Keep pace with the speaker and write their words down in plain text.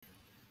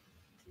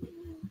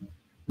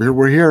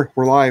We're here.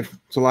 We're live.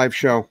 It's a live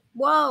show.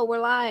 Whoa,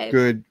 we're live.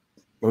 Good.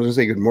 I was gonna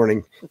say good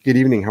morning. Good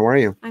evening. How are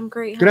you? I'm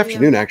great. Good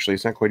afternoon, actually.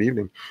 It's not quite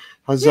evening.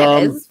 How's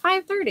it's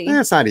 5:30. Yeah,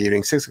 it's not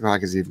evening. 6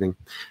 o'clock is evening.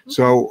 Okay.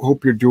 So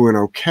hope you're doing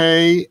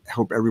okay.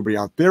 Hope everybody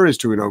out there is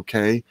doing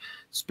okay.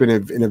 It's been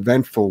an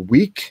eventful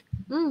week.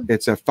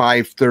 It's a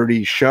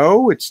 5:30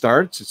 show. It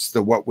starts. It's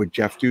the What Would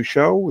Jeff Do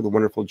show with the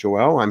wonderful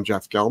Joelle. I'm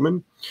Jeff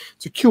Gelman.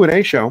 It's a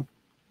Q&A show.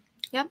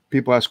 Yep.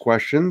 People ask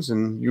questions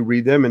and you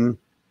read them and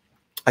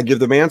I give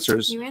them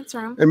answers. You answer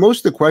them. And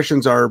most of the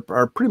questions are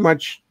pretty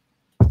much,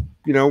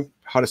 you know,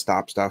 how to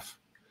stop stuff.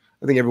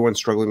 I think everyone's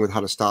struggling with how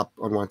to stop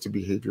unwanted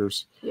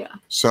behaviors. Yeah.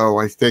 So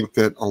I think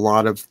that a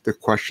lot of the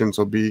questions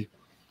will be,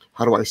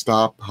 how do I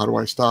stop? How do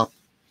I stop?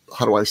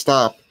 How do I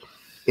stop?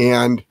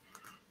 And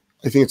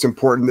I think it's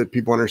important that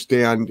people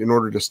understand in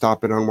order to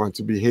stop an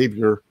unwanted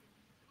behavior,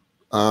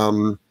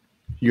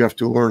 you have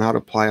to learn how to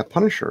apply a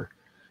punisher.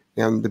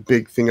 And the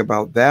big thing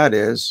about that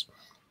is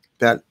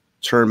that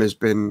term has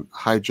been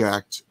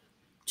hijacked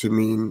to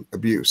mean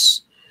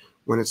abuse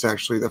when it's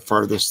actually the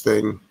farthest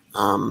thing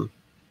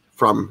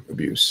from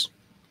abuse.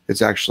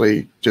 It's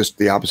actually just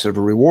the opposite of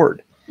a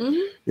reward.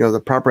 You know, the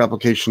proper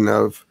application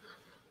of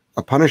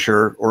a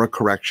punisher or a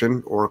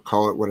correction, or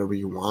call it whatever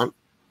you want,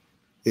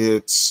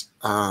 it's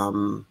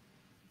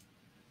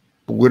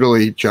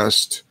literally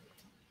just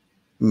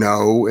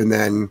no and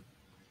then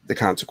the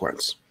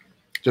consequence,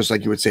 just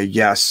like you would say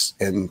yes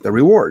and the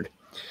reward.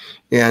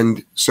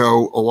 And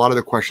so a lot of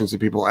the questions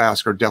that people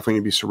ask are definitely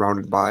going to be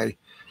surrounded by,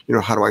 you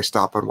know, how do I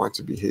stop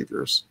unwanted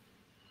behaviors?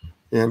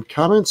 And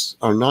comments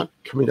are not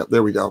coming up.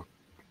 There we go.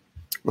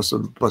 Must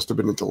have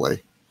been a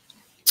delay.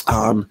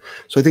 So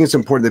I think it's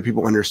important that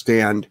people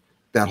understand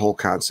that whole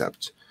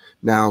concept.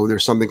 Now,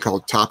 there's something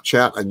called Top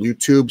Chat on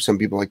YouTube. Some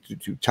people like to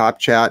do Top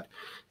Chat,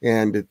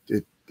 and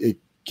it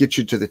gets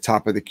you to the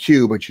top of the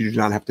queue, but you do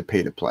not have to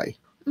pay to play.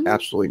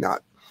 Absolutely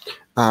not.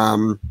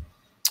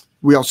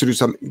 We also do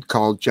something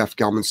called Jeff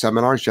Gelman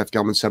Seminars. Jeff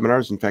Gelman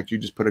Seminars. In fact, you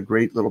just put a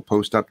great little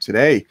post up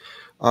today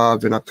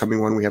of an upcoming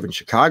one we have in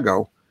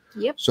Chicago.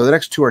 Yep. So the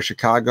next two are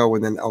Chicago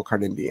and then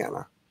Elkhart,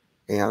 Indiana.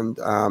 And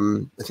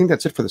I think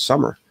that's it for the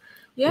summer.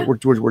 Yeah.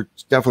 We're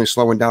definitely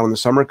slowing down in the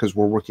summer because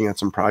we're working on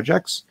some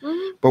projects.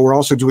 But we're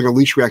also doing a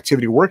leash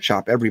reactivity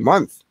workshop every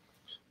month.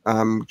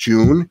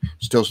 June,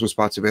 still some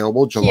spots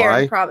available. July. Here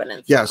in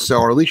Providence. Yeah, so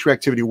our leash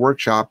reactivity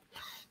workshop,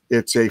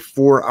 it's a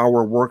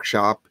 4-hour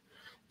workshop,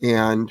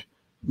 and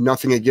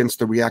nothing against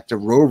the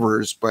reactive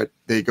rovers, but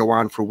they go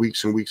on for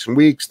weeks and weeks and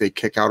weeks. They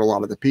kick out a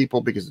lot of the people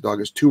because the dog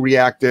is too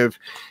reactive,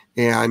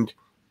 and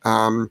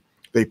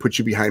they put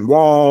you behind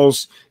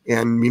walls.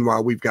 And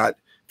meanwhile, we've got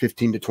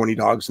 15 to 20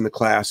 dogs in the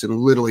class, and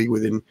literally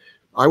within,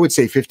 I would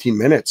say 15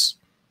 minutes,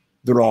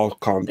 they're all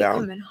calmed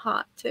down. They come in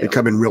hot too. They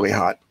come in really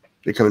hot.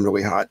 They come in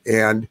really hot.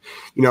 And,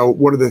 you know,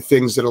 one of the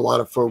things that a lot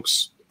of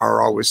folks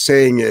are always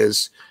saying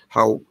is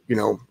how, you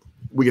know,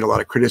 we get a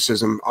lot of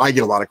criticism. I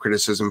get a lot of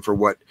criticism for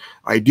what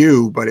I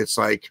do, but it's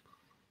like,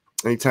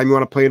 anytime you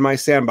want to play in my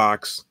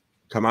sandbox,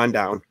 come on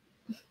down.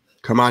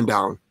 Come on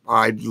down.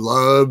 I'd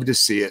love to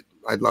see it.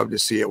 I'd love to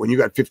see it. When you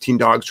got 15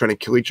 dogs trying to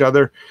kill each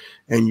other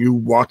and you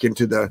walk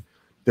into the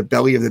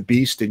belly of the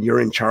beast and you're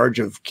in charge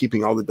of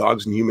keeping all the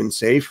dogs and humans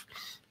safe,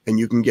 and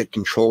you can get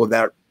control of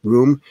that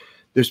room.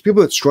 There's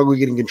people that struggle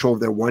getting control of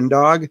their one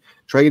dog.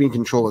 Try getting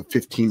control of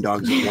 15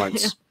 dogs at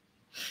once.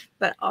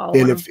 But all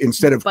and if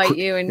instead of bite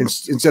you and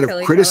instead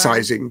of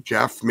criticizing,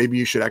 Jeff, maybe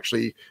you should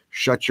actually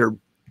shut your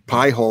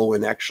pie hole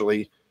and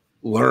actually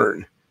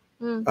learn,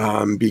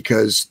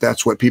 because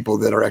that's what people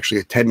that are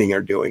actually attending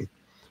are doing.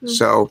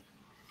 So,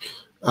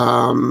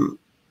 and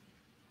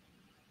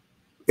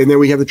then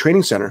we have the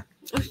training center.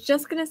 I was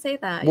just gonna say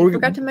that. You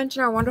forgot to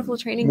mention our wonderful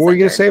training center. What are you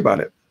gonna say about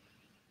it?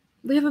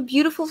 We have a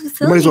beautiful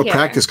facility. You might as well here.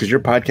 practice because your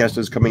podcast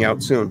is coming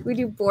out soon. We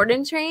do board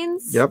and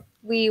trains. Yep.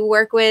 We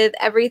work with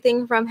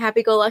everything from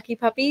happy-go-lucky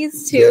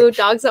puppies to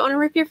dogs that want to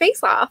rip your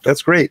face off.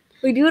 That's great.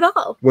 We do it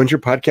all. When's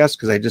your podcast?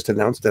 Because I just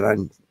announced it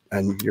on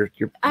your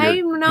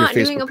I'm not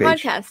your doing a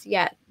page. podcast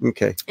yet.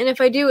 Okay. And if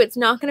I do, it's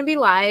not going to be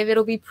live.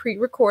 It'll be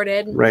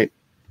pre-recorded. Right.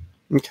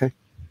 Okay.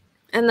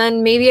 And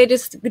then maybe I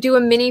just do a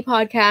mini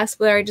podcast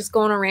where I just go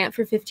on a rant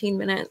for 15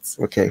 minutes.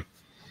 Okay.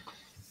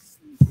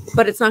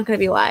 But it's not going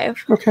to be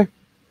live. Okay.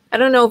 I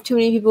don't know of too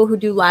many people who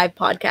do live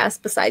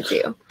podcasts besides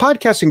you.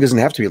 Podcasting doesn't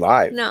have to be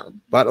live. No.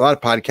 But a lot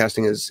of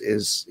podcasting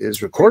is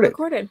recorded.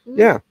 Recorded.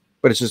 Yeah.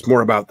 But it's just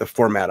more about the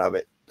format of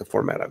it.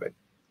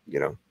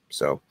 You know.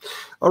 So,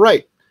 all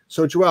right.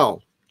 So,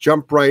 Joelle,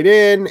 jump right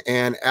in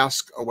and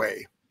ask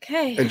away.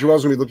 Okay. And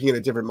Joelle's going to be looking at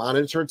a different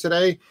monitor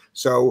today.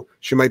 So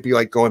she might be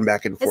like going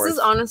back and forth. This is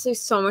honestly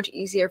so much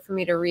easier for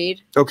me to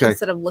read. Okay.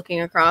 Instead of looking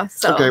across.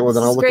 So okay. Well,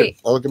 then I'll look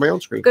at my own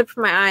screen. Good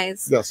for my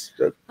eyes. Yes.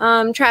 Good.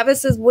 Travis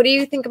says, what do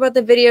you think about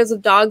the videos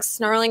of dogs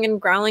snarling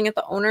and growling at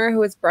the owner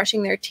who is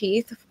brushing their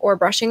teeth or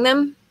brushing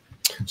them?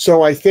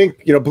 So I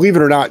think, you know, believe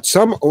it or not,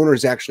 some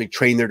owners actually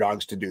train their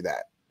dogs to do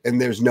that.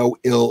 And there's no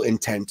ill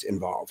intent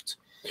involved.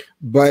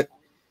 But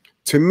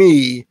to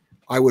me,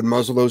 I would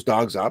muzzle those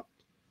dogs up.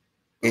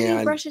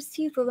 And brush his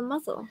teeth with a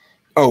muzzle.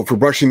 Oh, for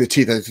brushing the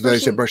teeth. I thought you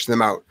said brushing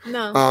them out.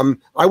 No.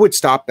 I would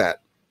stop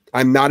that.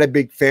 I'm not a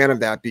big fan of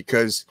that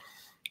because,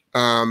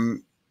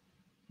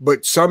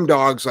 but some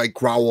dogs like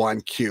growl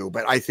on cue,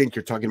 but I think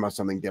you're talking about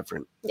something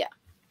different. Yeah.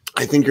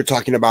 I think you're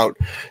talking about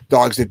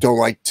dogs that don't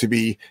like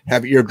to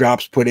have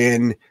eardrops put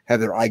in, have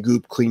their eye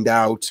goop cleaned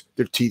out,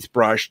 their teeth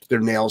brushed,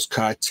 their nails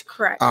cut.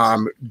 Correct.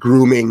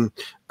 Grooming.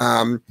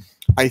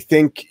 I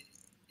think,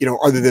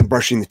 other than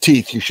brushing the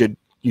teeth, you should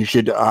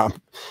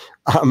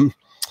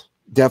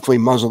definitely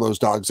muzzle those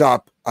dogs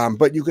up.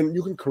 But you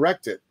can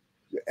correct it.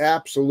 You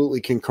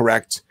absolutely can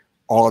correct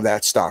all of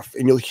that stuff.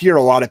 And you'll hear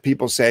a lot of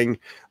people saying,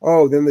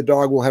 oh, then the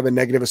dog will have a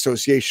negative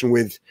association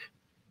with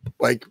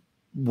like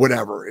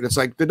whatever. And it's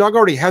like the dog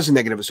already has a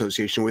negative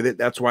association with it.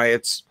 That's why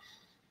it's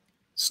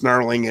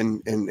snarling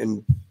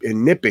and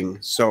nipping.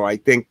 So I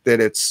think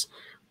it's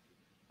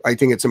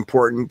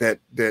important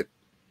that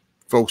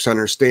folks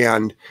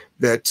understand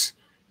that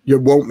you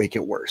won't make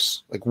it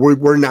worse. Like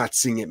we're not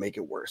seeing it make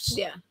it worse.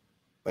 Yeah.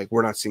 Like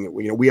we're not seeing it.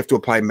 We have to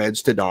apply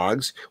meds to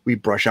dogs. We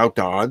brush out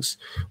dogs.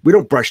 We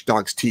don't brush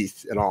dogs'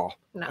 teeth at all.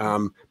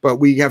 No. But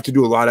we have to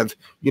do a lot of,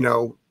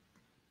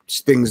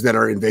 things that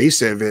are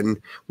invasive,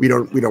 and we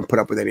don't put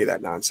up with any of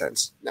that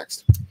nonsense.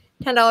 Next.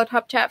 $10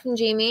 top chat from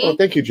Jamie. Oh,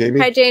 thank you, Jamie.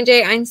 Hi,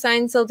 J&J.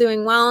 Einstein still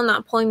doing well,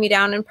 not pulling me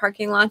down in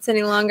parking lots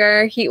any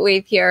longer. Heat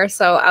wave here,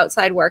 so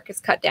outside work is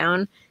cut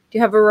down. Do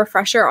you have a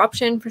refresher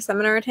option for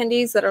seminar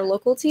attendees that are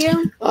local to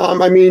you?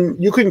 I mean,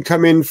 you can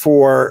come in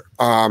for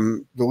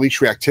the leash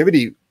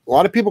reactivity. A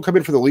lot of people come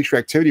in for the leash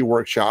reactivity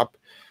workshop,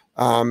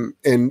 and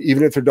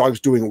even if their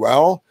dog's doing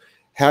well,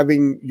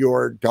 having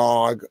your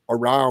dog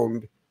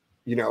around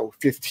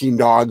 15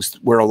 dogs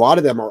where a lot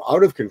of them are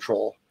out of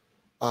control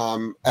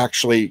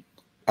actually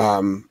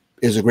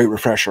is a great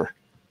refresher.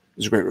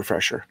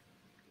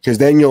 Because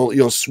then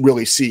you'll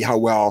really see how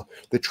well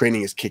the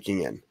training is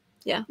kicking in.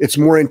 Yeah. It's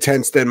more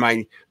intense than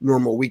my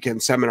normal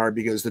weekend seminar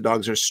because the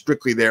dogs are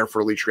strictly there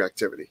for leash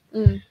reactivity.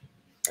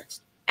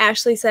 Next.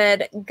 Ashley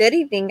said, good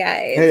evening,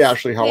 guys. Hey,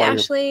 Ashley. How are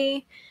Ashley.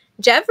 You?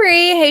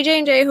 Jeffrey. Hey,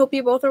 J&J. Hope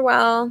you both are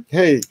well.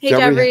 Hey,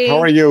 Jeffrey. How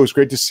are you? It's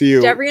great to see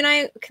you. Jeffrey and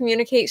I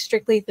communicate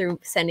strictly through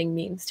sending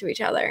memes to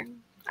each other.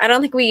 I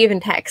don't think we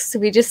even text.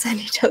 We just send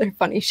each other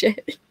funny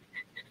shit.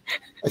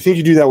 I think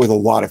you do that with a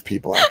lot of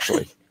people,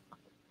 actually.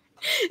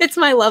 It's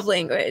my love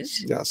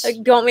language. Yes.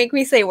 Like, don't make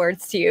me say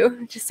words to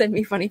you. Just send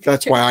me funny pictures.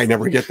 That's why I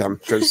never get them,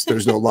 because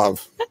there's no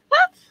love.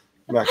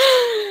 Next.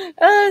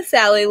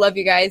 Sally, love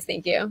you guys.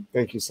 Thank you.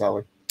 Thank you,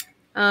 Sally.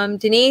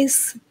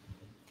 Denise.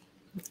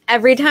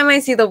 Every time I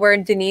see the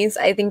word Denise,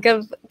 I think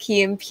of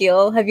Key and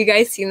Peele. Have you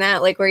guys seen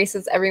that? Like where he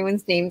says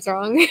everyone's name's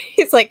wrong.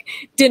 He's like,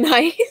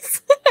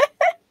 Denise.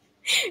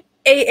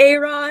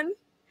 Aaron.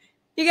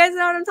 You guys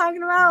know what I'm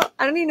talking about?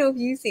 I don't even know if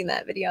you've seen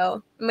that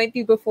video. It might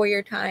be before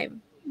your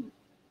time.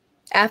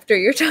 After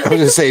your time. I was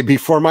going to say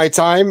before my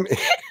time.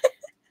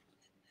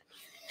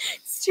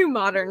 It's too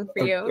modern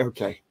for you.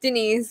 Okay.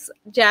 Denise,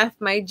 Jeff,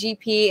 my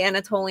GP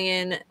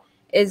Anatolian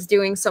is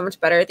doing so much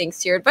better thanks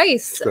to your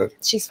advice. Good.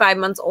 She's 5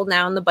 months old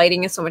now and the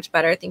biting is so much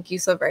better. Thank you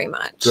so very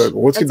much. Good.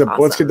 Well, let's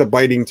get the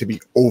biting to be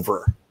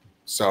over.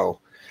 So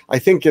I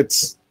think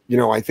it's,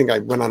 I think I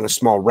went on a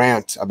small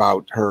rant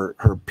about her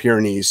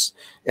Pyrenees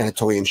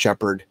Anatolian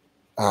Shepherd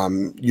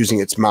using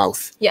its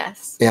mouth.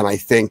 Yes. And I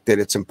think that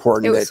it's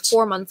important. It was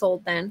 4 months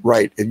old then.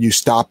 Right. And you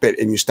stop it,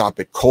 and you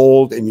stop it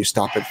cold, and you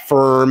stop it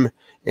firm,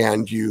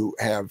 and you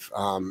have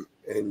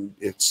and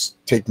it's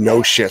take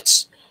no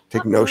shits.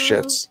 Take no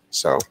shits.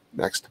 So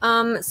next.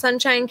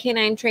 Sunshine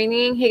Canine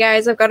Training. Hey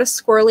guys, I've got a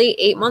squirrely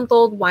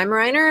 8-month-old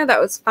Weimaraner that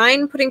was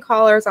fine putting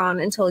collars on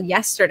until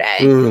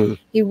yesterday.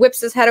 He whips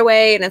his head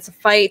away and it's a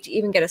fight to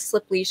even get a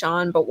slip leash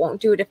on, but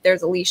won't do it if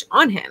there's a leash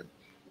on him.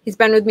 He's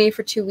been with me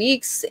for 2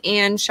 weeks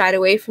and shied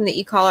away from the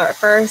e-collar at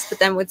first, but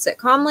then would sit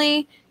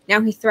calmly. Now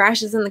he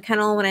thrashes in the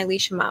kennel when I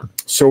leash him up.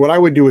 So what I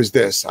would do is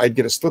this. I'd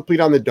get a slip lead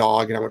on the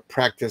dog and I would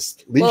practice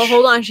leash. Well,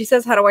 hold on. She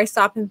says, how do I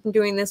stop him from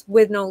doing this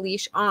with no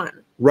leash on?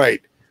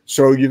 Right.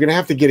 So you're going to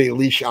have to get a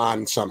leash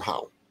on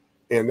somehow.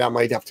 And that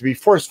might have to be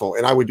forceful.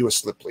 And I would do a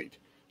slip lead.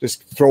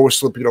 Just throw a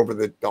slip lead over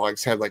the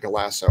dog's head like a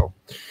lasso.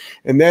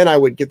 And then I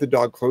would get the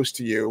dog close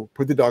to you,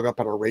 put the dog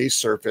up on a raised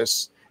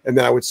surface, and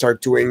then I would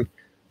start doing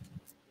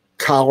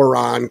collar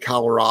on,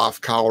 collar off,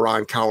 collar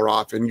on, collar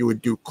off, and you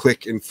would do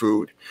click and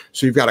food.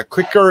 So you've got a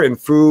clicker and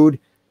food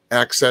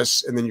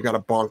access, and then you've got a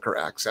bonker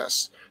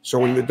access. So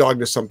when the dog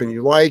does something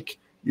you like,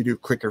 you do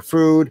clicker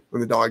food. When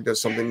the dog does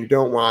something you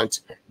don't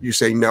want, you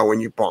say no and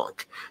you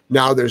bonk.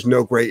 Now there's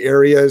no gray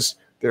areas.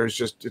 There's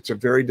just, it's a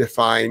very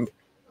defined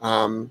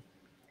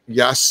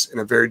yes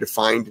and a very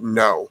defined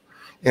no.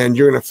 And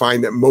you're going to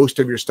find that most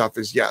of your stuff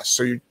is yes.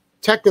 So you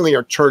technically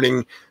are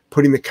turning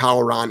putting the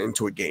collar on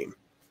into a game.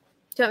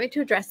 Do you want me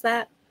to address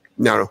that?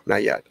 No,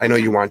 not yet. I know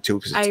you want to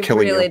because it's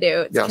killing you. I really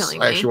do. It's yes, killing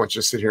me. I actually want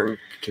you to sit here and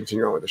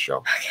continue on with the show.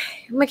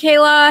 Okay.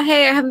 Michaela,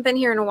 hey, I haven't been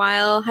here in a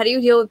while. How do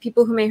you deal with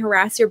people who may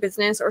harass your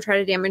business or try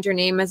to damage your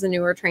name as a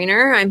newer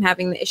trainer? I'm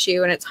having the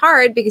issue, and it's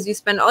hard because you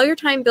spend all your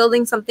time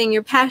building something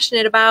you're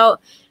passionate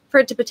about, for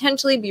it to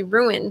potentially be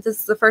ruined? This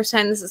is the first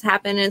time this has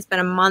happened, and it's been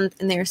a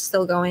month, and they're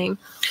still going.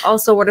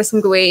 Also, what are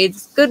some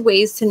good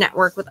ways to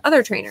network with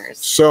other trainers?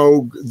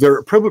 So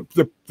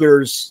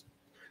there's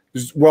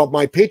well,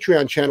 my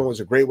Patreon channel is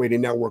a great way to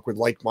network with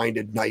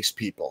like-minded, nice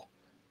people.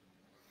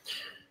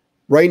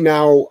 Right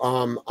now,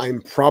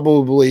 I'm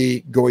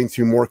probably going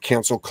through more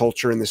cancel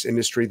culture in this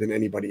industry than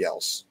anybody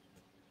else.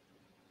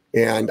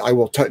 And I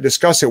will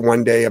discuss it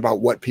one day about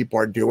what people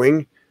are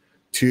doing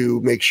to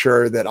make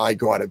sure that I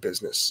go out of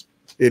business.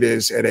 It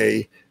is at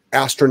a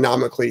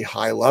astronomically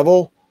high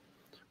level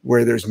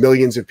where there's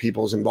millions of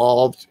people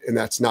involved, and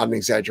that's not an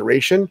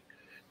exaggeration.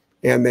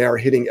 And they are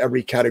hitting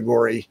every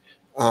category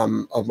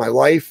of my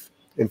life.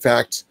 In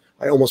fact,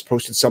 I almost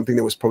posted something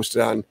that was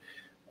posted on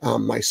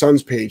my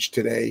son's page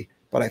today,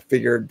 but I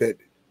figured that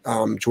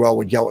Joelle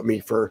would yell at me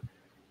for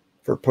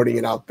putting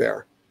it out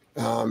there.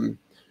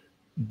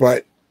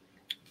 But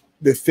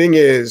the thing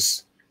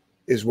is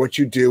what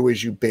you do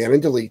is you ban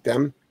and delete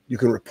them. You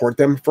can report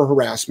them for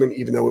harassment,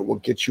 even though it will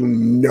get you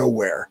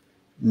nowhere.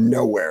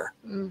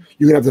 You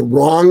can have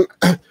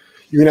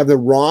the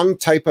wrong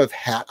type of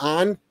hat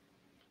on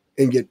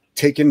and get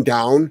taken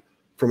down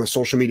from a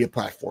social media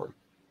platform.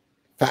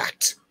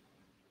 Fact.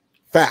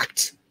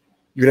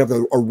 You can have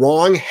a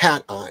wrong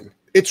hat on.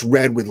 It's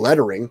red with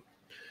lettering,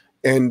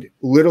 and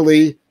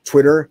literally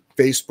Twitter,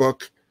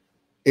 Facebook,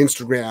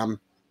 Instagram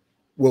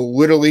will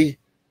literally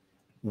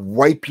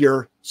wipe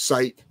your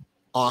site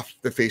off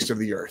the face of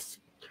the earth.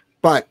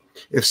 But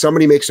if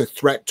somebody makes a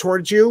threat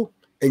towards you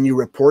and you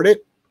report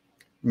it,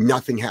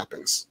 nothing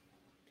happens.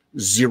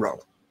 Zero.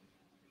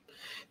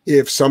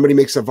 If somebody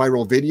makes a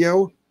viral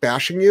video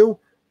bashing you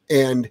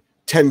and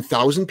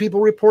 10,000 people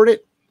report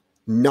it,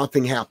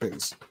 nothing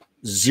happens.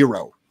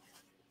 Zero.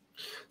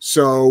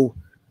 So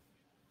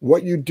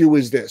what you do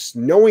is this.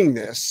 Knowing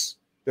this,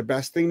 the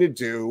best thing to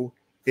do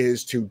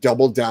is to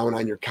double down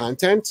on your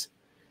content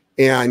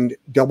and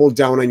double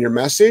down on your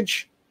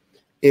message.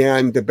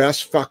 And the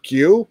best fuck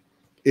you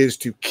is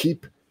to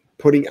keep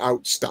putting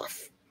out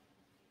stuff,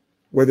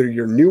 whether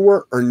you're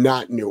newer or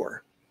not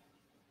newer.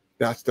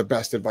 That's the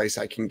best advice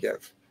I can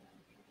give.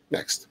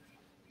 Next.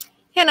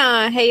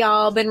 Hannah, hey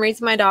y'all, been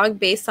raising my dog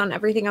based on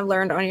everything I've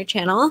learned on your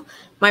channel.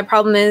 My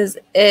problem is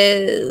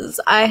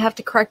I have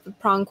to correct the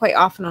prong quite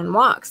often on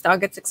walks.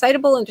 Dog gets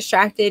excitable and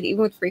distracted,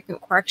 even with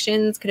frequent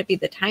corrections. Could it be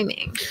the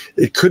timing?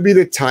 It could be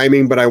the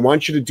timing, but I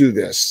want you to do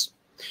this.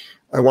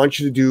 I want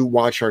you to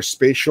watch our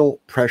spatial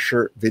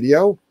pressure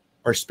video.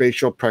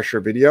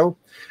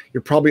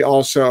 You're probably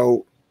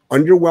also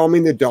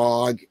underwhelming the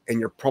dog, and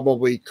you're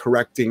probably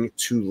correcting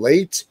too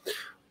late.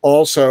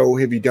 Also,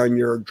 have you done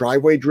your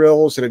driveway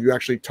drills, and have you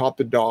actually taught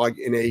the dog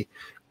in a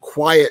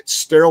quiet,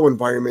 sterile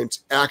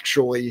environment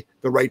actually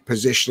the right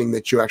positioning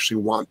that you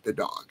actually want the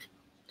dog?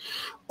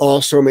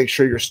 Also, make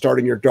sure you're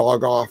starting your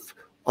dog off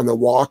on the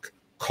walk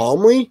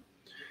calmly.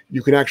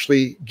 You can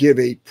actually give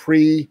a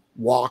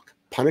pre-walk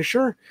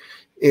punisher,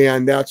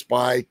 and that's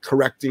by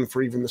correcting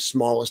for even the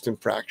smallest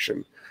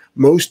infraction.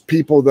 Most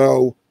people,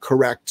 though,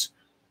 correct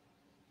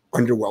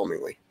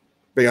underwhelmingly.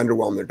 They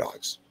underwhelm their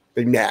dogs.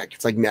 They nag.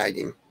 It's like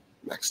nagging.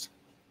 Next.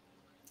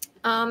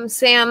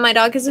 Sam, my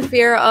dog has a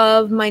fear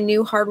of my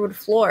new hardwood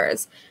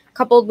floors,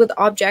 coupled with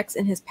objects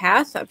in his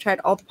path. I've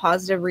tried all the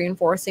positive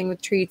reinforcing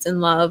with treats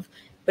and love,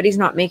 but he's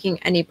not making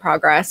any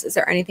progress. Is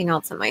there anything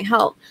else that might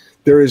help?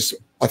 There is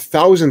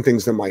 1,000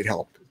 things that might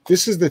help.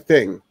 This is the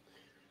thing.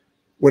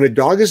 When a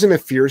dog is in a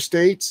fear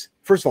state,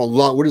 first of all,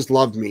 love, what does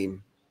love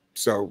mean?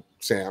 So,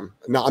 Sam,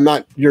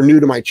 now you're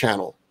new to my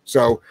channel.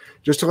 So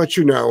just to let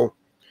you know,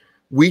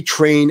 we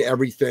train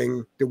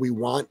everything that we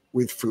want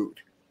with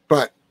food.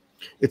 But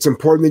it's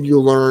important that you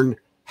learn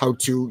how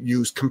to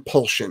use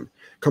compulsion.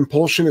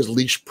 Compulsion is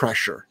leash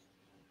pressure.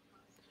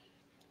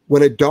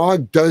 When a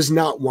dog does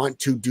not want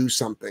to do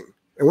something,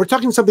 and we're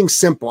talking something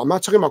simple. I'm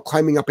not talking about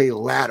climbing up a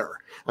ladder.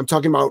 I'm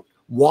talking about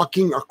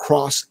walking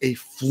across a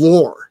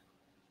floor.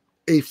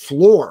 A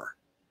floor.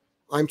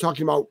 I'm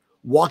talking about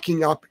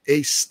walking up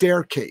a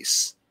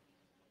staircase.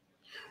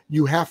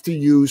 You have to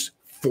use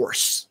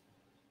force.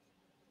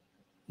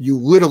 You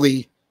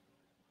literally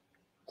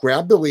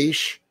grab the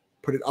leash,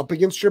 put it up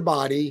against your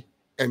body,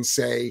 and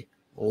say,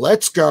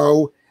 let's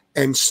go,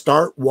 and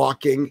start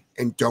walking,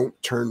 and don't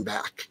turn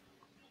back.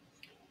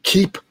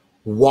 Keep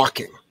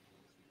walking.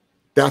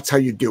 That's how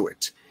you do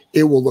it.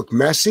 It will look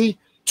messy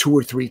 2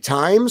 or 3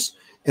 times,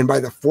 and by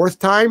the 4th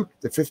time,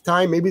 the 5th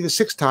time, maybe the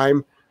 6th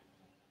time,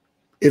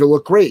 it'll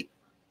look great.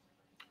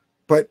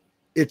 But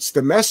it's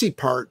the messy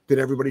part that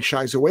everybody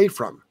shies away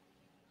from.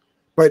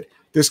 But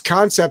this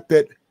concept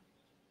that,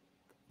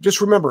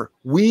 just remember,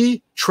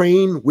 we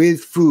train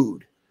with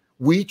food.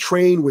 We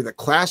train with a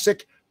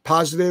classic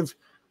positive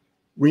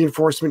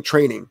reinforcement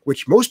training,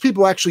 which most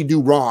people actually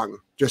do wrong,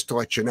 just to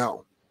let you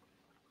know.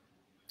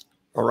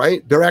 All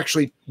right? They're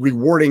actually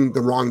rewarding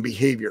the wrong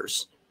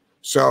behaviors.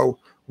 So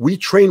we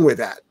train with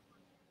that.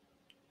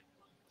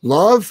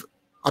 Love,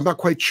 I'm not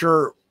quite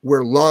sure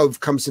where love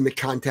comes into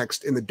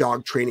context in the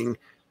dog training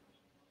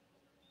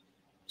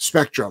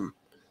spectrum.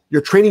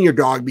 You're training your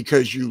dog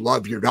because you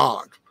love your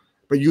dog.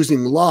 But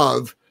using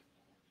love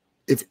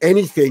if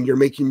anything, you're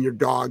making your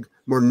dog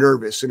more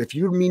nervous. And if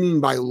you're meaning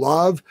by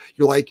love,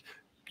 you're like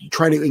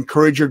trying to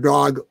encourage your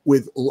dog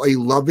with a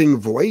loving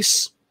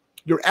voice,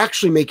 you're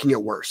actually making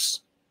it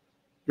worse.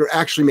 You're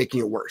actually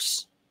making it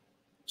worse.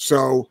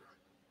 So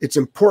it's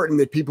important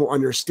that people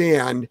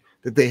understand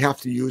that they have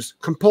to use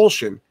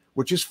compulsion,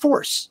 which is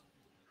force.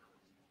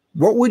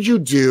 What would you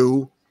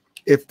do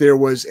if there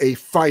was a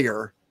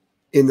fire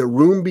in the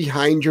room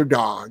behind your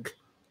dog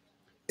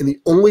and the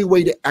only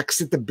way to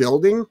exit the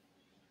building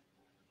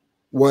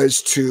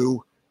was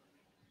to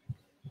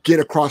get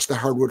across the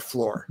hardwood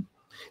floor,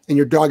 and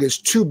your dog is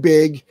too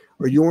big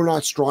or you're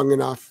not strong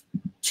enough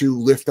to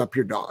lift up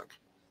your dog?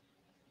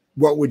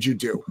 What would you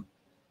do?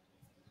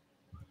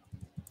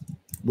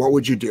 What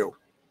would you do?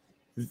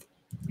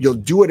 You'll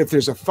do it if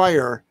there's a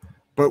fire,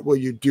 but will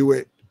you do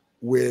it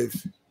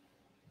with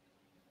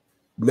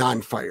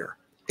non-fire?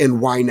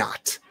 And why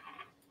not?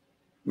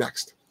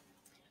 Next.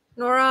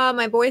 Nora,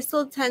 my boy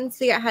still tends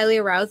to get highly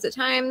aroused at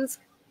times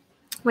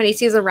when he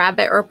sees a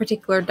rabbit or a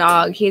particular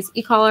dog. He's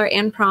e-collar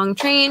and prong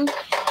trained.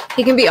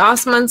 He can be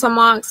awesome on some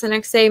walks. The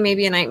next day,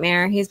 maybe a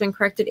nightmare. He's been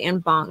corrected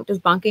and bonked. Does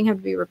bonking have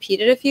to be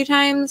repeated a few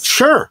times?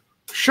 Sure.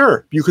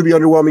 You could be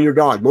underwhelming your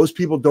dog. Most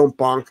people don't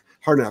bonk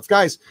hard enough.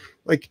 Guys,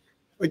 like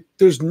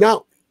there's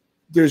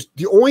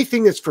the only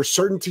thing that's for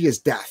certainty is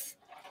death.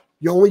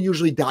 You only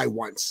usually die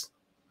once.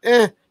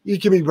 You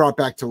can be brought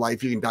back to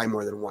life. You can die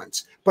more than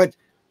once. But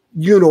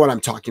you know what I'm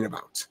talking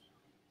about.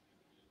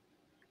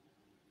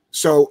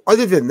 So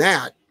other than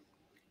that,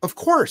 of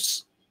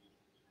course,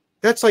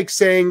 that's like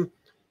saying,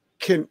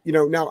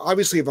 now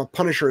obviously if a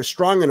punisher is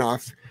strong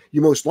enough,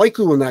 you most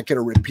likely will not get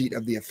a repeat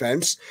of the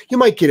offense. You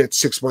might get it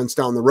 6 months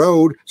down the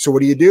road. So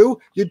what do?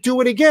 You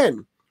do it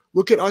again.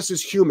 Look at us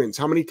as humans.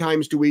 How many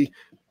times do we,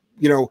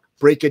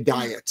 break a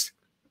diet?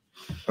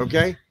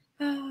 Okay.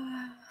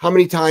 How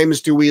many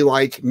times do we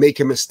make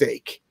a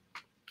mistake?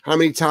 How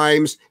many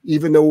times,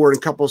 even though we're in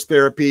couples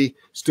therapy,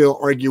 still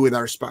argue with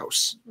our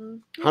spouse?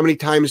 Mm-hmm. How many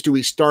times do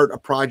we start a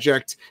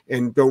project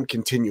and don't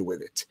continue with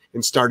it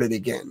and start it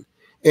again?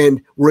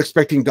 And we're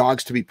expecting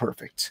dogs to be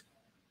perfect.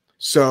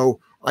 So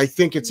I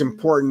think it's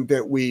important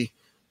that we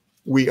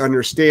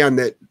understand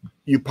that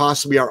you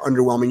possibly are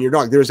underwhelming your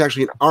dog. There's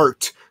actually an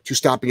art to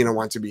stopping an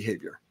unwanted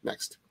behavior.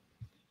 Next.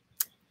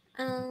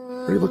 What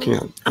are you looking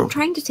at? I'm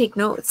trying to take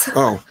notes.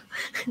 Oh,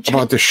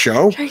 about the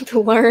show? I'm trying to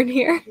learn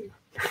here.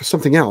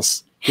 Something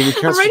else.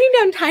 I'm writing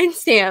down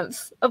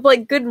timestamps of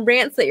good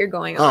rants that you're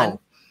going on.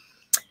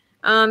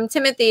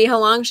 Timothy, how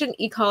long should an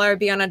e-collar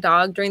be on a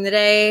dog during the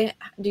day?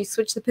 Do you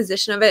switch the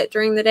position of it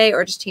during the day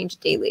or just change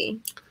it daily?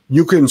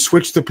 You can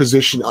switch the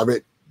position of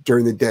it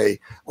during the day.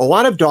 A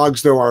lot of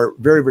dogs, though, are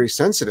very, very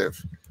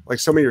sensitive. Like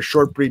some of your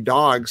short breed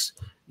dogs,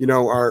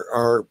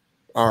 are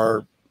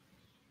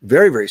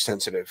very, very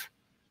sensitive.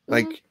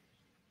 Like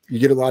you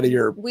get a lot of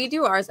your. We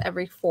do ours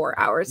every 4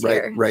 hours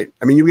here. Right.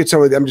 I mean, you get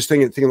some of them. I'm just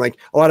thinking like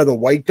a lot of the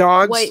white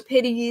dogs, white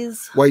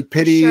pitties,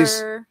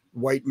 sure.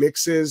 White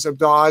mixes of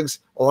dogs.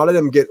 A lot of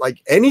them get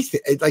anything,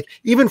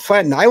 even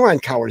flat nylon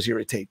collars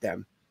irritate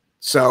them.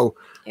 So,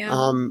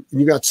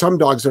 you got some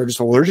dogs that are just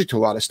allergic to a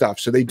lot of stuff.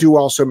 So they do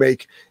also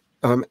make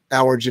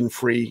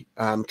allergen-free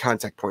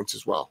contact points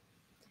as well.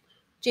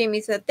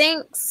 Jamie said,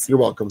 thanks. You're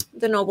welcome.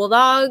 The Noble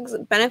Dogs.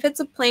 Benefits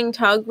of playing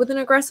tug with an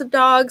aggressive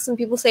dog. Some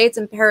people say it's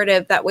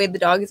imperative. That way the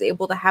dog is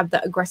able to have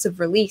the aggressive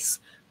release.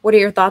 What are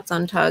your thoughts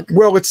on tug?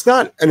 Well, it's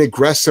not an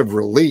aggressive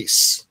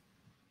release.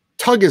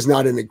 Tug is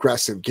not an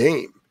aggressive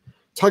game.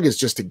 Tug is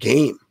just a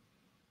game.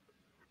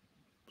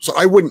 So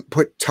I wouldn't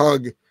put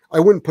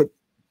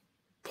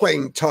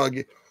playing tug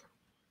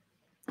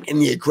in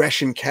the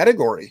aggression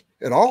category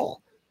at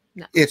all.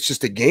 No. It's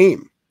just a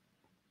game.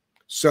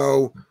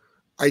 So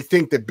I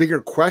think the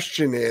bigger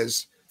question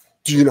is,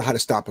 do you know how to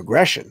stop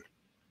aggression?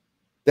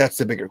 That's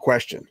the bigger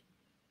question.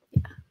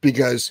 Yeah.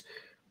 Because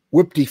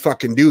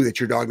whoop-de-fucking do that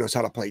your dog knows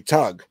how to play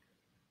tug.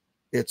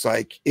 It's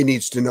like it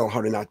needs to know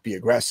how to not be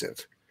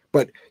aggressive.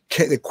 But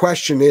the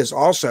question is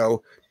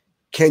also,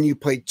 can you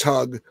play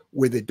tug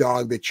with a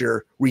dog that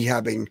you're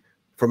rehabbing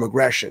from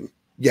aggression?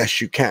 Yes,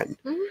 you can.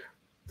 Mm-hmm.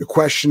 The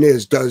question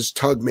is, does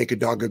tug make a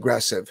dog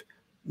aggressive?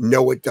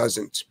 No, it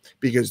doesn't.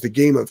 Because the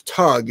game of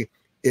tug,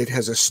 it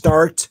has a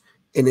start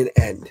and an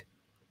end.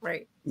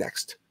 Right.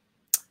 Next.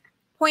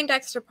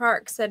 Poindexter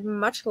Park said,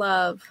 much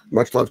love.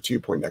 Much love to you,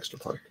 Poindexter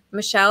Park.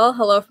 Michelle,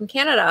 hello from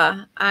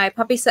Canada. I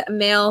puppy set a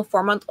male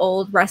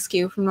 4-month-old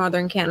rescue from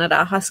Northern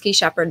Canada, Husky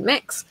Shepherd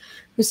mix,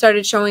 who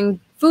started showing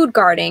food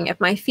guarding at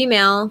my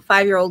female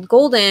 5-year-old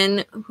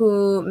Golden,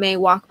 who may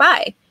walk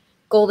by.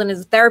 Golden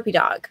is a therapy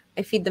dog.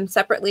 I feed them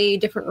separately,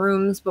 different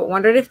rooms, but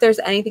wondered if there's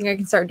anything I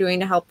can start doing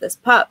to help this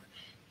pup.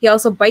 He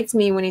also bites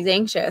me when he's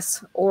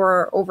anxious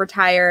or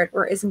overtired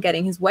or isn't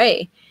getting his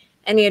way.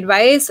 Any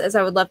advice, as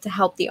I would love to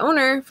help the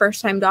owner,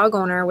 first-time dog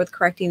owner, with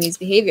correcting these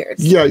behaviors?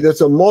 Yeah, that's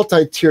a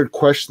multi-tiered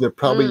question that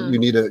probably you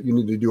need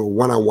to do a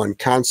one-on-one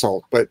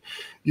consult. But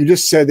you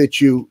just said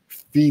that you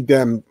feed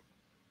them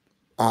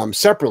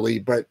separately,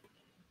 but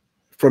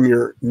from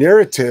your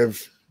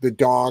narrative,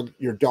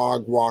 your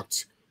dog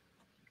walked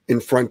in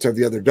front of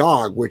the other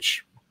dog,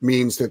 which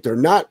means that they're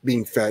not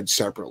being fed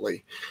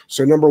separately.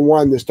 So number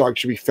one, this dog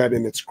should be fed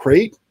in its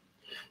crate.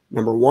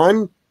 Number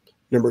one.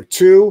 Number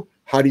two,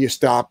 how do you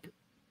stop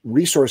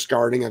resource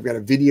guarding? I've got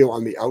a video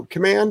on the out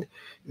command.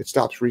 It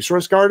stops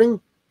resource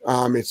guarding.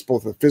 It's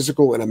both a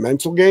physical and a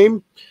mental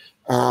game.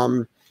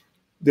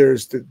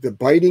 There's the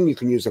biting. You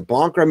can use a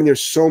bonker. I mean,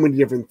 there's so many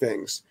different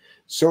things.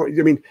 So, I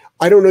mean,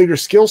 I don't know your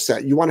skill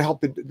set. You want to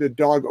help the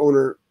dog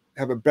owner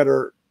have a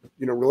better,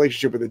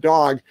 relationship with the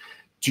dog.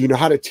 Do you know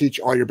how to teach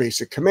all your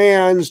basic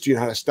commands? Do you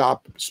know how to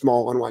stop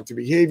small unwanted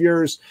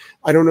behaviors?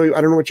 I don't know.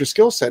 I don't know what your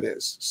skill set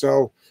is.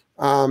 So,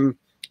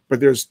 but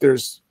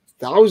there's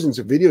thousands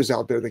of videos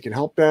out there that can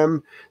help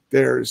them.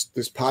 There's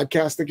this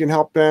podcast that can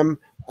help them.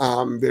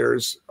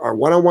 There's our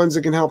one-on-ones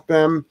that can help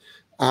them.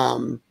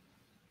 How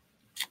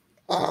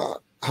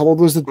old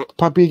was the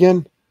puppy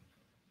again?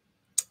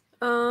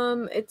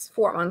 It's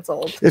 4 months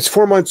old. It's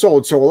 4 months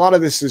old. So a lot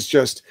of this is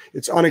just,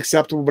 it's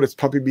unacceptable, but it's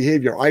puppy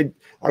behavior. I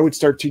would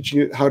start teaching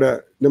it how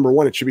to, number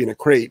one, it should be in a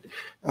crate.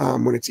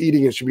 When it's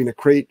eating, it should be in a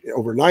crate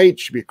overnight. It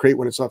should be a crate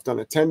when it's left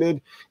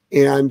unattended.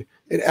 And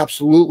it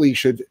absolutely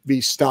should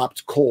be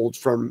stopped cold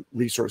from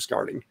resource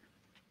guarding,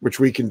 which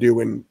we can do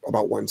in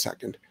about 1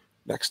 second.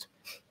 Next.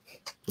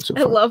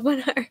 I love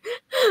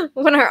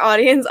when our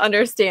audience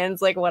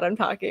understands like what I'm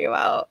talking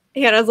about.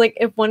 Hannah's like,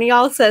 if one of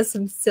y'all says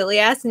some silly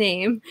ass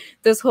name,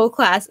 this whole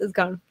class is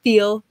gonna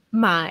feel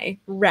my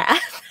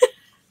wrath.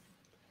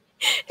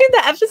 Dude,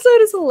 the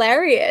episode is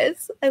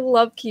hilarious. I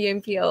love Key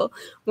and Peele.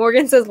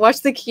 Morgan says,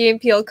 watch the Key and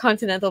Peele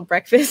Continental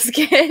Breakfast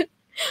skit.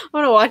 I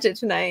want to watch it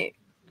tonight.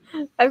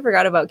 I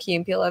forgot about Key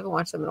and Peele. I haven't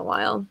watched them in a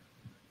while.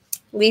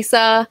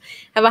 Lisa,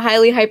 have a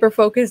highly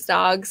hyper-focused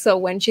dog, so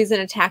when she's in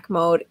attack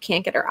mode,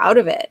 can't get her out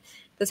of it.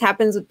 This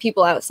happens with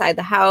people outside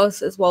the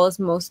house, as well as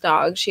most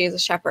dogs. She is a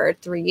shepherd,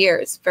 3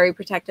 years, very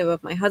protective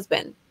of my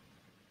husband.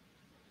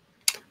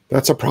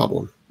 That's a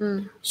problem.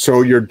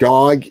 So your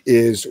dog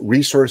is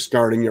resource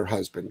guarding your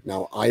husband.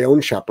 Now, I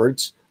own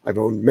shepherds. I've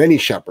owned many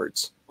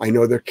shepherds. I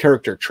know their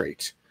character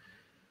traits.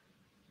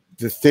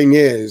 The thing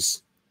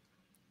is,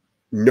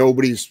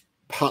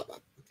 for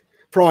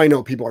all I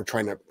know, people are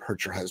trying to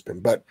hurt your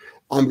husband, but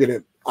I'm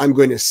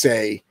going to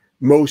say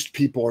most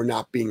people are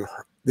not being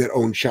hurt, that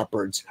own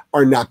shepherds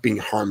are not being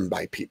harmed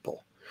by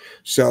people.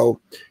 So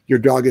your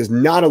dog is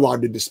not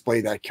allowed to display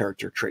that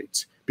character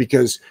traits,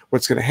 because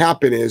what's going to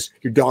happen is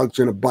your dog's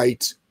going to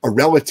bite a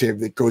relative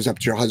that goes up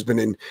to your husband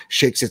and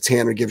shakes its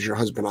hand or gives your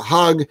husband a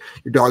hug.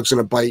 Your dog's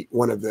going to bite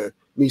one of the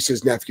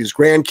nieces, nephews,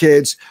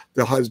 grandkids.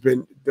 The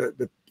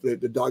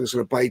dog is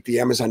going to bite the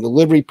Amazon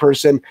delivery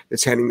person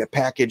that's handing the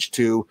package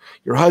to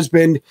your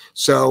husband.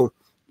 So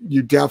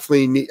you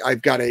definitely need,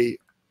 I've got a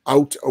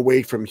out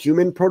away from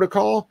human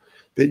protocol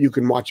that you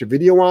can watch a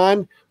video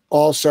on.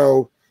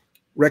 Also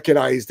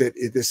recognize that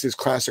this is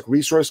classic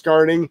resource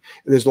guarding,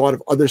 and there's a lot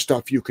of other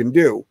stuff you can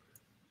do.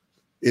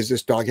 Is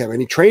this dog have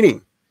any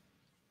training?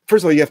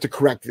 First of all, you have to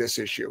correct this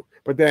issue.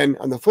 But then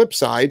on the flip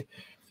side,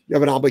 you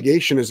have an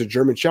obligation as a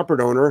German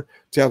Shepherd owner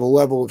to have a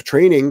level of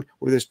training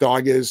where this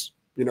dog is,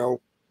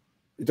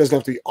 it doesn't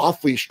have to be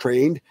off-leash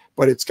trained,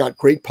 but it's got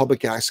great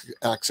public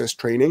access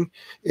training.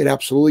 It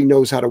absolutely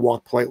knows how to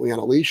walk politely on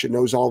a leash. It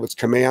knows all of its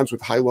commands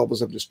with high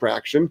levels of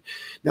distraction,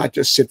 not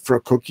just sit for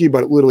a cookie,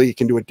 but literally you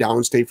can do a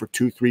downstay for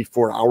 2, 3,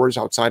 4 hours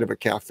outside of a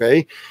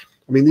cafe.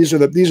 I mean, these are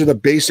the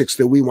basics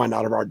that we want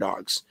out of our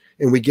dogs,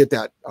 and we get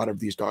that out of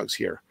these dogs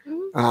here.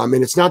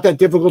 And it's not that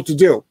difficult to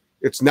do.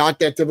 It's not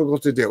that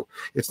difficult to do.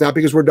 It's not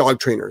because we're dog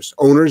trainers.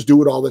 Owners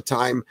do it all the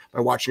time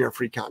by watching our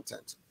free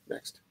content.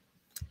 Next.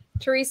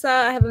 Teresa,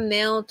 I have a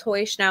male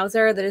toy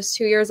schnauzer that is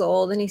 2 years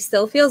old, and he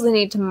still feels the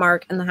need to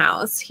mark in the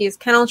house. He is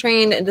kennel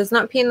trained and does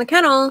not pee in the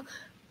kennel,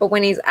 but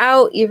when he's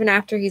out, even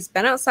after he's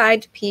been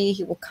outside to pee,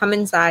 he will come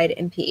inside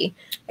and pee.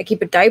 I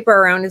keep a diaper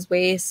around his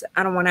waist.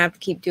 I don't want to have to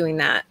keep doing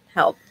that.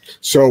 Help.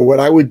 So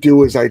what I would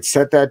do is I'd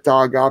set that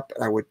dog up,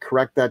 and I would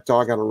correct that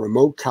dog on a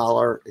remote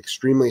collar,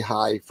 extremely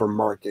high, for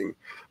marking.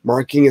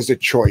 Marking is a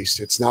choice.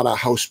 It's not a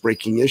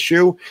housebreaking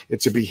issue.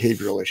 It's a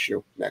behavioral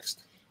issue.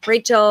 Next.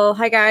 Rachel,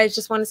 hi guys.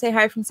 Just want to say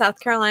hi from South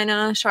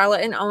Carolina.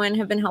 Charlotte and Owen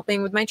have been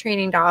helping with my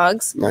training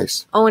dogs.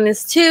 Nice. Owen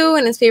is 2,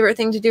 and his favorite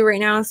thing to do right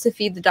now is to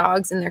feed the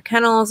dogs in their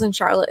kennels, and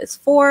Charlotte is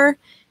 4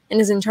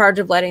 and is in charge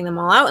of letting them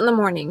all out in the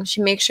morning.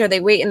 She makes sure they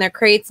wait in their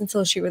crates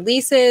until she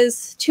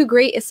releases. 2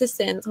 great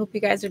assistants. Hope you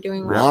guys are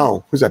doing well.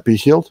 Wow. Was that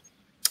Be-Healed?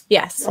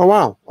 Yes. Oh,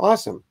 wow.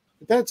 Awesome.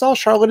 That's all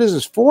Charlotte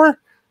is 4?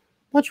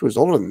 Much was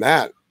older than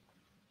that.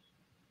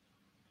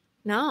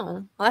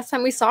 No. Last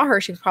time we saw her,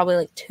 she was probably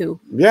like 2.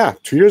 Yeah,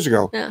 2 years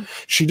ago. Yeah.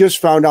 She just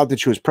found out that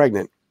she was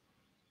pregnant.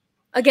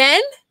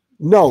 Again?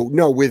 No,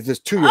 with this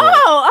 2-year-old.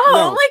 Oh,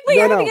 No, I'm like, wait,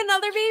 no, you're no. having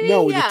another baby?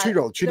 No, with the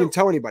 2-year-old. She didn't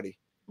tell anybody.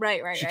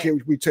 Right.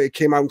 It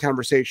came out in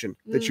conversation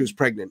that she was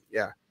pregnant.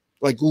 Yeah.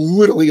 Like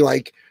literally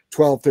like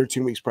 12,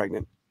 13 weeks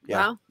pregnant.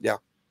 Yeah. Wow. Yeah.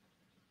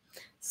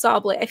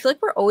 Sobly. I feel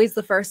like we're always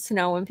the first to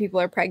know when people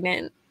are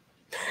pregnant.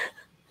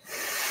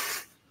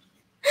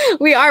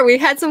 We are. We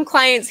had some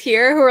clients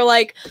here who are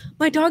like,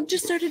 my dog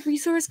just started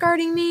resource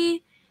guarding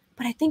me,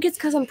 but I think it's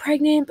because I'm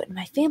pregnant, but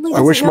my family I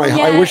doesn't wish know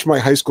yet. I wish my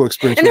high school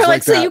experience And was they're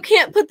like so that. you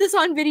can't put this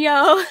on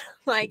video.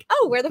 Like,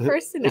 oh, we're the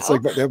first to know. It's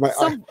like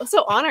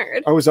so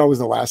honored. I was always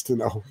the last to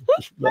know.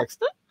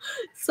 Next.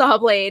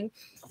 Sawblade.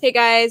 Hey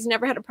guys,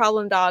 never had a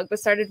problem dog, but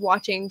started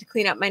watching to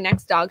clean up my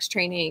next dog's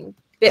training.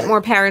 Bit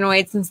more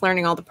paranoid since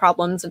learning all the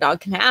problems a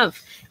dog can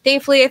have.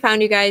 Thankfully, I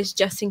found you guys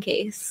just in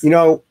case. You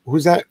know,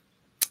 who's that?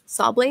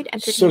 Sawblade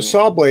Entertainment.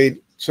 So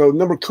Sawblade,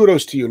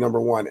 kudos to you, number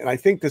one. And I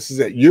think this is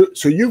it.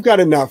 You've got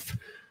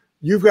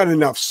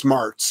enough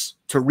smarts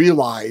to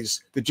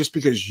realize that just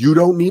because you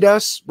don't need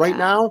us right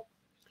now,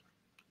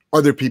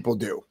 other people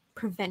do.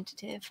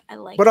 Preventative. I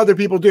like But other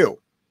people do.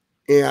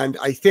 And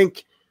I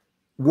think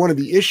one of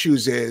the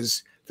issues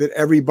is that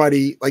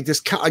everybody, like this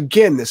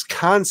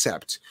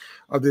concept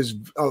of this,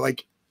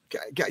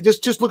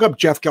 just look up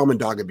Jeff Gelman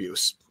dog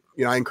abuse.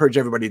 You know, I encourage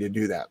everybody to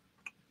do that.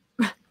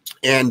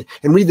 And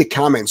read the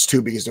comments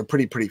too, because they're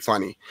pretty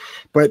funny.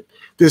 But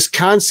this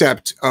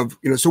concept of,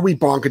 so we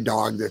bonk a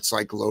dog that's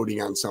like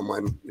loading on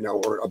someone,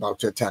 or about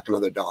to attack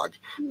another dog.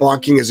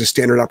 Bonking is a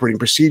standard operating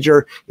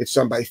procedure. It's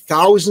done by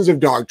thousands of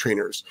dog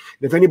trainers.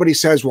 And if anybody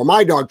says, well,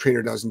 my dog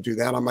trainer doesn't do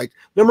that, I'm like,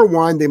 number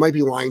one, they might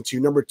be lying to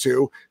you. Number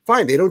two,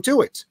 fine, they don't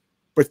do it.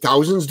 But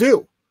thousands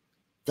do.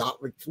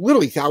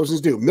 Literally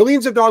thousands do.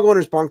 Millions of dog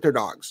owners bonk their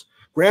dogs.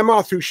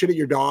 Grandma threw shit at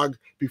your dog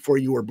before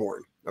you were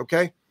born.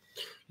 Okay.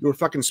 You were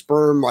fucking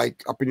sperm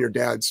like up in your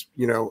dad's,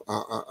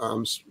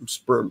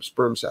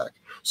 sperm sack.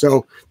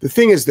 So the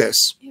thing is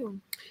this,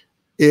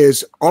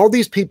 is all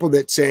these people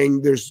that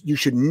saying you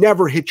should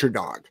never hit your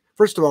dog.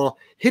 First of all,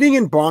 hitting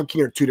and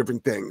bonking are two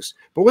different things,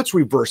 but let's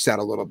reverse that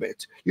a little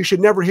bit. You should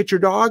never hit your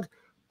dog.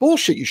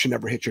 Bullshit. You should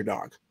never hit your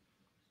dog.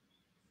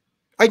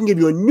 I can give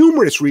you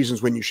numerous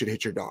reasons when you should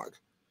hit your dog.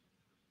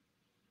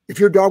 If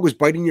your dog was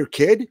biting your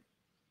kid,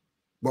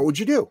 what would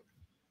you do?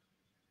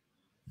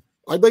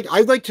 I'd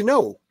like to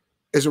know.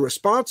 As a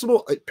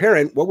responsible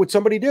parent, what would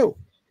somebody do?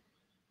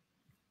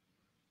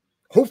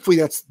 Hopefully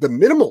that's the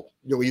minimal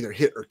you'll either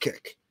hit or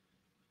kick.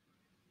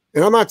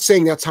 And I'm not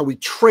saying that's how we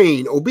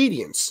train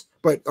obedience,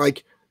 but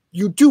like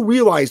you do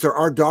realize there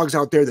are dogs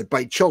out there that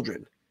bite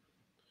children.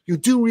 You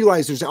do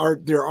realize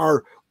there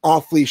are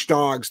off-leash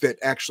dogs that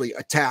actually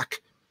attack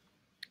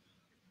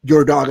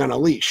your dog on a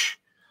leash.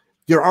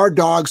 There are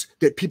dogs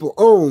that people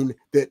own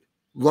that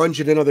lunge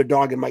at another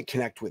dog and might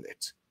connect with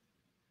it.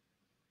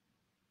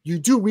 You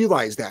do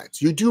realize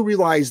that. You do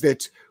realize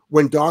that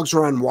when dogs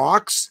are on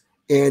walks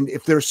and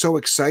if they're so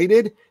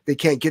excited they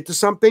can't get to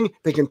something,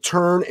 they can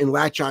turn and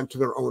latch onto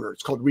their owner.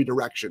 It's called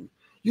redirection.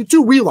 You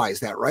do realize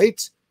that,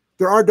 right?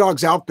 There are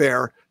dogs out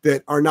there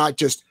that are not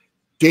just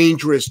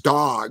dangerous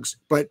dogs,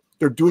 but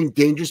they're doing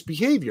dangerous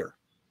behavior.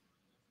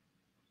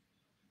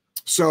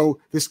 So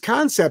this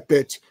concept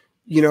that,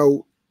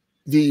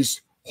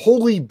 these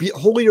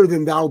holier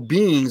than thou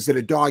beings that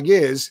a dog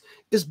is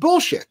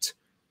bullshit.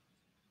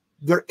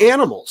 They're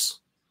animals,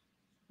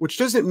 which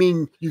doesn't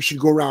mean you should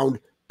go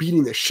around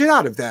beating the shit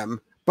out of them.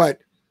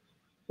 But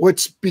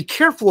let's be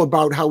careful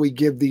about how we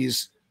give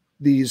these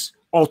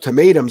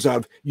ultimatums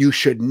of you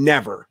should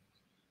never.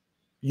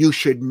 You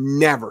should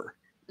never.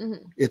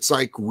 Mm-hmm. It's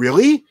like,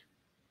 really?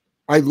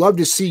 I'd love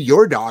to see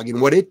your dog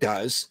and what it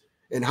does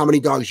and how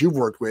many dogs you've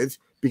worked with,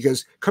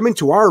 because come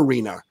into our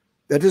arena.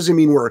 That doesn't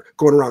mean we're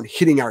going around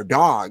hitting our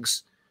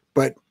dogs,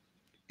 but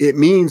it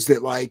means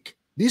that like,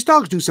 these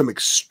dogs do some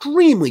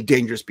extremely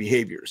dangerous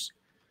behaviors.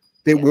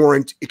 They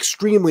warrant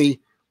extremely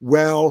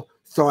well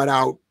thought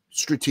out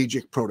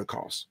strategic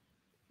protocols.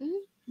 Mm-hmm.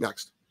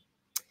 Next.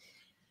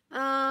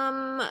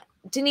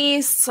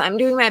 Denise, I'm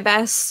doing my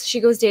best.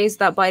 She goes days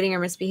without biting or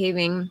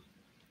misbehaving.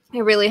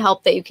 It really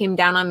helped that you came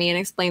down on me and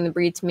explained the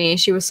breed to me.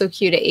 She was so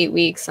cute at 8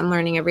 weeks. I'm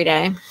learning every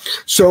day.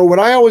 So what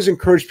I always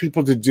encourage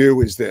people to do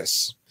is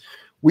this.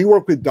 We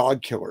work with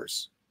dog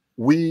killers.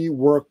 We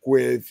work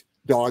with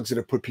dogs that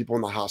have put people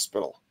in the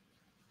hospital.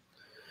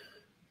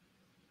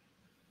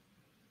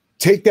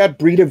 Take that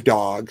breed of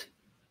dog,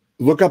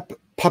 look up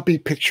puppy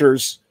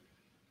pictures,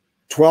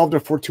 12 to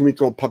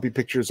 14-week-old puppy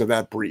pictures of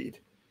that breed.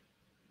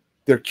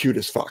 They're cute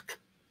as fuck.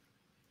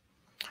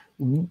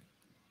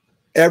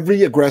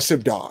 Every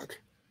aggressive dog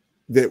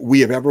that we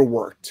have ever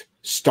worked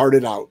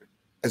started out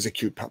as a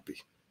cute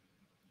puppy.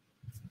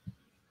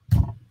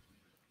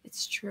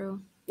 It's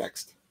true.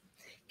 Next.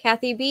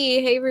 Kathy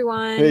B. Hey,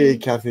 everyone. Hey,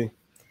 Kathy.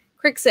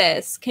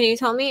 Crixus, can you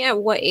tell me at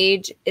what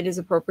age it is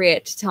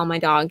appropriate to tell my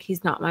dog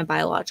he's not my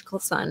biological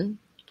son?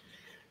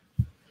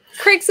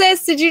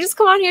 Crixus, did you just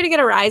come on here to get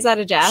a rise out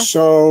of Jeff?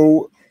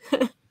 So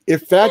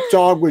if that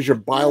dog was your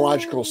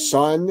biological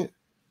son,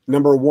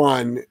 number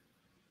one,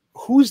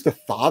 who's the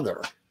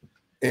father?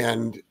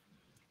 And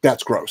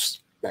that's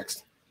gross.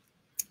 Next.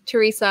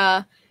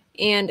 Teresa,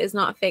 and is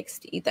not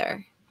fixed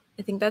either.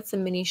 I think that's a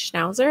mini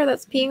schnauzer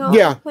that's peeing all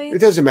over the place. It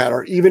doesn't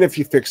matter. Even if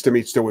you fixed him,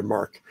 he still would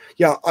mark.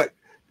 Yeah.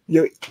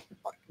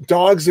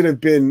 Dogs that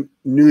have been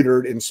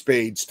neutered and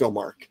spayed still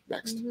mark.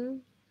 Next.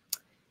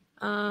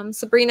 Mm-hmm.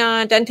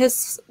 Sabrina,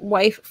 dentist's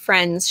wife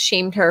friends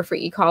shamed her for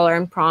e-collar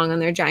and prong on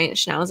their giant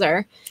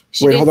schnauzer.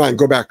 Wait, hold on.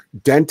 Go back.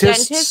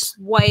 Dentist's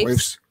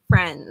wife's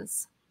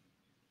friends.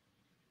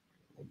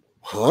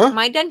 Huh?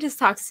 My dentist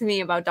talks to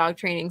me about dog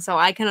training, so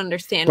I can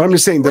understand. But I'm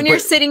just saying when you're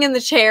sitting in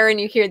the chair and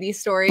you hear these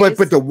stories.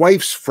 But the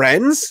wife's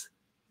friends?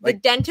 The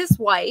dentist's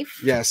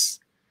wife. Yes.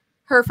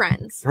 Her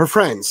friends. Her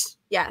friends.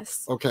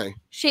 Yes. Okay.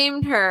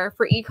 Shamed her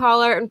for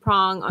e-collar and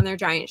prong on their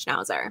giant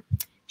schnauzer.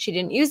 She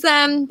didn't use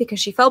them because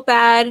she felt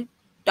bad.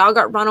 Dog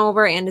got run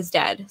over and is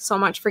dead. So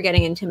much for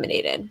getting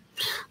intimidated.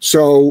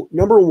 So,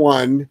 number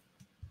one,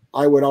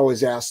 I would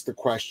always ask the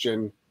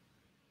question,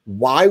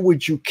 why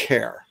would you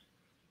care?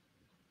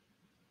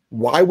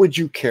 Why would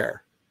you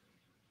care?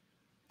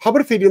 How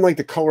about if they didn't like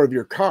the color of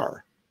your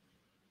car?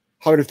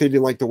 How about if they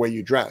didn't like the way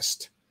you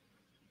dressed?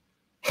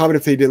 How about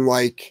if they didn't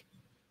like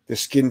the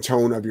skin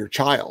tone of your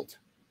child?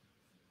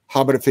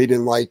 How about if they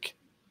didn't like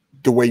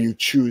the way you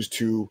choose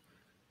to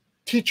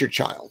teach your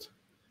child?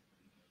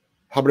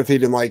 How about if they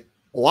didn't like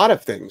a lot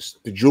of things,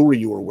 the jewelry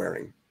you were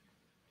wearing?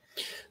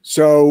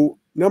 So,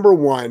 number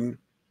one,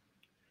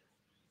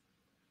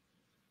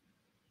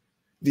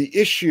 the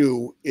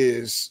issue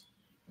is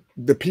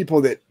the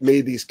people that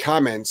made these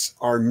comments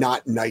are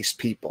not nice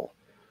people.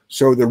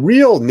 So the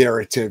real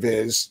narrative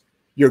is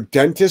your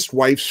dentist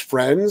wife's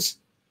friends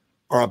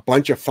are a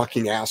bunch of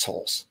fucking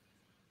assholes.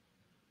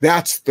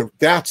 That's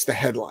the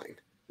headline.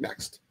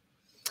 Next.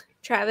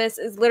 Travis,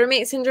 is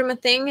littermate syndrome a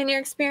thing in your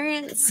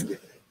experience?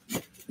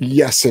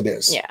 Yes, it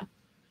is. Yeah.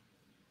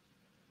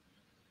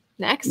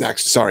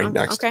 Next. Sorry,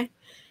 next. Okay.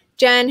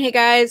 Jen, hey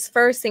guys.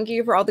 First, thank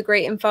you for all the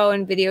great info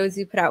and videos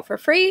you put out for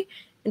free.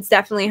 It's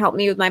definitely helped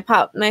me with my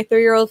pup. My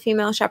 3-year-old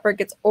female shepherd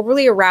gets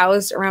overly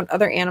aroused around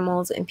other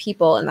animals and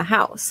people in the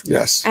house.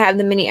 Yes. I have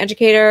the mini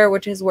educator,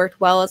 which has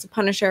worked well as a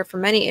punisher for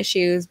many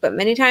issues, but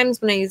many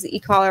times when I use the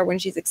e-collar when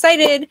she's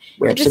excited,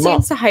 it just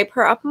seems to hype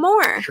her up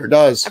more. Sure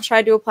does. I've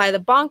tried to apply the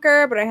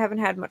bonker, but I haven't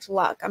had much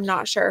luck. I'm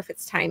not sure if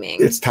it's timing.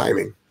 It's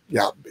timing.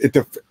 Yeah.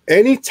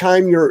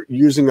 Anytime you're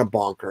using a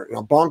bonker, and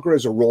a bonker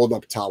is a rolled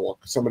up towel,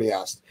 somebody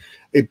asked.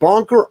 A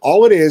bonker,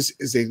 all it is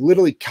a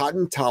literally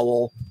cotton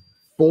towel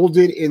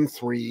folded in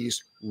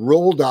 3s,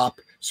 rolled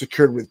up,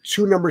 secured with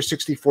 2 number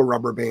 64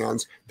 rubber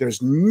bands.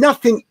 There's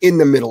nothing in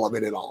the middle of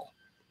it at all.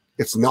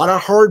 It's not a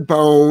hard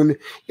bone.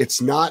 It's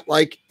not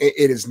like,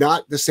 it is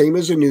not the same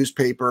as a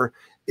newspaper.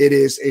 It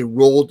is a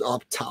rolled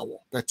up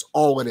towel. That's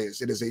all it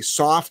is. It is a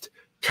soft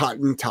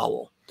cotton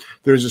towel.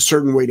 There's a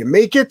certain way to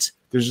make it.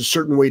 There's a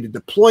certain way to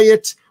deploy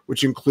it,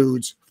 which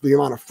includes the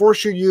amount of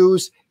force you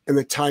use and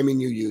the timing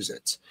you use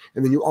it.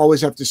 And then you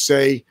always have to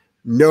say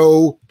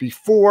no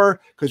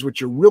before, because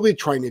what you're really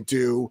trying to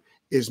do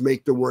is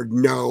make the word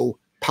no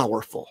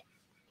powerful.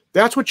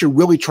 That's what you're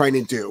really trying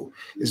to do,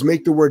 is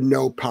make the word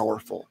no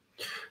powerful.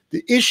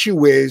 The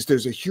issue is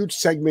there's a huge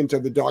segment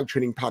of the dog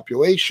training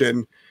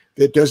population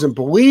that doesn't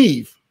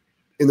believe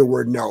in the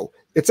word no.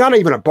 It's not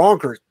even a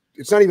bonker.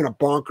 It's not even a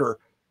bonker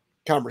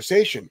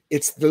conversation.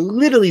 It's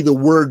literally the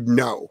word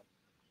no.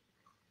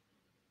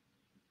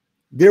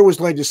 There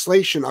was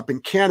legislation up in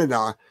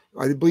Canada,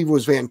 I believe it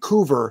was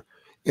Vancouver,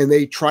 and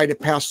they tried to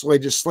pass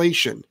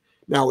legislation.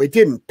 Now, it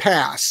didn't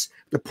pass.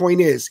 The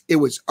point is, it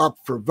was up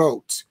for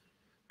vote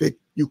that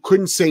you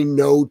couldn't say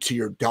no to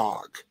your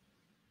dog.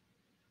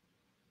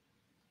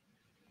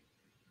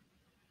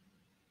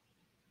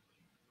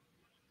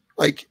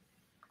 Like,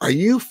 are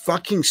you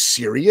fucking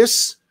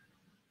serious?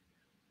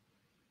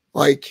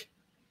 Like,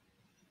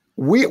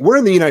 we're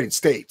in the United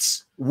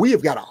States. We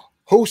have got a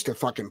host of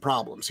fucking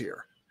problems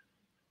here.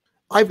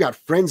 I've got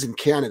friends in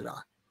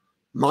Canada,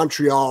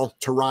 Montreal,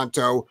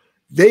 Toronto.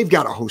 They've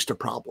got a host of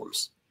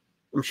problems.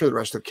 I'm sure the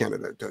rest of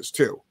Canada does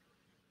too.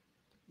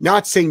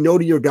 Not saying no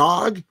to your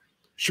dog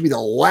should be the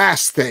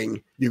last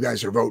thing you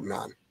guys are voting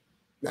on.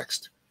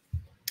 Next.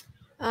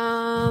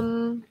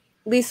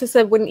 Lisa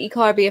said, wouldn't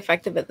e-collar be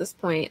effective at this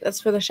point? That's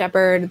for the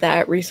shepherd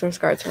that resource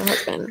guards her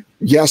husband.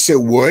 Yes,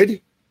 it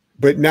would.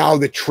 But now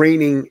the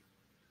training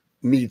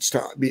needs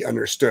to be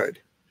understood.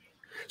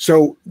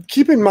 So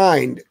keep in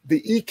mind,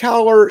 the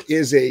e-collar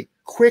is a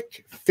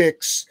quick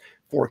fix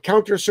for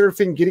counter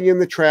surfing, getting in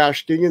the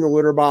trash, getting in the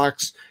litter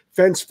box,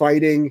 fence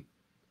fighting.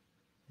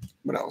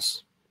 What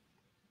else?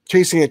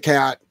 Chasing a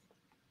cat,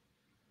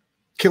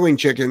 killing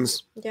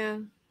chickens. Yeah.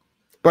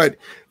 But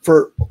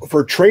for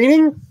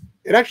training,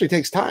 it actually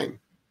takes time.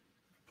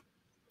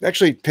 It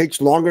actually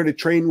takes longer to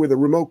train with a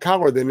remote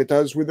collar than it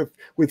does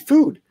with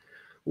food.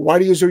 Why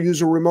do you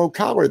use a remote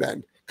collar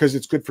then? Because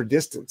it's good for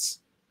distance.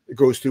 It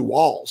goes through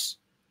walls.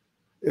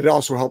 It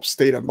also helps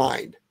state of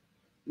mind.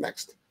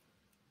 Next.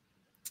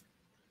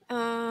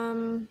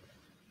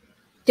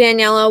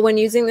 Daniela, when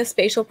using the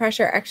spatial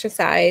pressure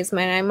exercise,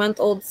 my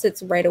 9-month-old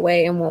sits right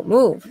away and won't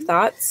move.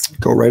 Thoughts?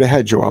 Go right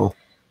ahead, Joelle.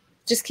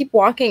 Just keep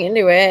walking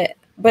into it.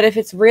 But if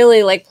it's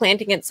really like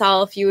planting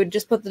itself, you would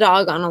just put the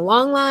dog on a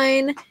long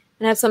line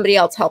and have somebody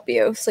else help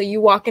you. So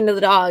you walk into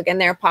the dog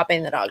and they're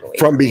popping the dog away.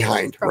 From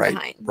behind.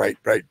 Right.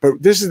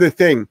 But this is the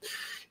thing.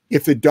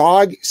 If the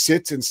dog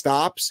sits and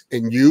stops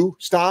and you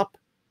stop,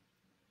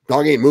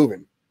 dog ain't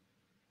moving.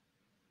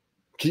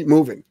 Keep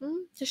moving.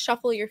 Just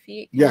shuffle your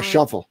feet. Yeah,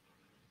 shuffle.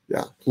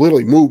 Yeah,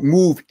 literally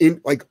move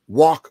in, like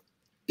walk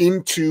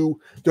into,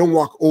 don't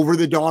walk over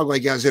the dog,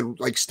 like as in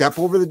like step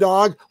over the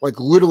dog, like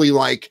literally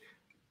like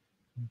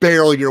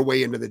barrel your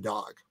way into the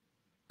dog.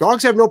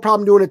 Dogs have no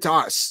problem doing it to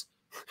us.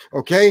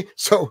 Okay,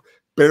 so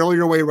barrel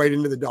your way right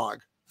into the dog.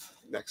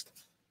 Next.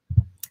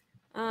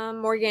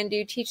 Morgan, do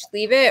you teach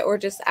leave it or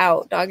just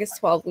out? Dog is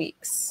 12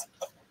 weeks.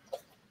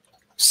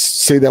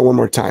 Say that one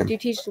more time. Do you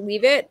teach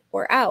leave it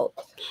or out?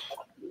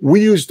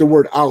 We use the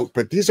word out,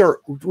 but these are,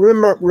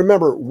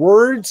 remember,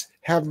 words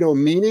have no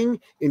meaning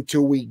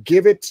until we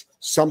give it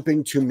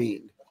something to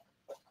mean.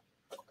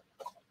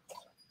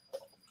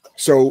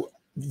 So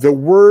the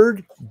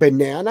word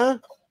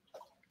banana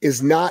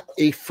is not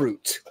a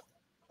fruit.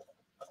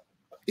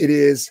 It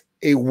is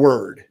a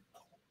word.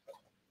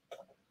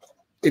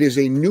 It is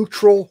a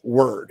neutral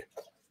word.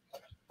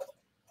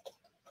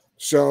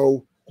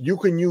 So you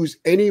can use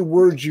any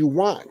word you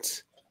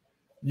want.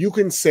 You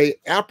can say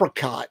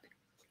apricot,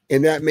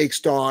 and that makes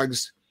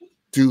dogs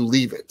do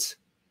leave it.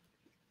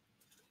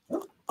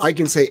 I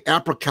can say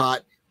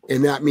apricot,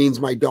 and that means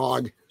my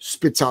dog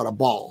spits out a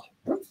ball.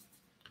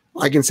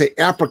 I can say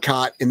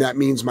apricot, and that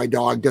means my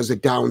dog does a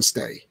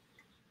downstay.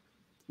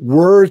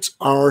 Words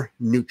are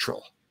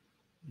neutral.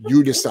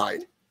 You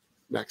decide.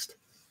 Next.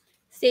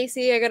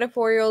 Stacy, I got a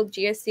 4-year-old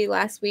GSC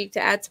last week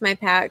to add to my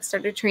pack,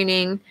 started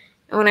training,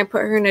 and when I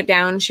put her in a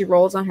down, she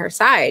rolls on her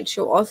side.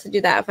 She'll also do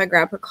that if I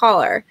grab her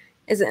collar.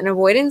 Is it an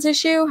avoidance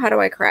issue? How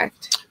do I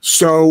correct?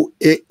 So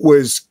it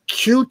was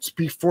cute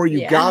before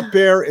you got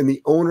there, and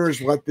the owners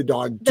let the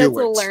dog do it.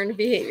 That's a learned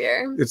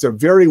behavior. It's a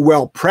very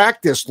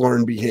well-practiced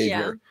learned behavior.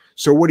 Yeah.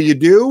 So what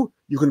do?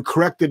 You can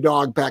correct the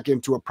dog back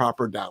into a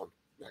proper down.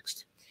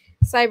 Next.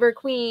 Cyber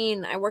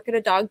Queen, I work at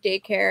a dog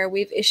daycare. We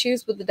have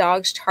issues with the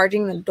dogs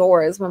charging the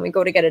doors when we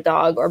go to get a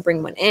dog or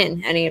bring one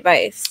in. Any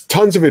advice?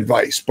 Tons of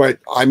advice, but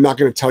I'm not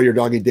going to tell your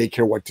doggy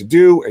daycare what to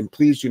do. And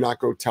please do not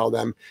go tell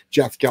them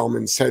Jeff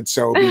Gelman said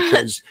so,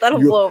 because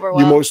blow over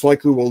well. You most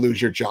likely will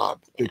lose your job.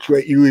 Yeah.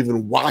 You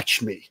even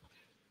watch me.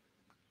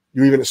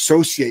 You even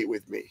associate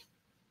with me.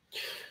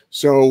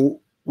 So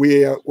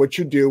what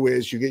you do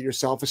is you get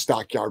yourself a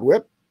stockyard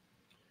whip.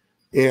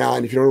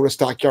 And if you don't know what a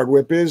stockyard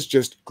whip is,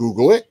 just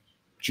Google it.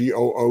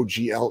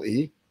 Google.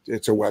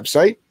 It's a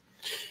website.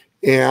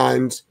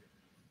 And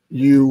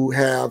you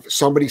have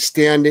somebody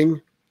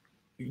standing.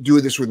 You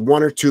do this with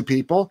 1 or 2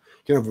 people.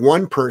 You can have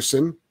one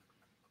person,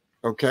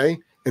 okay,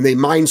 and they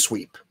mind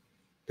sweep.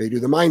 They do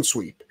the mind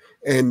sweep.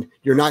 And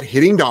you're not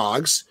hitting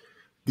dogs.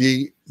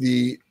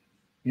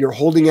 You're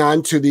holding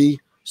on to the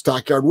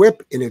stockyard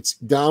whip, and it's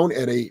down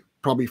at a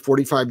probably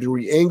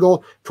 45-degree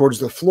angle towards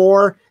the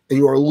floor, and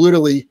you are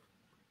literally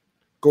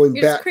going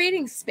back. Just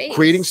creating space.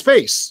 Creating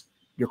space.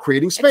 You're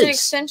creating space. It's an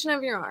extension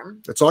of your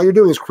arm. That's all you're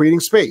doing is creating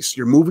space.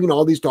 You're moving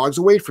all these dogs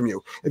away from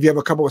you. If you have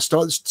a couple of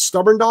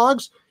stubborn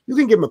dogs, you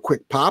can give them a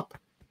quick pop.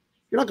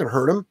 You're not going to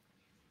hurt them.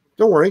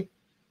 Don't worry.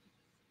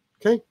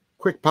 Okay,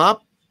 quick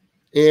pop.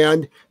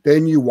 And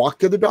then you walk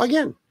to the dog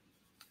in.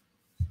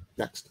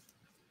 Next.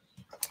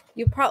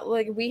 You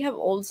probably, we have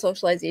old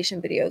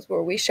socialization videos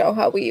where we show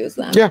how we use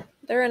them. Yeah.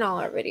 They're in all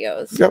our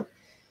videos. Yep.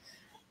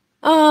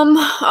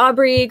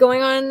 Aubrey,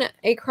 going on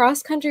a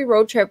cross-country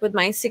road trip with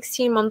my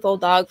 16-month-old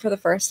dog for the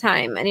first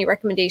time. Any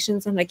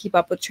recommendations on how to keep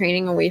up with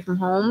training away from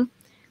home?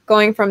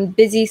 Going from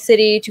busy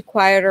city to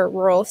quieter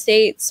rural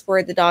states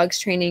where the dog's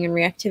training and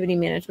reactivity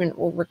management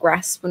will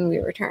regress when we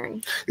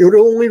return. It would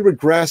only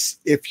regress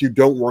if you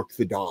don't work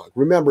the dog.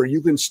 Remember,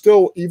 you can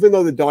still, even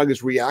though the dog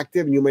is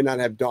reactive and you may not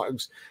have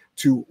dogs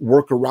to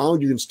work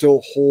around, you can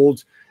still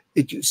hold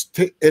it. Just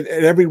at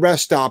every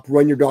rest stop,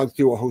 run your dog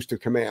through a host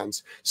of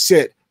commands.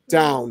 Sit,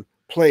 down,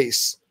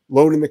 place,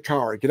 load in the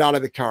car, get out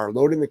of the car,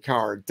 load in the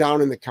car, down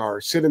in the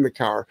car, sit in the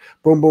car,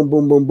 boom, boom,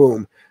 boom, boom,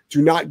 boom.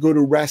 Do not go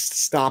to rest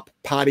stop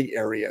potty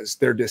areas.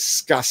 They're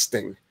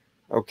disgusting.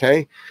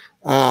 Okay.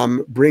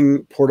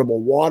 Bring portable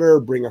water,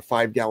 bring a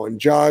 5-gallon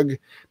jug,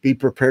 be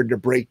prepared to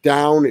break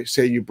down.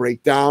 Say you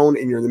break down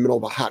and you're in the middle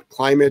of a hot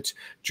climate.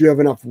 Do you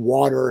have enough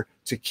water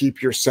to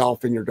keep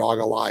yourself and your dog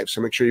alive? So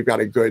make sure you've got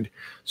a good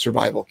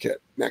survival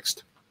kit.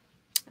 Next.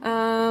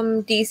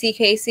 DC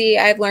Casey,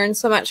 I've learned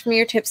so much from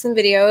your tips and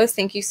videos.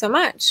 Thank you so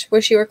much.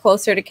 Wish you were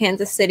closer to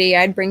Kansas City.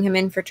 I'd bring him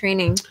in for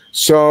training.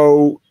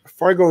 So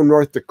if I go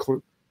North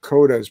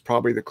Dakota is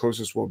probably the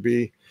closest we'll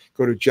be.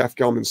 Go to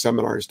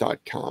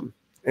jeffgelmanseminars.com.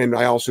 And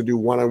I also do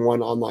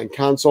one-on-one online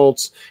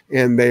consults,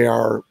 and they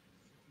are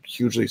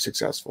hugely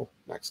successful.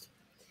 Next.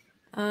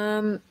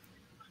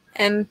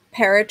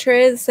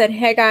 Imperatriz said,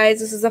 hey guys,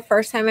 this is the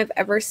first time I've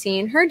ever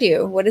heard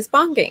you. What is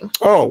bonking?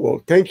 Oh,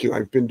 well, thank you.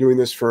 I've been doing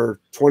this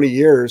for 20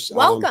 years.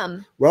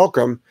 Welcome.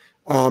 Welcome.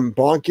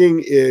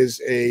 Bonking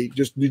is you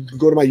can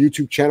go to my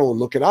YouTube channel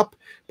and look it up,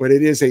 but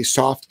it is a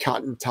soft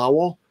cotton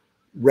towel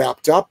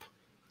wrapped up,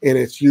 and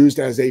it's used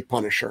as a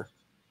punisher,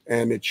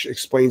 and it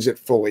explains it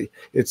fully.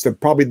 It's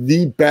probably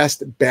the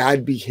best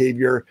bad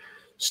behavior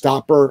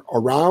stopper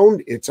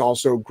around. It's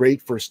also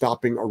great for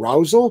stopping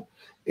arousal.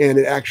 And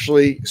it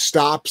actually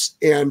stops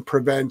and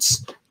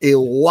prevents a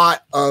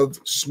lot of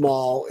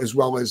small as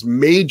well as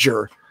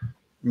major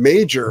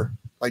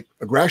like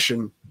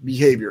aggression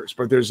behaviors.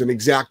 But there's an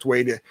exact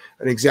way to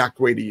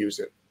use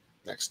it.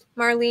 Next.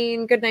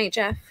 Marlene, good night,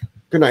 Jeff.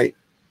 Good night.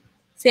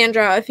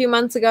 Sandra, a few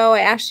months ago, I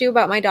asked you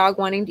about my dog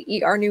wanting to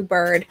eat our new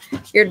bird.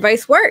 Your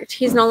advice worked.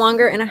 He's no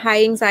longer in a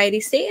high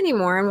anxiety state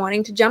anymore and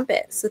wanting to jump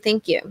it. So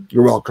thank you.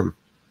 You're welcome.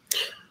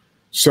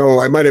 So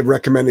I might have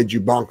recommended you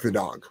bonk the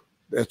dog.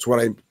 That's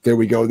what there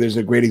we go. There's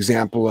a great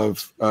example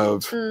of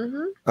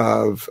Bonking.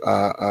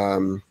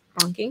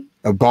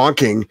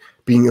 bonking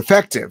being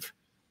effective.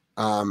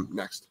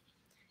 Next.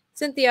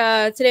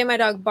 Cynthia, today my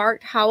dog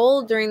barked,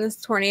 howled during this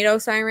tornado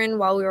siren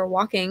while we were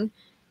walking.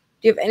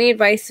 Do you have any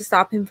advice to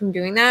stop him from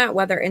doing that,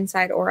 whether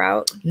inside or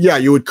out? Yeah,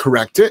 you would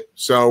correct it.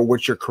 So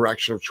what's your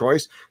correction of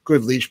choice?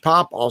 Good leash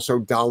pop. Also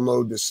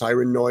download the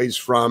siren noise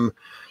from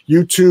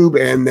YouTube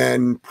and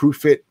then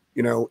proof it,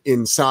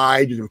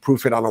 inside. You can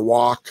proof it on a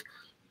walk,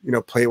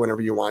 play it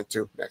whenever you want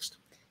to. Next.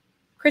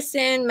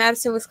 Kristen,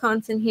 Madison,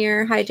 Wisconsin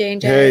here. Hi,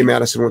 J&J. Hey,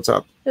 Madison, what's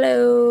up?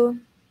 Hello.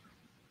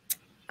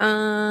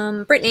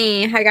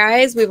 Brittany, hi,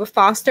 guys. We have a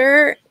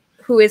foster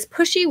who is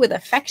pushy with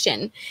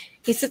affection.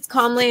 He sits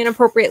calmly and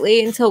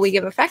appropriately until we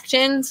give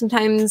affection.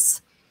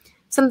 Sometimes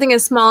something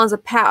as small as a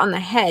pat on the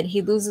head,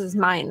 he loses his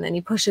mind, then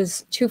he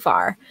pushes too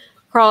far.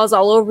 Crawls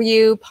all over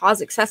you,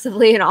 paws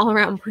excessively, and all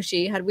around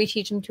pushy. How do we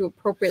teach him to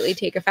appropriately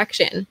take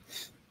affection?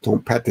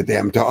 Don't pet the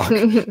damn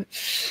dog.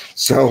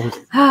 So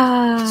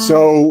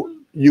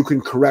you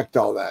can correct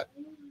all that.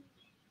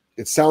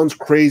 It sounds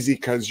crazy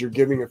because you're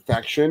giving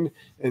affection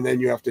and then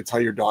you have to tell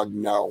your dog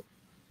no.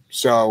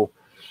 So,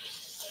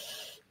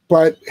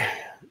 but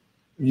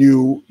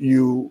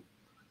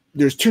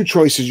there's two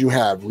choices you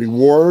have: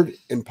 reward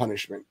and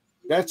punishment.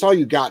 That's all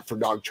you got for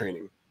dog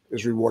training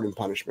is reward and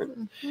punishment.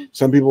 Mm-hmm.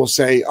 Some people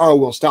say, oh,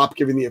 we'll stop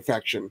giving the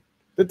affection.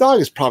 The dog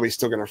is probably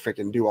still going to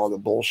freaking do all the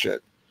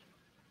bullshit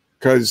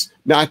because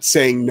not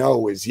saying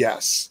no is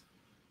yes.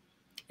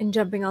 And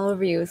jumping all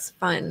over you is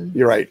fun.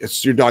 You're right.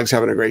 It's your dog's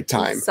having a great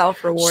time. It's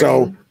self-rewarding.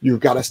 So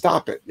you've got to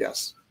stop it.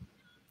 Yes.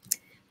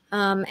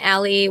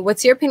 Allie,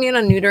 what's your opinion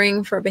on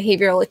neutering for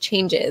behavioral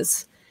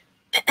changes?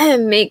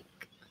 Make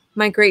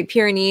my Great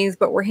Pyrenees,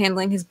 but we're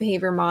handling his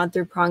behavior mod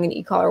through prong and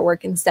e-collar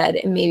work instead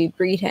and maybe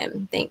breed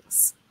him.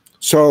 Thanks.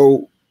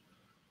 So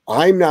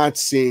I'm not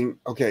seeing,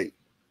 okay,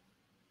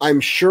 I'm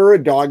sure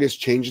a dog has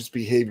changed its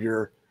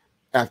behavior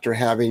after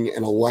having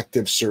an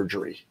elective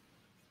surgery.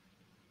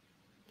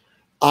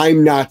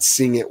 I'm not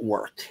seeing it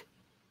work.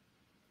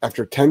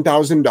 After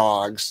 10,000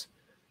 dogs,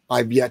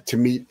 I've yet to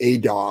meet a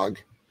dog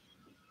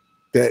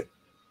that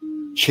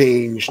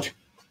changed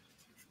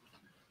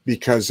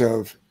because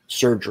of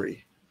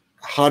surgery.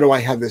 How do I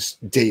have this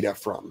data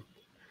from?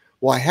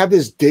 Well, I have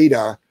this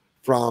data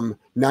from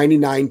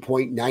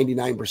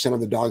 99.99% of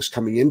the dogs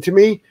coming into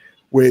me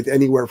with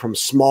anywhere from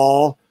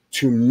small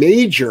to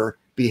major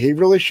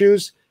behavioral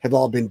issues have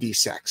all been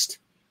desexed.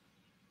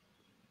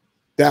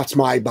 That's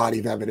my body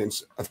of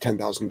evidence of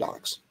 10,000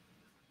 dogs.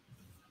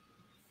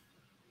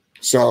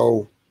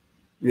 So,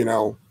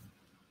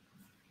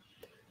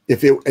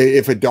 if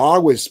a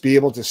dog was be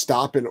able to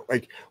stop and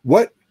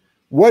what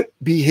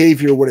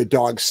behavior would a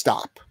dog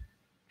stop?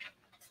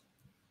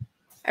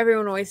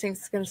 Everyone always thinks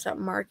it's going to stop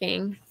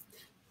marking.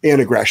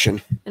 And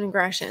aggression. And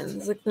aggression.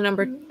 It's like the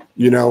number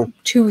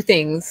 2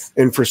 things.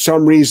 And for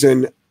some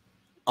reason,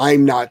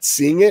 I'm not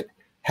seeing it.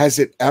 Has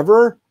it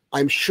ever?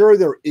 I'm sure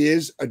there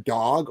is a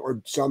dog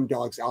or some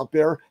dogs out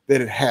there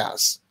that it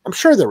has. I'm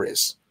sure there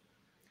is.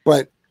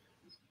 But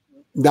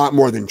not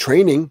more than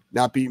training,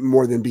 not be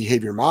more than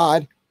behavior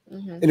mod.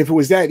 Mm-hmm. And if it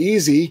was that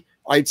easy,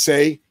 I'd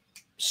say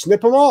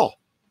snip them all.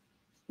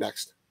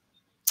 Next.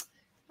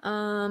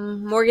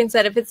 Morgan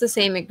said, if it's the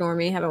same, ignore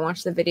me. Haven't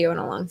watched the video in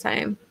a long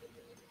time.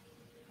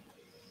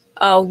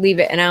 Oh, leave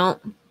it and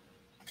out.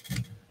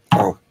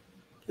 Oh,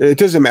 it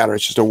doesn't matter.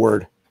 It's just a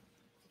word.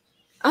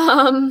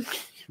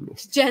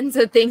 Jen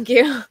said, thank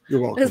you. You're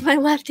welcome. That's my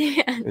left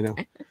hand. I know.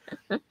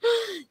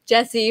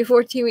 Jessie,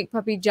 14-week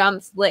puppy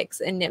jumps,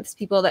 licks, and nips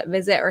people that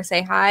visit or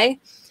say hi.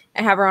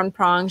 I have her on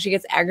prong. She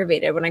gets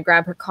aggravated when I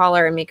grab her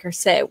collar and make her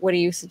sit. What do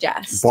you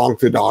suggest? Bonk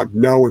the dog.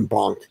 No and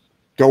bonk.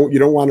 You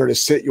don't want her to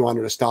sit. You want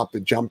her to stop the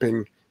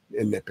jumping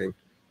and nipping.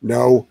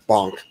 No,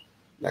 bonk.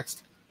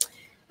 Next.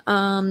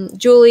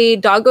 Julie,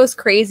 dog goes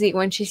crazy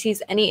when she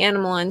sees any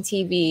animal on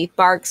TV,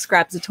 barks,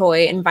 grabs a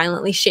toy, and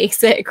violently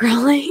shakes it,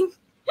 growling.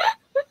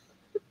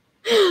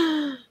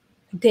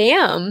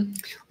 Damn.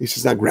 At least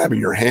it's not grabbing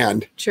your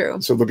hand.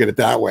 True. So look at it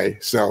that way.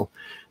 So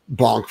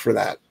bonk for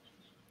that.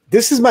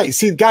 This is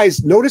see,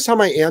 guys, notice how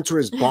my answer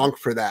is bonk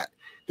for that.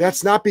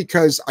 That's not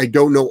because I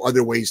don't know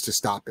other ways to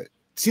stop it.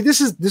 See,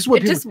 this is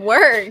what it just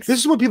works. This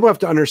is what people have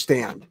to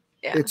understand.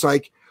 Yeah. It's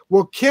like,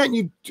 well, can't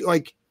you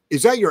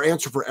is that your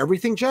answer for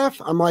everything, Jeff?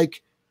 I'm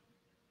like,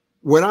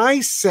 when I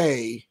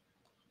say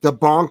the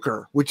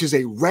bonker, which is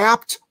a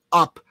wrapped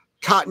up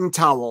cotton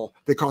towel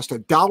that cost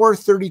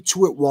 $1.32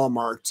 at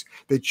Walmart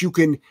that you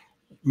can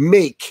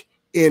make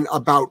in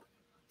about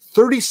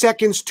 30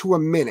 seconds to a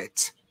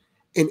minute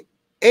in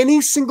any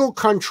single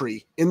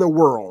country in the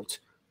world,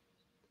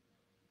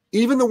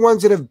 even the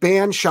ones that have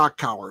banned shock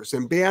collars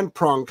and banned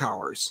prong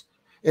collars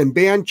and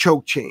banned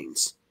choke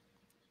chains.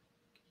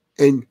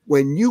 And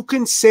when you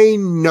can say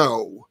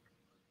no,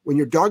 when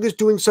your dog is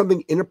doing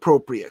something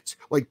inappropriate,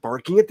 like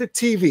barking at the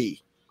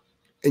TV,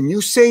 and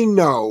you say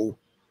no,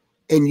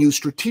 and you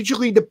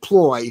strategically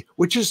deploy,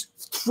 which is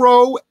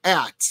throw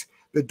at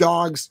the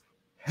dog's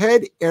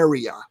head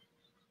area,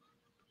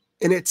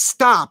 and it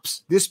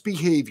stops this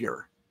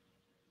behavior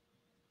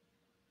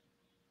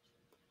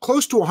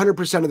close to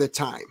 100% of the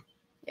time.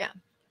 Yeah.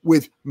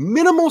 With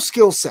minimal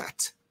skill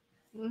set.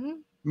 Mm-hmm.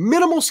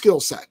 Minimal skill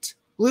set.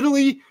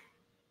 Literally,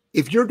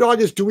 if your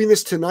dog is doing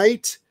this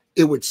tonight,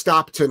 it would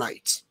stop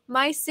tonight.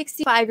 My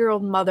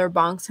 65-year-old mother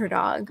bonks her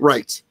dog.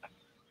 Right.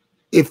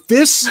 If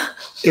this,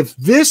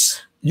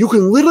 you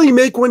can literally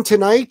make one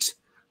tonight,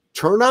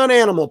 turn on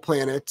Animal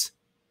Planet,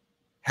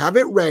 have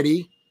it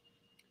ready.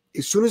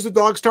 As soon as the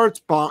dog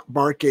starts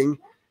barking,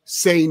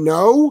 say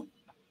no,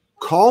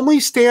 calmly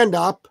stand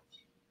up,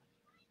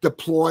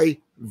 deploy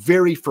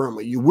very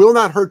firmly. You will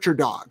not hurt your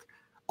dog.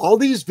 All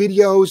these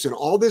videos and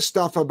all this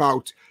stuff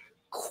about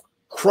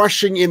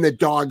crushing in the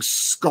dog's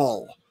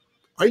skull.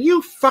 Are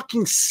you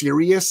fucking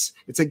serious?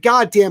 It's a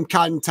goddamn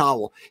cotton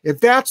towel. If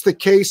that's the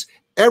case,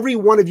 every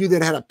one of you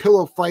that had a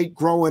pillow fight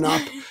growing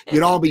up,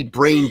 you'd all be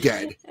brain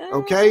dead.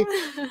 Okay?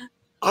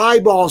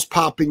 Eyeballs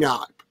popping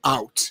out.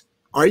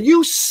 Are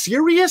you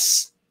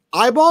serious?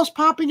 Eyeballs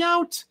popping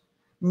out?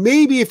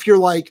 Maybe if you're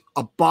like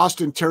a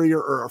Boston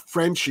Terrier or a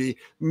Frenchie,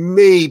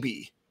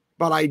 maybe.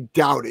 But I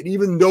doubt it.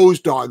 Even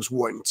those dogs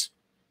wouldn't.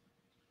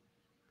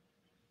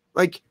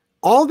 Like,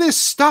 all this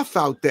stuff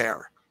out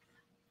there.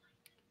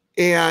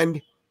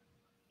 And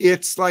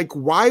it's like,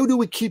 why do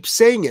we keep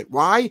saying it?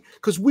 Why?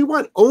 Because we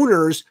want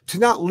owners to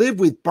not live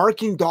with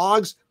barking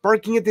dogs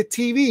barking at the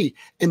TV.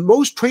 And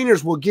most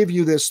trainers will give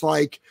you this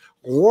like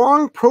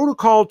long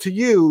protocol to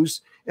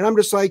use. And I'm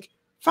just like,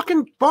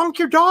 fucking bonk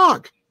your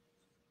dog.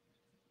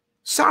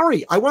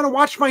 Sorry, I want to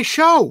watch my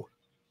show.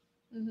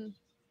 Mm-hmm.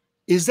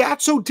 Is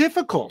that so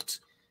difficult?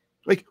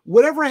 Like,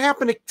 whatever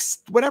happened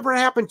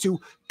to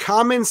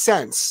common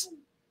sense?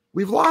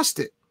 We've lost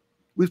it.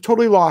 We've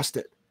totally lost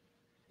it.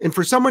 And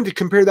for someone to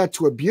compare that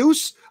to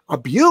abuse,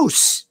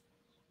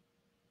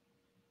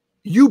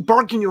 you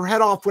barking your head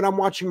off when I'm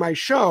watching my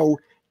show,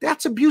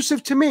 that's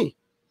abusive to me.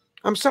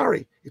 I'm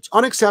sorry. It's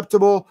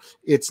unacceptable.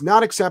 It's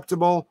not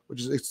acceptable,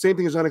 which is the same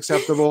thing as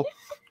unacceptable.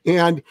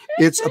 And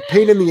it's a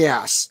pain in the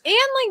ass. And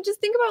like, just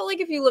think about like,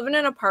 if you live in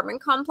an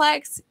apartment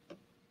complex,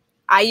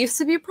 I used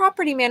to be a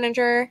property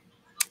manager.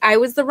 I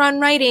was the run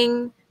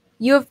writing.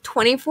 You have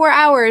 24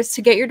 hours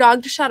to get your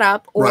dog to shut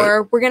up,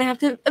 or we're going to have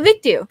to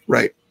evict you.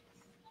 Right.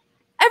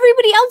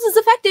 Everybody else is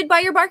affected by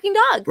your barking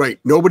dog. Right.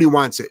 Nobody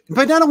wants it.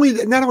 But not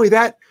only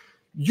that,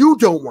 you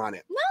don't want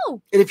it.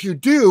 No. And if you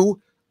do,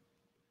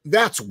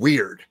 that's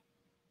weird.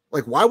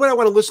 Like, why would I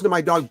want to listen to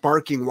my dog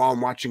barking while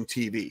I'm watching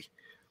TV?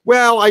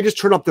 Well, I just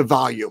turn up the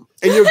volume.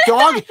 And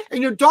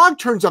your dog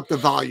turns up the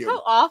volume.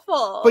 How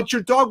awful. But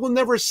your dog will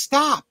never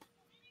stop.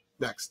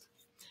 Next.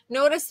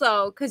 Notice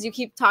though, because you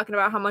keep talking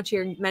about how much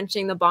you're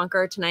mentioning the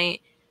bonker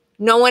tonight,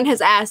 no one has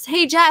asked,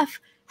 hey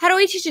Jeff, how do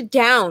I teach it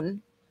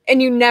down?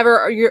 And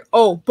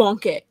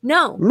bonk it.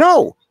 No.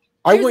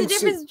 There's a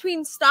difference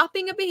between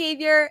stopping a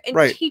behavior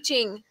and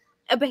teaching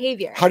a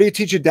behavior. How do you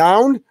teach it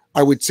down?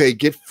 I would say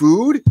get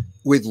food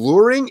with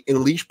luring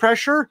and leash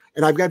pressure,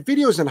 and I've got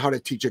videos on how to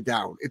teach it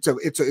down. It's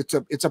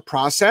a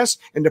process,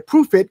 and to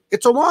proof it,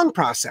 it's a long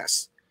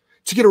process.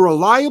 To get a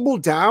reliable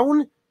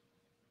down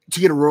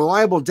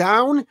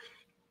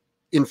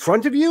in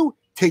front of you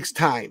takes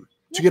time.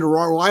 To get a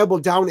reliable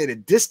down at a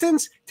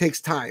distance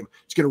takes time.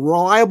 To get a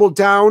reliable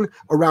down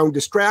around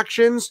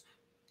distractions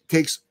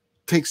takes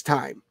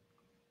time.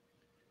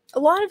 A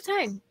lot of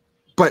time.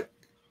 But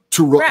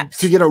to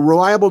get a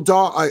reliable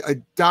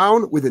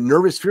down with a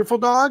nervous, fearful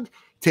dog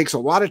takes a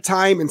lot of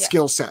time and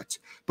skill set.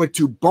 But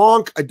to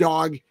bonk a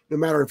dog, no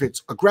matter if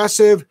it's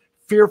aggressive,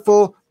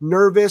 fearful,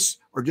 nervous,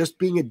 or just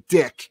being a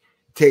dick,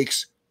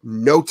 takes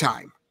no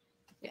time.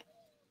 Yeah.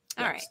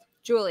 All right.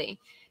 Julie.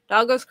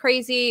 Dog goes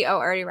crazy. Oh,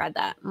 I already read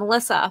that.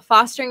 Melissa,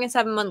 fostering a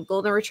 7-month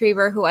golden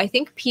retriever who I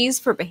think pees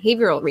for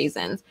behavioral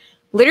reasons.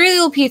 Literally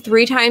will pee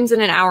 3 times in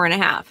an hour and a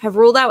half. Have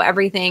ruled out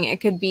everything. It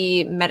could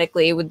be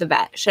medically with the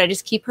vet. Should I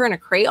just keep her in a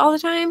crate all the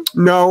time?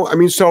 No. I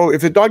mean, so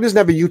if the dog doesn't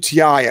have a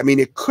UTI, I mean,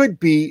 it could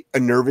be a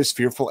nervous,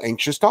 fearful,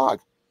 anxious dog.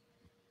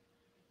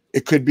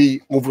 It could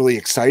be overly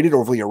excited,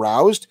 overly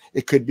aroused.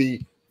 It could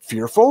be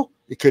fearful.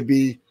 It could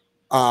be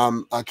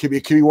one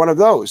of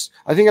those.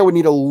 I think I would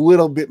need a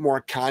little bit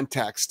more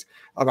context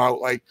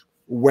about like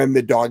when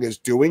the dog is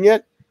doing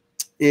it,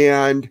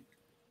 and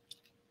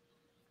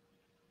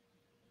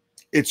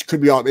it could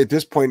be all at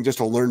this point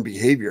just a learned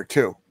behavior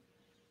too.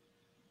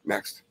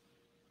 Next.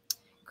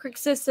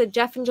 Crixus said,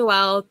 Jeff and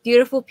Joelle,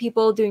 beautiful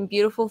people doing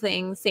beautiful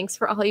things. Thanks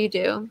for all you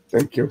do.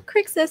 Thank you.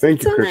 Crixus,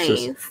 thank you, so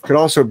Crixus. Nice. Could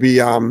also be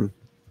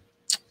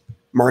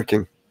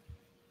marking.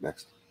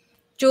 Next.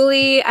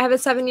 Julie, I have a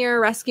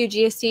 7-year rescue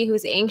GSD who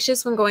is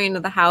anxious when going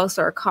into the house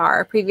or a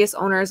car. Previous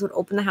owners would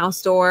open the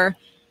house door,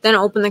 then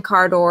open the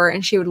car door,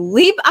 and she would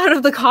leap out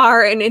of the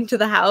car and into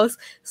the house,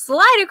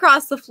 slide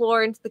across the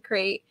floor into the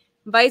crate,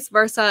 vice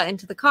versa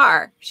into the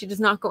car. She does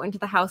not go into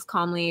the house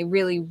calmly,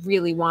 really,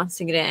 really wants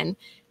to get in.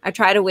 I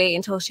try to wait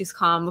until she's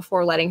calm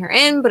before letting her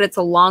in, but it's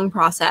a long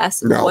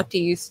process. No. What do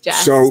you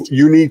suggest? So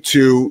you need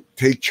to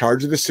take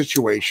charge of the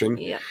situation.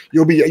 Yep.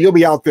 You'll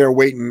be out there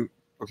waiting.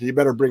 Okay, you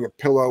better bring a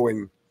pillow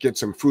and get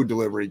some food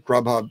delivery.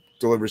 Grubhub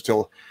delivers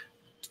till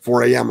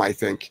 4 a.m., I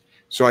think.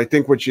 So I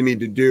think what you need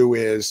to do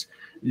is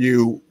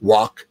you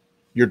walk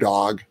your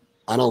dog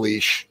on a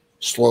leash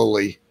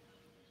slowly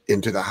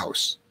into the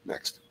house.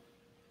 Next.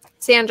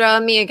 Sandra,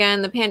 me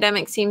again. The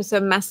pandemic seems to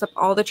have messed up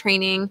all the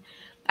training.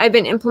 I've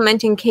been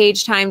implementing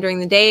cage time during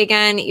the day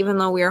again, even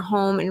though we are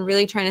home, and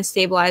really trying to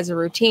stabilize a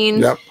routine.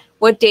 Yep.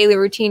 What daily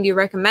routine do you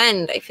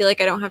recommend? I feel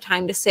like I don't have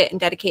time to sit and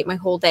dedicate my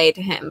whole day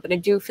to him, but I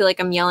do feel like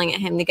I'm yelling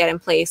at him to get in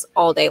place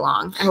all day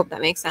long. I hope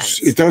that makes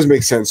sense. It does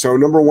make sense. So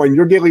number one,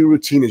 your daily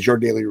routine is your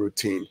daily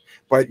routine,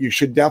 but you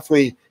should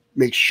definitely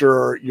make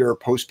sure you're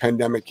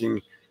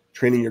post-pandemicing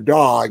training your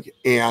dog.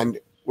 And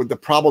what the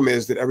problem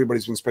is that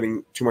everybody's been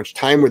spending too much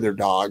time with their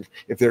dog.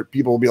 If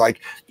people will be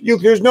like,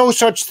 there's no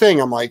such thing.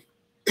 I'm like,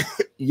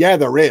 yeah,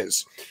 there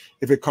is.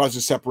 If it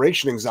causes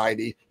separation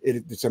anxiety,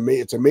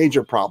 it's a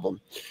major problem.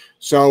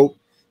 So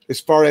as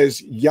far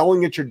as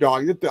yelling at your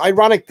dog, the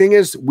ironic thing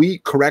is we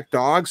correct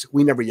dogs.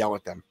 We never yell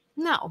at them.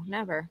 No,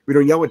 never. We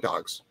don't yell at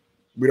dogs.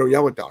 We don't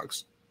yell at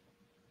dogs.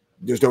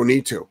 There's no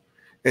need to.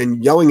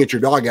 And yelling at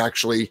your dog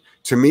actually,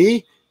 to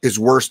me, is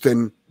worse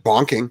than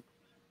bonking.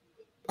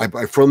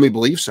 I firmly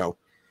believe so.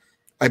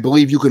 I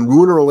believe you can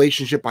ruin a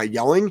relationship by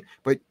yelling,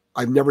 but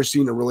I've never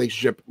seen a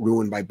relationship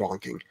ruined by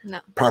bonking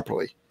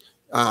properly.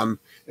 And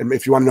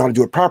if you want to know how to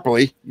do it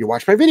properly, you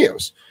watch my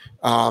videos.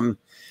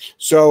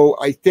 So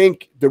I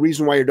think the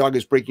reason why your dog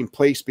is breaking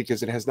place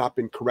because it has not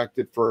been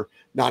corrected for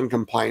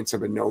non-compliance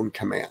of a known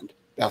command.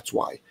 That's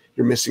why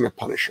you're missing a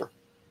punisher.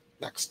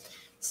 Next.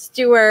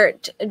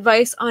 Stuart,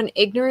 advice on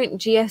ignorant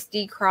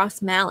GSD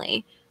cross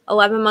Mally.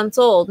 11 months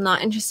old,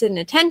 not interested in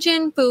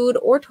attention, food,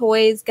 or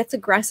toys, gets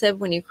aggressive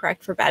when you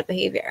correct for bad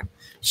behavior.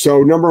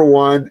 So number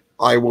one,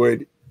 I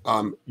would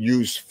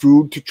use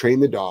food to train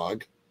the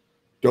dog.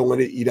 Don't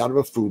let it eat out of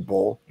a food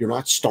bowl. You're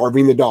not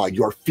starving the dog.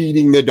 You're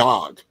feeding the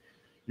dog,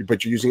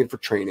 but you're using it for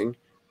training.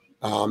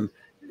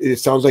 It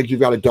sounds like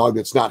you've got a dog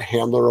that's not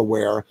handler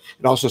aware.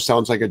 It also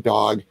sounds like a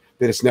dog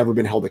that has never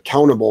been held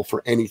accountable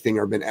for anything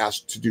or been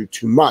asked to do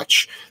too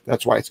much.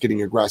 That's why it's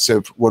getting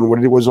aggressive. What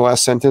was the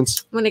last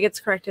sentence? When it gets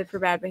corrected for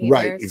bad behaviors.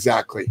 Right,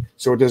 exactly.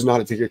 So it does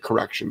not take a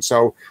correction.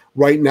 So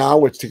right now,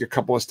 let's take a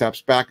couple of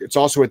steps back. It's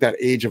also at that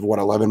age of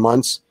 11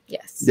 months?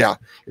 Yes. Yeah.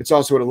 It's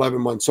also at 11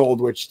 months old,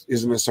 which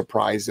isn't a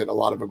surprise that a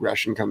lot of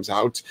aggression comes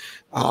out.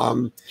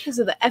 Because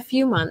of the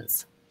FU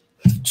months.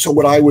 So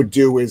what I would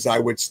do is I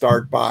would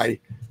start by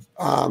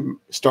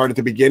start at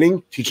the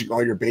beginning, teaching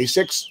all your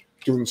basics,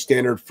 doing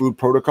standard food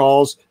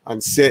protocols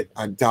on sit,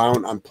 on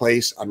down, on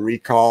place, on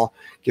recall,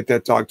 get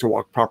that dog to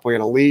walk properly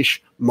on a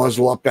leash,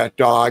 muzzle up that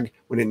dog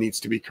when it needs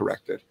to be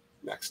corrected.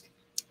 Next.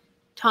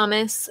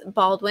 Thomas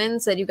Baldwin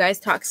said, you guys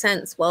talk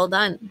sense. Well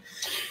done.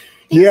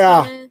 Thanks,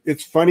 yeah, Thomas.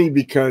 It's funny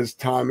because,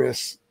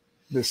 Thomas,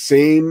 the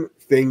same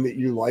thing that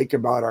you like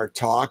about our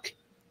talk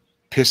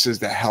pisses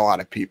the hell out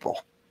of people.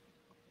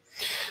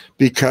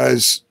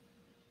 Because,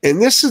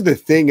 and this is the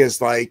thing is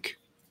like,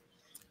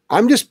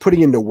 I'm just putting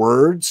into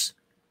words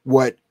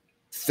what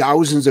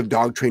thousands of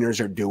dog trainers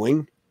are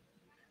doing,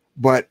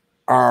 but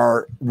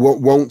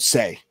won't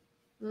say.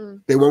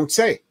 They won't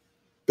say.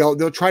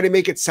 They'll try to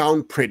make it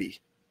sound pretty.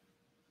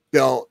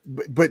 Or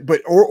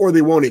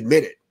they won't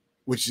admit it,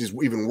 which is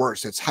even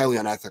worse. It's highly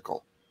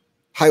unethical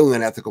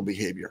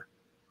behavior.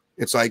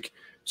 It's like,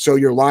 so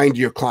you're lying to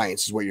your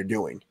clients is what you're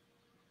doing.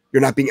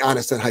 You're not being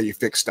honest on how you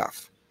fix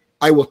stuff.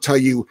 I will tell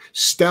you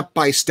step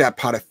by step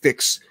how to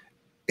fix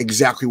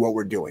exactly what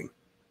we're doing.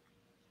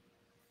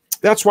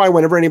 That's why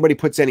whenever anybody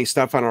puts any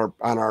stuff on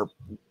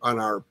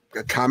our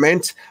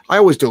comment, I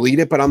always delete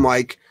it. But I'm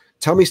like,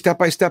 tell me step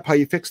by step how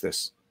you fix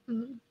this.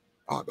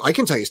 I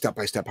can tell you step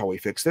by step how we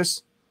fix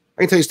this.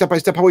 I can tell you step by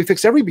step how we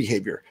fix every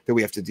behavior that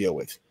we have to deal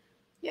with.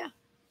 Yeah.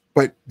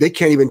 But they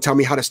can't even tell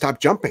me how to stop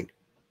jumping.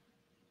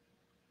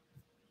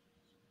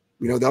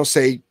 You know, they'll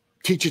say,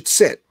 teach it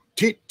sit.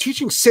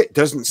 Teaching sit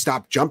doesn't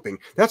stop jumping.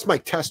 That's my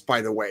test, by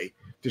the way,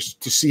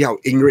 just to see how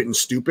ignorant and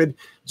stupid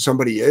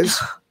somebody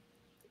is.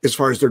 As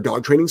far as their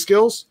dog training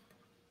skills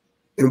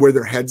and where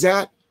their head's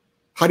at.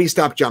 How do you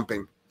stop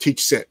jumping?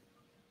 Teach sit.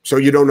 So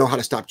you don't know how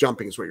to stop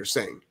jumping is what you're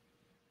saying.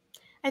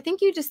 I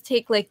think you just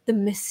take like the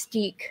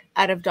mystique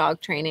out of dog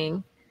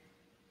training.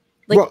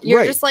 Like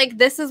you're just like,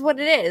 this is what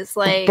it is.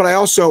 Like, but I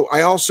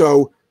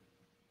also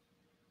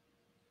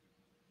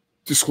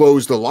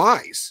disclose the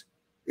lies.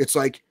 It's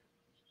like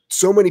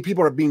so many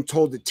people are being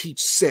told to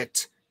teach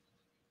sit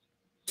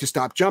to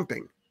stop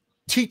jumping.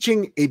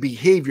 Teaching a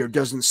behavior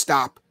doesn't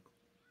stop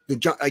the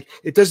jump. Like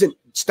it doesn't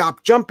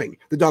stop jumping.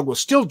 The dog will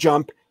still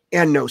jump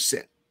and no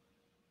sit.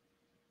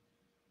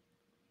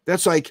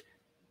 That's like,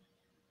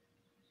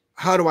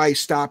 how do I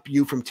stop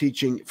you from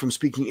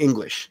speaking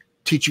English?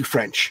 Teach you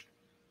French.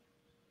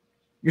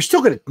 You're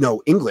still going to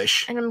know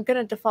English. And I'm going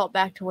to default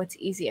back to what's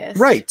easiest.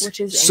 Right. Which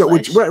is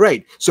English.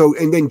 Right. So,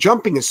 and then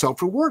jumping is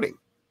self-rewarding.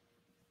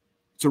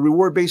 It's a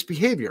reward-based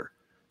behavior.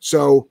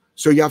 So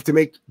So you have to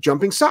make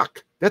jumping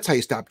suck. That's how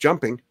you stop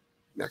jumping.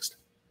 Next.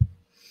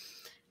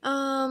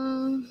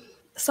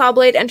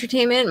 Sawblade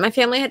Entertainment. My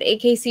family had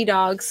AKC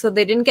dogs, so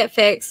they didn't get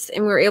fixed,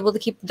 and we were able to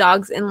keep the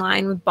dogs in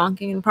line with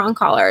bonking and prong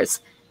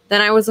collars.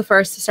 Then I was the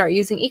first to start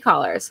using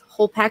e-collars.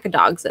 Whole pack of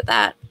dogs at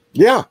that.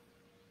 Yeah.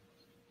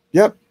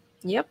 Yep.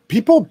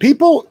 People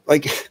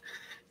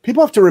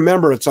have to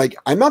remember, it's like,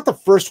 I'm not the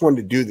first one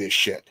to do this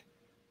shit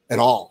at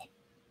all.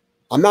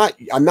 I'm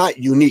not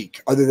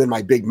unique other than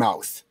my big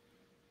mouth.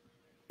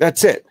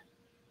 That's it.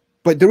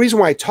 But the reason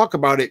why I talk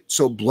about it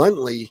so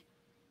bluntly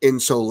and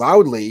so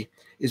loudly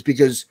is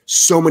because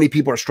so many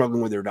people are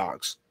struggling with their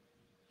dogs.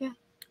 Yeah.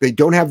 They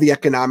don't have the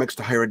economics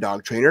to hire a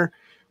dog trainer,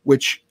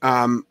 which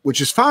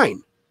is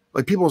fine.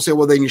 Like, people will say,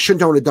 well, then you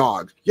shouldn't own a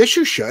dog. Yes,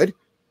 you should.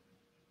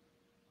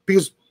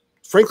 Because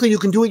frankly, you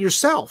can do it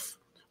yourself,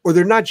 or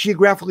they're not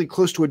geographically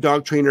close to a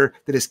dog trainer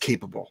that is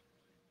capable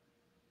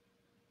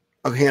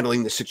of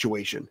handling the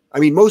situation. I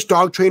mean, most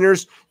dog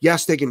trainers,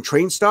 yes, they can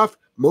train stuff.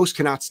 Most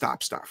cannot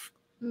stop stuff.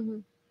 Mm-hmm.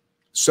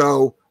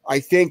 So I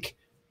think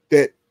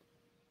that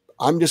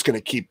I'm just going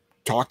to keep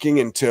talking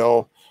and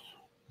things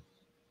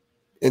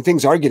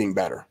are getting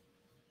better,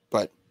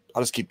 but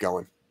I'll just keep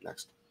going.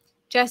 Next.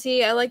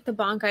 Jessie, I like the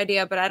bonk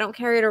idea, but I don't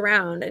carry it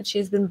around, and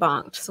she's been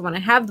bonked. So when I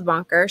have the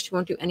bonker, she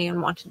won't do any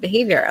unwanted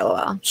behavior,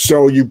 LOL.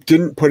 So you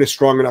didn't put a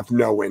strong enough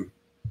no in.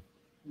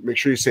 Make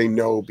sure you say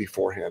no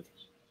beforehand.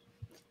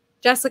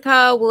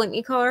 Jessica, will an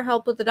e-collar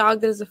help with the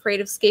dog that is afraid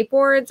of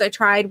skateboards? I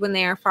tried when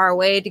they are far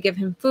away to give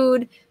him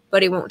food,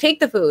 but he won't take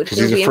the food.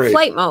 He'll be in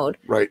flight mode.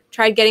 Right.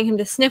 Tried getting him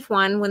to sniff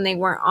one when they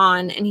weren't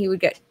on, and he would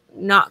get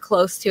not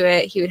close to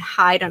it. He would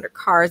hide under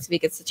cars if he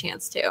gets the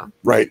chance to.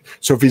 Right.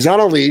 So if he's on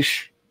a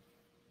leash,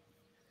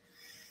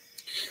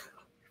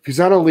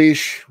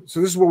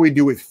 so this is what we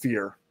do with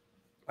fear.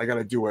 I got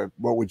to do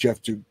what would Jeff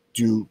do?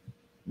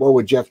 What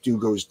would Jeff do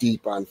goes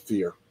deep on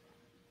fear.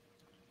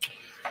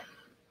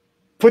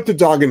 Put the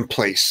dog in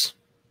place.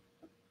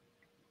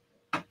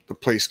 The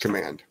place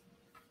command.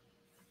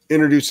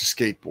 Introduce a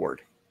skateboard.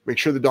 Make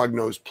sure the dog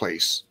knows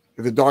place.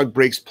 If the dog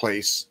breaks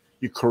place,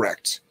 you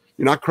correct.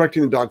 You're not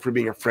correcting the dog for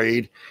being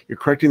afraid. You're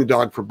correcting the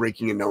dog for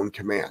breaking a known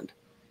command.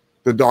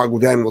 The dog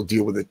then will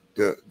deal with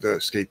the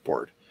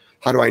skateboard.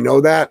 How do I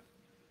know that?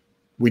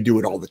 We do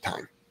it all the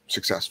time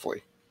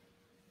successfully.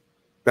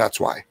 That's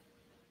why.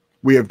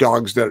 We have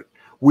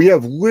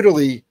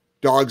literally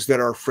dogs that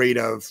are afraid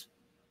of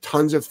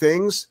tons of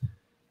things,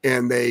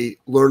 and they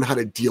learn how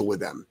to deal with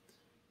them.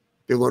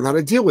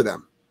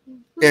 Mm-hmm.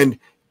 And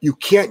you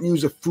can't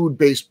use a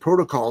food-based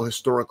protocol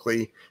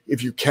historically.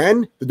 If you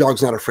can, the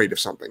dog's not afraid of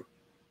something.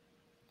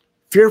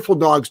 Fearful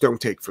dogs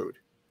don't take food.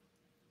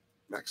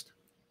 Next.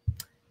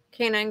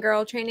 Canine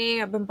girl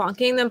training. I've been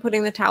bonking them,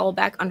 putting the towel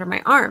back under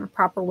my arm.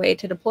 Proper way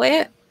to deploy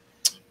it?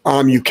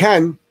 You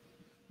can.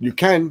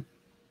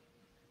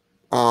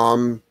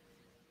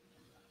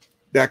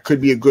 That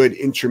could be a good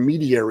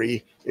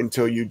intermediary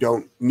until you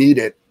don't need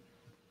it.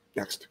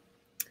 Next.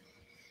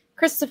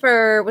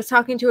 Christopher was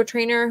talking to a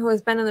trainer who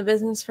has been in the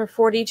business for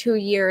 42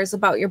 years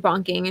about your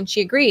bonking, and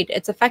she agreed.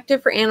 It's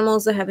effective for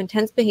animals that have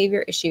intense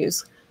behavior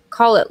issues.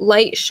 Call it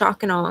light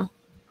shock and awe.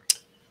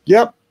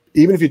 Yep.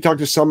 Even if you talk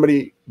to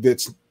somebody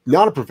that's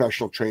not a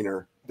professional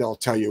trainer, they'll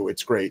tell you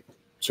it's great.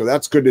 So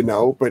that's good to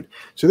know. But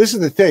so this is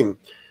the thing.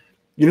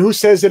 You know who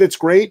says that it's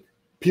great?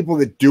 People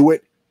that do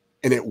it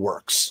and it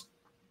works.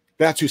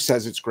 That's who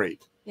says it's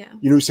great. Yeah.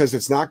 You know who says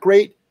it's not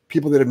great?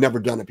 People that have never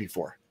done it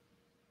before.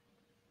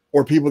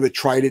 Or people that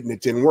tried it and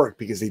it didn't work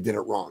because they did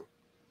it wrong.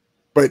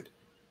 But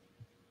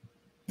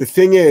the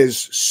thing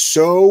is,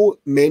 so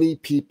many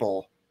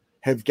people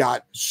have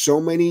got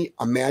so many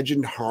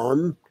imagined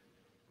harm,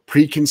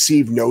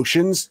 preconceived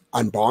notions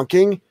on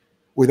bonking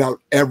without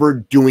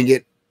ever doing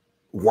it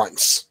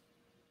once.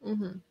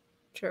 Mm-hmm.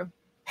 True.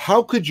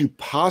 How could you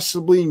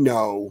possibly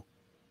know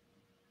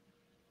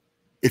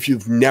if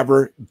you've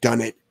never done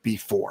it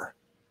before?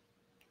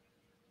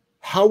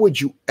 How would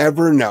you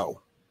ever know?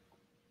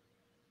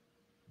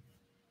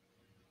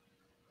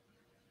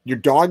 Your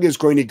dog is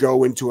going to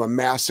go into a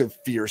massive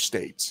fear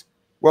state.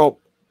 Well,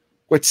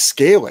 let's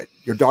scale it.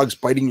 Your dog's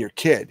biting your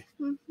kid.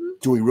 Mm-hmm.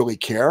 Do we really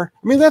care?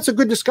 I mean, that's a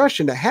good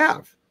discussion to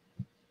have.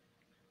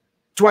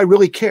 Do I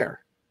really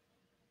care?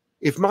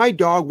 If my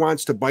dog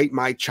wants to bite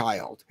my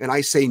child and I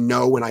say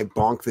no and I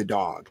bonk the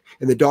dog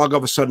and the dog all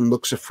of a sudden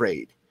looks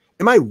afraid,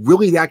 am I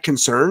really that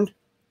concerned?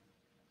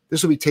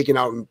 This will be taken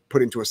out and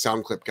put into a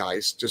sound clip,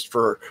 guys,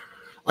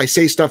 I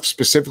say stuff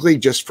specifically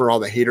just for all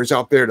the haters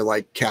out there to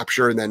like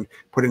capture and then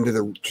put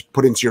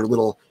into your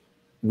little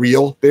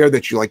reel there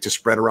that you like to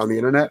spread around the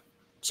internet.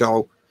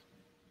 So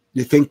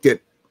you think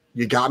that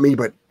you got me,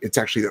 but it's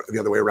actually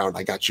the other way around.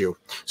 I got you.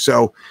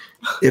 So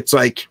it's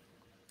like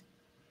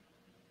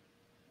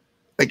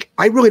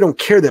I really don't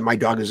care that my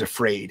dog is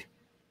afraid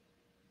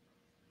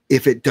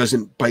if it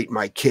doesn't bite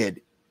my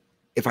kid,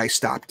 if I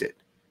stopped it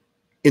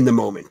in the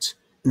moment.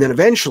 And then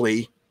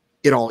eventually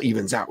it all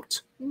evens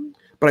out.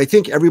 But I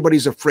think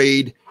everybody's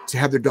afraid to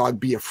have their dog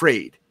be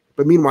afraid.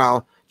 But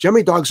meanwhile,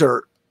 generally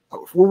we're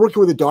working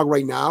with a dog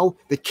right now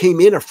that came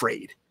in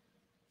afraid.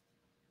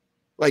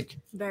 Like,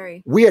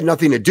 Very. we had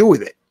nothing to do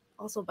with it.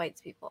 Also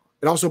bites people.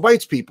 It also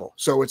bites people.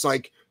 So it's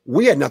like,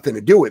 we had nothing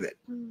to do with it.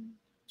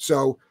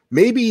 So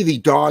maybe the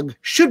dog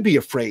should be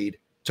afraid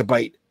to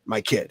bite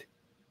my kid.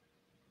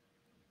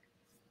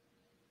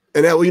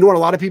 And you know what a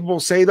lot of people will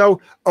say, though?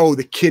 Oh,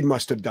 the kid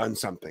must have done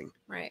something.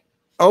 Right.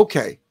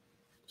 Okay.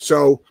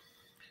 So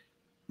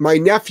my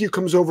nephew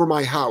comes over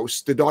my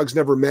house. The dog's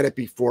never met it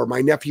before.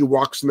 My nephew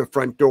walks in the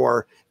front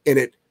door and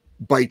it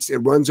bites. It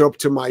runs up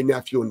to my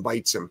nephew and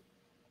bites him.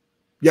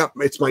 Yep,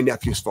 it's my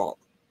nephew's fault.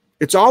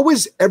 It's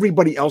always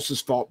everybody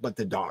else's fault but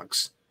the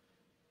dog's.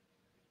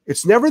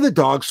 It's never the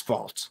dog's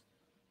fault.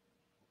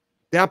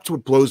 That's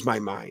what blows my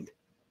mind.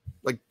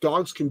 Like,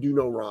 dogs can do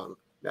no wrong.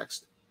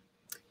 Next.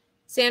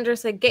 Sandra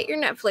said, get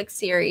your Netflix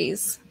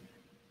series.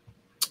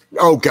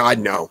 Oh, God,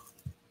 no.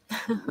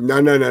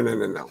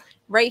 No.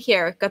 Right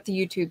here, I've got the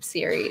YouTube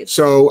series.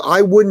 So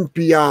I wouldn't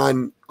be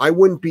on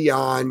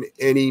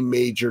any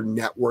major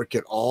network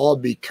at all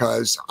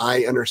because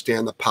I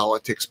understand the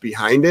politics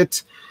behind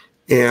it.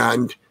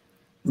 And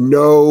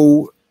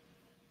nobody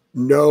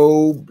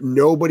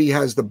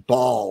has the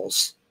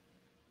balls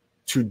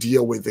to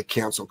deal with the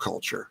cancel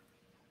culture.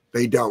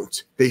 They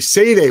don't. They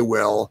say they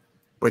will,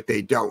 but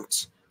they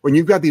don't. When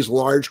you've got these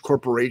large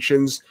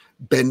corporations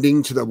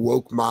bending to the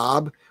woke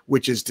mob,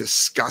 which is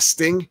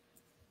disgusting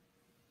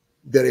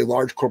that a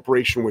large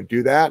corporation would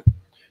do that,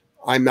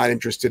 I'm not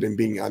interested in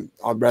being on.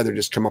 I'd rather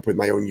just come up with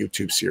my own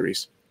YouTube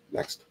series.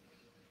 Next.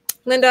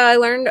 Linda, I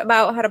learned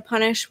about how to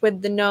punish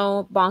with the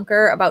no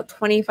bonker about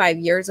 25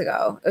 years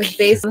ago. It was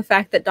based on the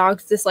fact that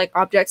dogs dislike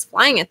objects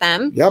flying at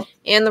them. Yep.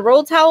 And the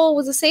roll towel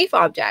was a safe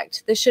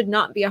object. This should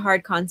not be a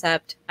hard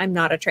concept. I'm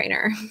not a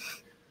trainer.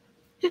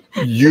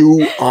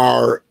 You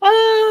are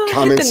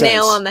common hit the sense.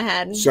 nail on the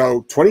head.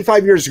 So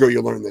 25 years ago,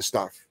 you learned this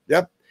stuff.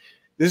 Yep.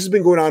 This has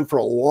been going on for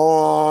a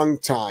long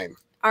time.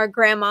 Our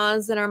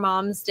grandmas and our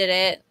moms did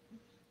it.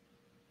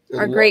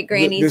 Our great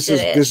grannies did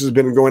it. This has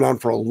been going on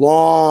for a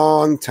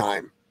long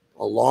time.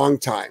 A long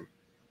time.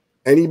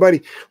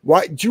 Anybody?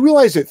 Why? Do you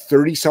realize that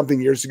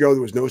 30-something years ago,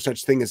 there was no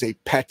such thing as a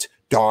pet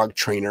dog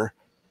trainer?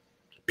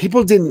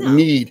 People didn't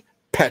need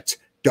pet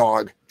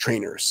dog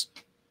trainers.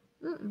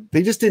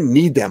 They just didn't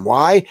need them.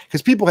 Why?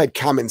 Because people had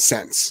common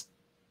sense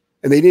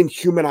and they didn't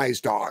humanize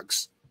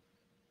dogs.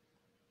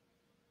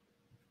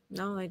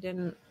 No, I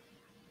didn't.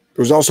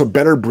 There was also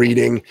better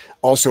breeding.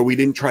 Also, we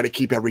didn't try to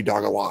keep every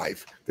dog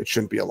alive that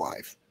shouldn't be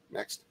alive.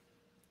 Next.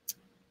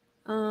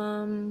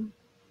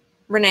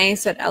 Renee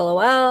said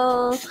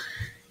LOL.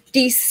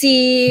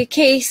 DC,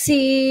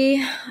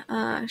 Casey.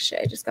 Shit,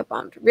 I just got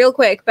bombed. Real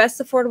quick. Best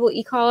affordable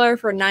e-collar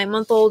for a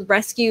 9-month-old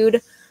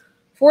rescued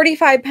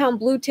 45-pound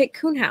blue tick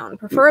coonhound,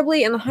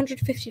 preferably in the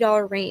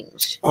 $150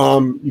 range.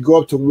 You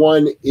go up to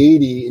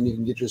 $180 and you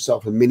can get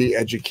yourself a mini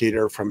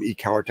educator from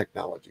eCollar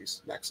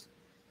Technologies. Next.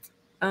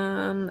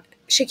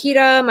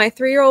 Shakita, my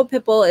 3-year-old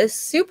pit bull is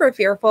super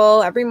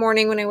fearful. Every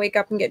morning when I wake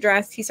up and get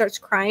dressed, he starts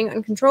crying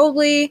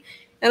uncontrollably.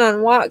 And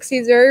on walks,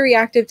 he's very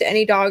reactive to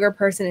any dog or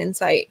person in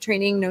sight.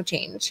 Training, no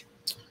change.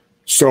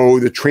 So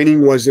the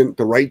training wasn't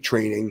the right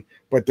training,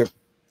 but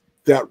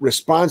that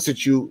response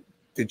that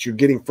you're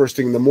getting first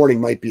thing in the morning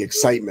might be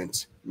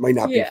excitement, might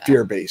not be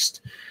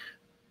fear-based.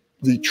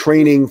 The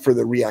training for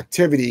the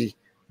reactivity,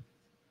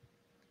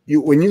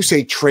 when you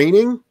say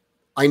training,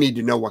 I need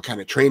to know what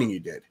kind of training you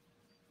did.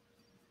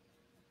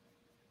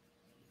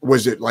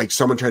 Was it like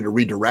someone tried to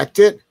redirect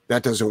it?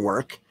 That doesn't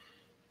work.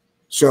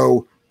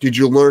 So did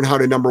you learn how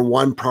to, number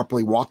one,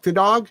 properly walk the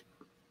dog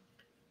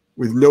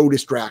with no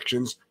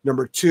distractions?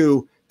 Number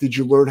two, did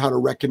you learn how to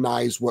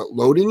recognize what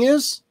loading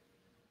is?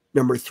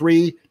 Number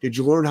three, did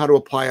you learn how to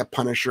apply a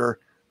punisher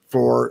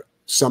for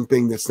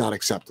something that's not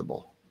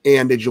acceptable?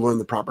 And did you learn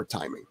the proper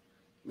timing?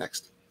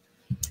 Next.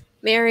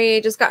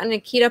 Mary just got an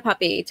Akita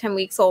puppy, 10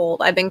 weeks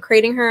old. I've been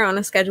crating her on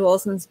a schedule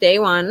since day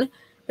one,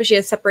 but she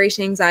has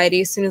separation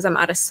anxiety as soon as I'm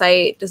out of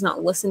sight, does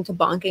not listen to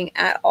bonking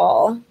at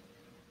all.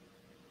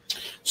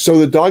 So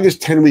the dog is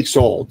 10 weeks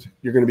old.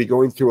 You're going to be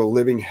going through a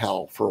living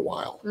hell for a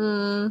while.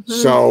 Mm-hmm.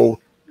 So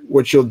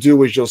what you'll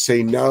do is you'll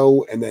say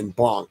no and then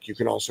bonk. You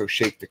can also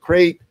shake the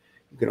crate.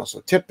 You can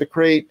also tip the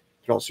crate.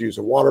 You can also use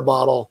a water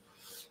bottle.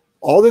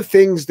 All the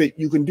things that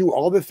you can do,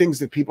 all the things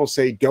that people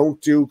say don't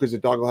do because the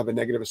dog will have a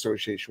negative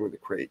association with the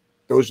crate.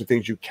 Those are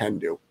things you can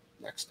do.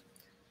 Next.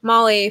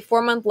 Molly,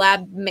 4-month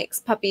lab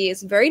mixed puppy,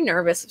 is very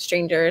nervous of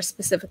strangers,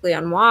 specifically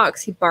on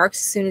walks. He barks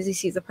as soon as he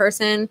sees a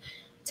person.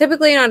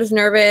 Typically not as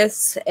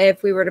nervous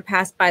if we were to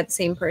pass by the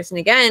same person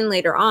again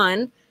later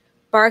on.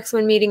 Barks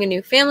when meeting a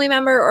new family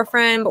member or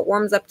friend, but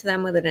warms up to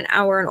them within an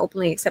hour and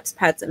openly accepts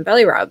pets and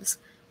belly rubs.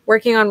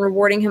 Working on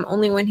rewarding him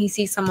only when he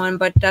sees someone,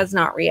 but does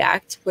not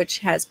react, which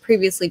has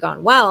previously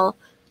gone well.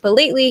 But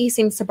lately, he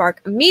seems to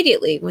bark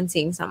immediately when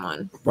seeing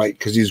someone. Right,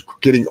 because he's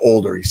getting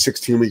older. He's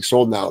 16 weeks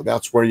old now.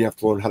 That's where you have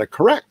to learn how to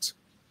correct.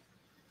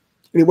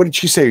 I mean, what did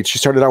she say? She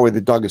started out with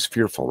the dog is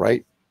fearful,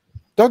 right?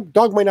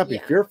 Dog might not be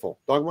fearful.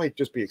 Dog might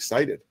just be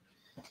excited.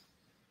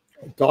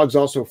 Dog's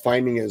also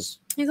finding his...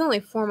 He's only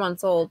 4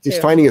 months old, too. He's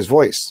finding his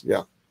voice.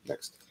 Yeah.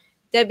 Next.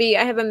 Debbie,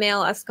 I have a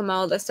male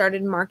Eskimo that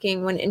started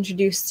marking when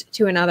introduced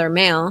to another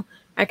male.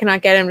 I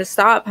cannot get him to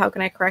stop. How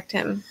can I correct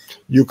him?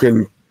 You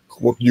can,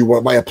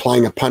 by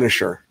applying a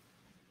punisher.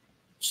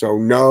 So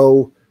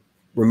no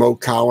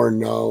remote collar,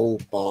 no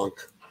bonk.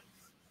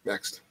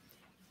 Next.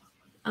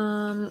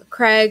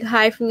 Craig,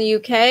 hi from the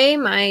UK.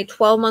 My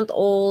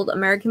 12-month-old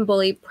American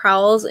bully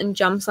prowls and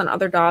jumps on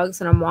other dogs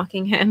when I'm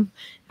walking him.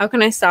 How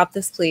can I stop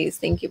this, please?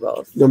 Thank you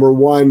both. Number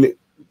one,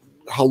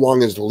 how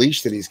long is the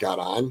leash that he's got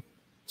on?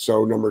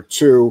 So number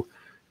two,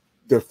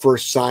 the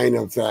first sign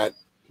of that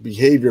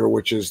behavior,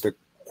 which is the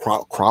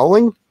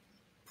prowling.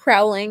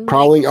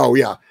 Oh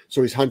yeah.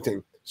 So he's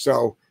hunting.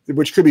 So,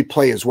 which could be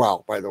play as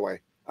well, by the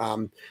way.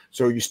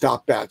 So you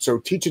stop that. So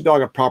teach a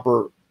dog a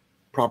proper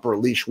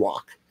leash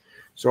walk.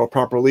 So a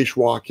proper leash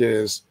walk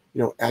is,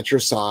 at your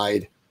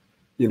side,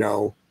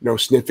 no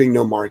sniffing,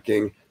 no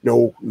marking,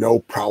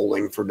 no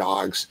prowling for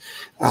dogs.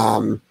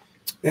 And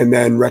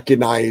then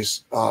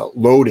recognize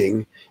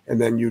loading,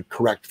 and then you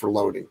correct for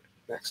loading.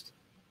 Next.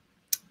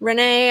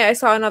 Renee, I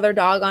saw another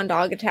dog on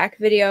Dog Attack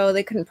video.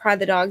 They couldn't pry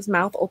the dog's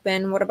mouth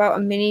open. What about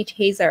a mini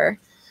taser?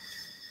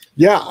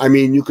 Yeah, I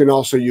mean, you can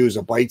also use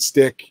a bite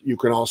stick. You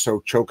can also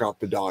choke out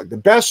the dog.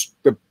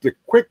 The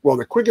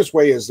quickest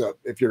way is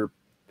if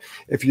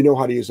you know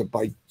how to use a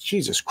bite.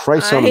 Jesus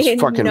Christ,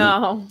 someone's fucking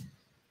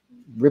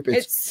rip it.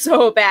 It's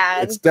so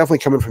bad. It's definitely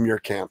coming from your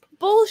camp.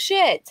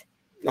 Bullshit.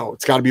 No,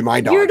 it's got to be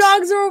my dogs. Your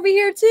dogs are over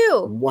here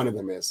too. One of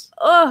them is.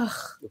 Ugh.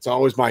 It's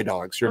always my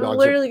dogs. Your dogs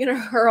literally gonna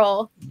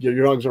hurl.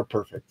 Your dogs are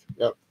perfect.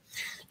 Yep.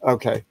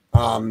 Okay.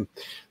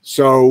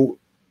 So,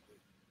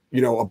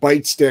 a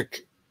bite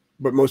stick,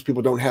 but most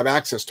people don't have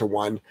access to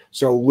one.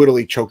 So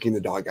literally choking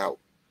the dog out.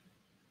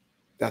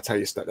 That's how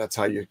you start. That's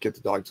how you get the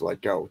dog to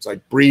let go. It's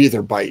like breathe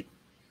or bite.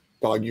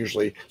 Dog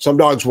usually. Some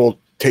dogs will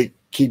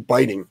keep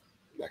biting.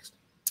 Next.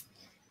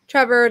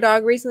 Trevor,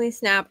 dog recently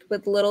snapped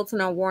with little to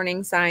no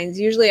warning signs.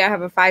 Usually I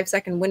have a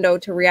 5-second window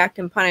to react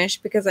and punish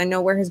because I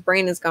know where his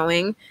brain is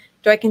going.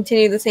 Do I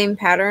continue the same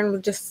pattern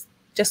with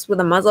just with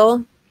a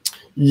muzzle?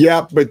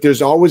 Yeah, but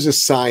there's always a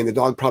sign. The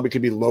dog probably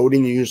could be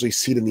loading. You usually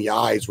see it in the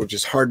eyes, which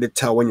is hard to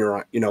tell when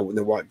you're, when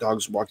the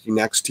dog's walking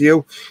next to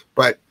you.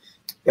 But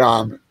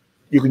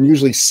you can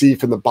usually see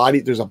from the body,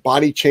 there's a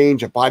body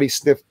change, a body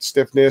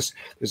stiffness.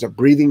 There's a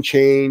breathing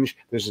change.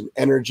 There's an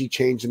energy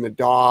change in the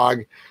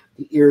dog.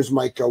 The ears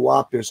might go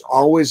up. There's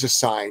always a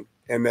sign.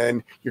 And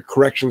then your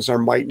corrections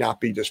might not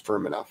be just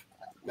firm enough.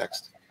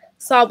 Next.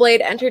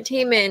 Sawblade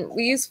Entertainment.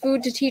 We use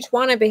food to teach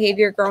Juana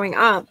behavior growing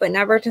up, but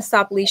never to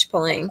stop leash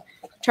pulling.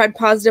 Tried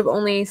positive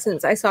only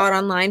since I saw it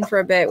online for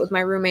a bit with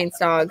my roommate's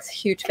dogs.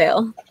 Huge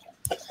fail.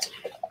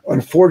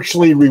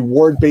 Unfortunately,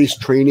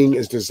 reward-based training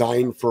is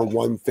designed for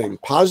one thing.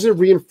 Positive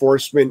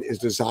reinforcement is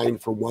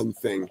designed for one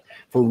thing,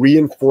 for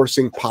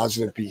reinforcing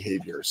positive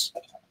behaviors.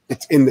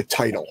 It's in the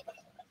title.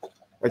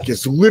 Like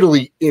it's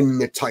literally in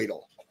the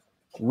title.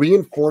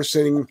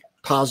 Reinforcing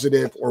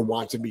positive or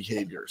wanted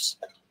behaviors.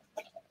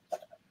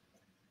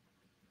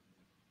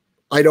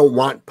 I don't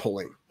want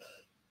pulling.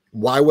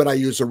 Why would I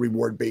use a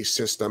reward-based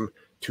system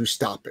to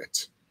stop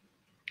it?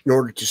 In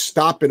order to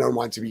stop an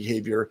unwanted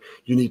behavior,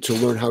 you need to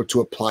learn how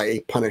to apply a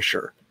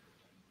punisher.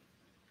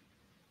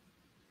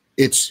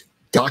 It's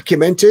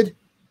documented,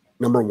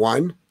 number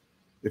one.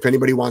 If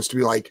anybody wants to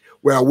be like,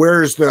 well,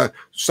 where's the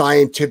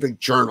scientific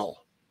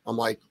journal? I'm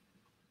like,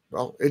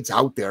 well, it's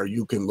out there.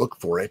 You can look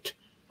for it.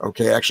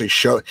 Okay, it actually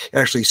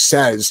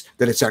says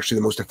that it's actually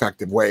the most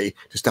effective way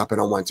to stop an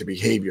unwanted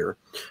behavior.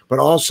 But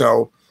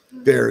also,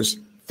 there's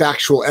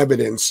factual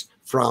evidence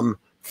from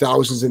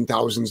thousands and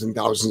thousands and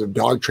thousands of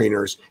dog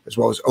trainers, as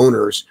well as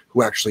owners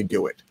who actually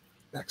do it.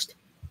 Next.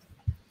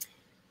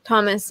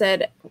 Thomas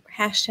said,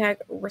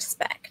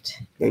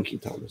 #respect. Thank you,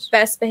 Thomas.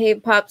 Best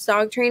behaved pups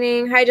dog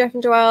training. Hi, Jeff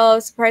and Joelle. I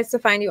was surprised to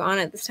find you on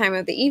at this time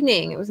of the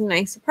evening. It was a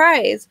nice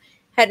surprise.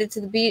 Headed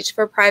to the beach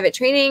for private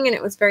training, and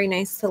it was very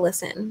nice to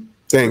listen.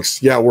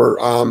 Thanks. Yeah, we're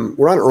on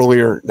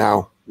earlier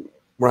now.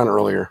 We're on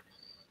earlier.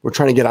 We're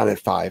trying to get on at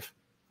 5.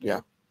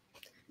 Yeah.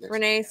 Next.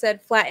 Renee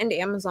said, flattened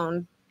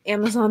Amazon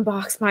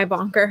box, my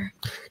bonker.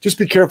 Just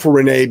be careful,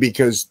 Renee,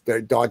 because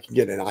the dog can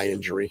get an eye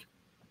injury.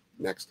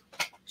 Next.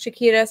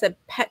 Shakira said,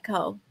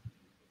 Petco.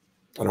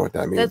 I don't know what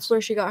that means. That's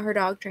where she got her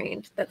dog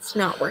trained. That's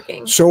not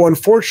working. So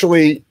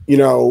unfortunately,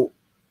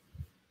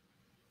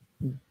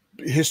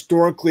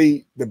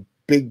 historically, the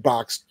big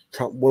box,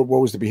 what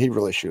was the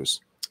behavioral issues?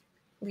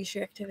 Leash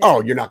activity.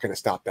 Oh, you're not going to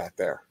stop that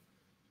there.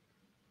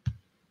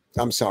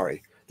 I'm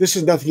sorry. This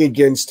is nothing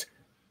against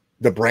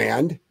the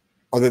brand,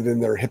 other than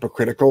they're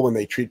hypocritical when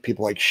they treat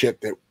people like shit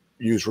that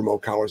use remote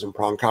collars and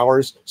prong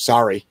collars.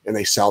 Sorry. And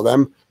they sell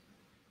them.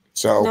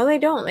 So no, they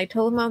don't. They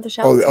took them off the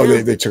shelves.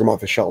 They took them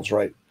off the shelves,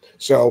 right?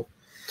 So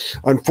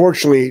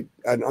unfortunately,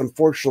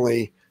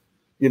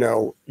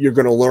 you're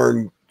going to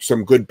learn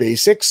some good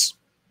basics.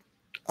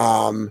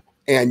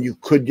 And you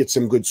could get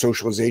some good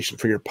socialization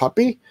for your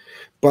puppy,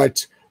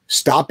 but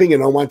stopping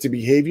an unwanted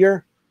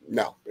behavior,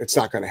 no, it's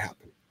not going to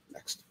happen.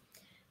 Next.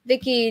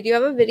 Vicky, do you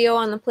have a video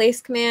on the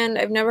place command?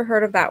 I've never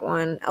heard of that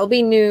one.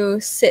 LB new,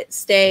 sit,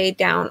 stay,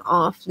 down,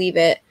 off, leave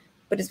it.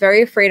 but is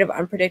very afraid of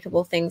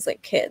unpredictable things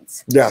like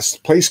kids. Yes.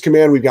 Place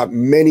command. We've got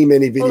many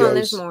videos. Hold on,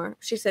 there's more.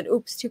 She said,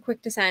 oops, too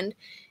quick to send.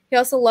 He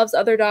also loves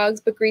other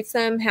dogs, but greets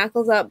them,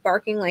 hackles up,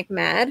 barking like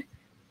mad.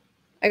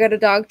 I got a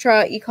dog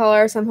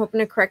e-collar, so I'm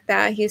hoping to correct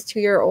that. He's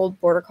 2-year-old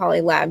Border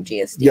Collie Lab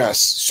GSD. Yes.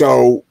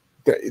 So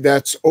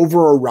that's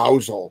over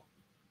arousal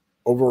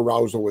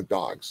with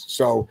dogs.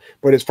 So,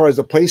 but as far as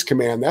the place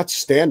command, that's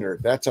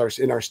standard. That's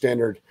in our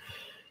standard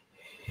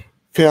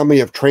family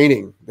of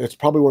training. That's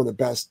probably one of the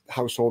best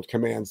household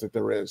commands that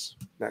there is.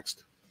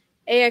 Next.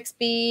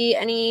 AXB,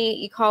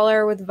 any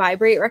e-collar with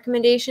vibrate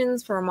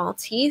recommendations for a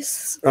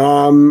Maltese?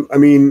 I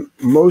mean,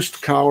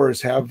 most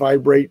collars have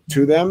vibrate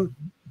to them.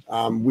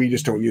 We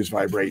just don't use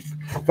vibrate.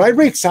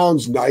 Vibrate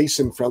sounds nice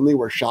and friendly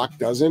where shock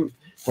doesn't,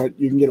 but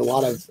you can get a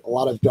lot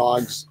of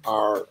dogs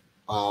are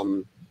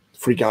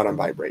freak out on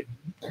vibrate.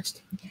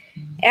 Next.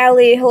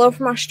 Allie, hello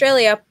from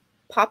Australia.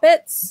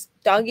 Poppets,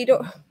 doggy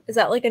door. Is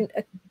that like a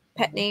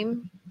pet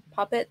name?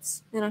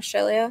 Poppets in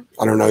Australia?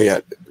 I don't know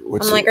yet.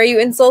 I'm like, are you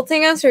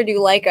insulting us or do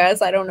you like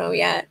us? I don't know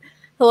yet.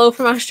 Hello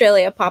from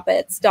Australia,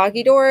 Poppets.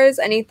 Doggy doors.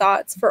 Any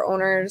thoughts for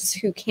owners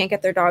who can't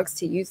get their dogs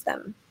to use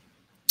them?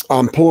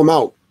 Pull them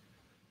out.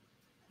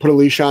 Put a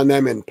leash on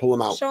them and pull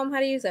them out. Show them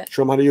how to use it.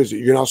 Show them how to use it.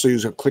 You can also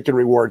use a click and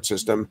reward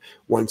system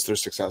once they're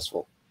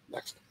successful.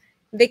 Next.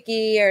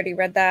 Vicky, I already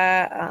read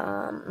that.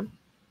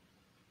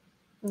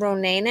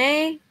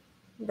 Ronene.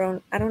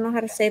 I don't know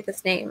how to say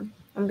this name.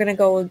 I'm going to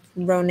go with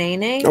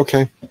Ronene.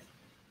 Okay.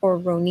 Or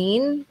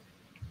Ronine.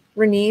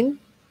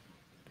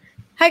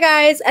 Hi,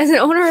 guys. As an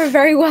owner of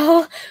Very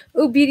Well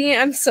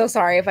Obedient, I'm so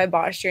sorry if I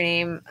botched your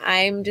name.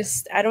 I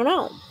don't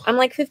know. I'm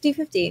like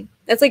 50-50.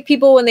 It's like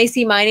people, when they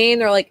see my name,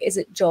 they're like, is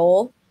it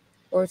Joel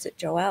or is it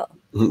Joelle?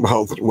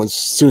 Well, as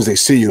soon as they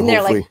see you, and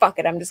they're like, fuck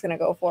it, I'm just going to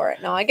go for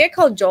it. No, I get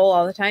called Joel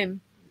all the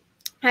time.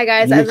 Hi,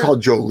 guys. You get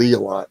called Jolie a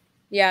lot.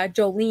 Yeah,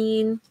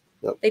 Jolene.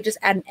 Yep. They just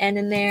add an N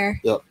in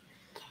there. Yep.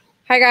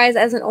 Hi, guys.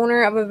 As an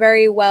owner of a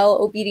Very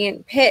Well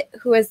Obedient pit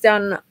who has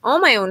done all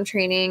my own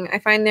training, I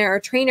find there are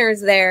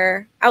trainers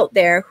out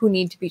there who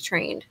need to be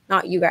trained.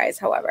 Not you guys,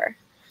 however.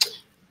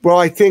 Well,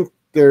 I think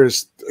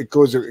it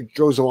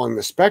goes along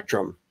the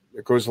spectrum.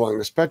 It goes along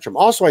the spectrum.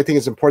 Also, I think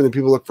it's important that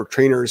people look for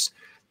trainers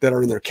that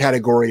are in their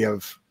category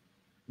of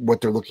what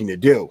they're looking to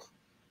do.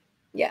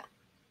 Yeah.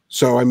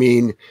 So, I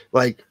mean,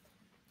 like,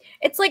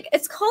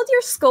 it's called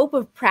your scope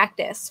of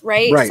practice,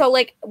 right? Right. So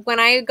like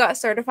when I got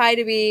certified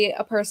to be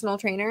a personal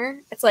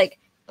trainer, it's like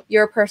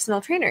you're a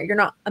personal trainer. You're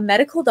not a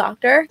medical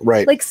doctor.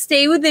 Right. Like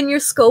stay within your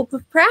scope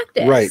of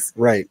practice.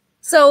 Right.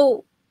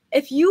 So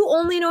if you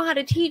only know how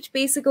to teach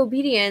basic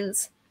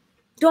obedience,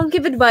 don't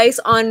give advice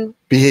on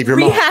behavior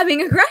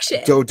rehabbing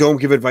aggression. So don't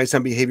give advice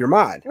on behavior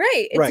mod.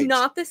 Right. It's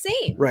not the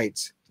same.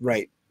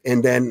 Right.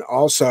 And then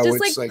also just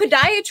it's like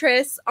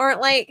podiatrists aren't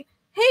like,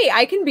 hey,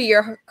 I can be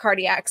your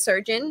cardiac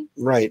surgeon.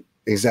 Right.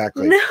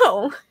 Exactly.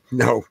 No.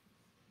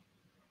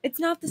 It's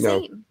not the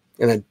same.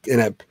 And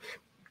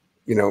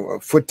a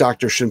foot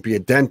doctor shouldn't be a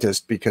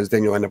dentist because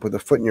then you'll end up with a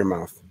foot in your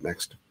mouth.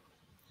 Next.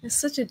 It's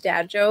such a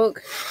dad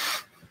joke.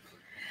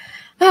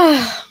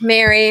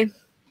 Mary.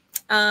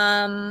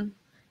 I'm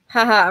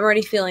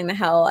already feeling the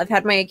hell. I've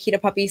had my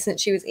Akita puppy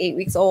since she was 8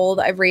 weeks old.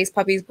 I've raised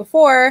puppies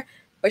before,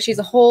 but she's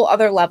a whole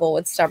other level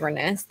with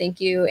stubbornness.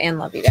 Thank you and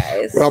love you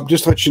guys. Well,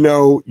 just to let you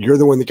know, you're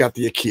the one that got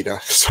the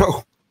Akita.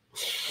 So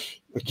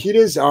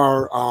Akitas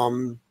are,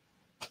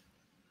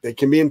 they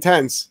can be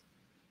intense.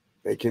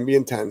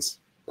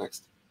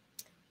 Next.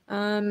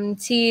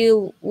 T.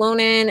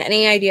 Lonan,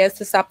 any ideas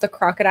to stop the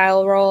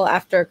crocodile roll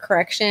after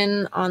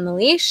correction on the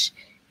leash?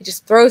 He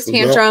just throws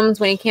tantrums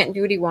when he can't do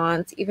what he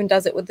wants, even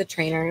does it with the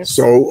trainers.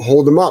 So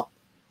hold him up.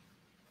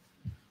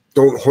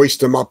 Don't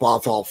hoist him up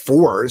off all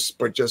fours,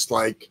 but just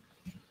like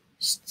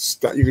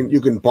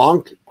you can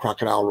bonk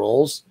crocodile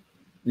rolls.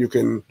 You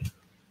can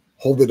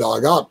hold the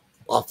dog up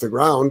off the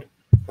ground.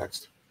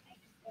 Next.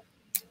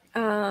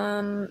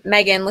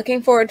 Megan,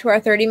 looking forward to our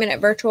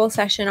 30-minute virtual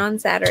session on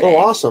Saturday. Oh,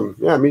 awesome.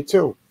 Yeah, me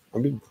too.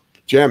 I'll be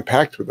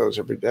jam-packed with those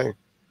every day.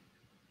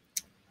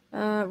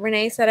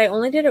 Renee said, I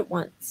only did it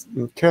once.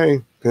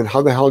 Okay. Then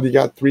how the hell do you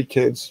got 3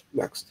 kids?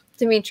 Next.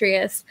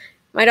 Demetrius,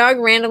 my dog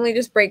randomly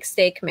just breaks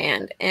stay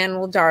command and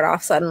will dart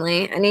off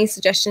suddenly. Any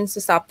suggestions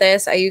to stop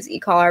this? I use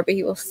e-collar, but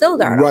he will still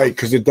dart off. Right,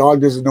 because the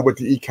dog doesn't know what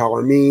the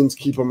e-collar means.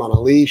 Keep him on a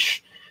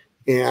leash.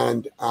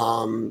 And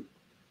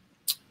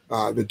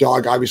the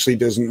dog obviously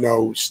doesn't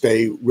know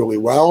stay really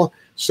well.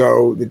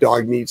 So the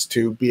dog needs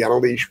to be on a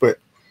leash. But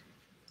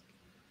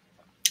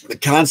the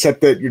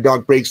concept that your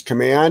dog breaks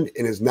command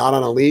and is not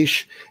on a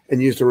leash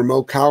and use the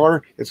remote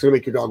collar, it's going to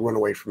make your dog run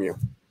away from you.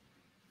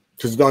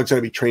 Because the dog's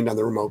going to be trained on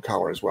the remote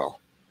collar as well.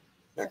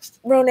 Next.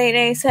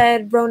 Ronene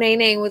said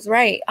Ronene was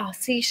right. Oh,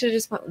 see, you should have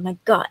just went with my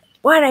gut.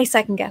 Why did I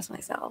second guess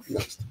myself?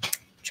 Next.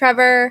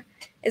 Trevor,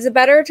 is it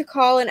better to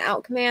call an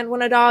out command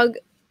when a dog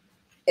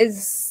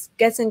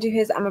gets into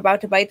his I'm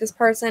about to bite this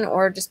person,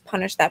 or just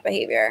punish that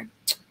behavior?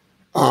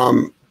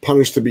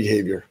 Punish the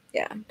behavior.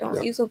 Yeah,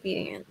 don't use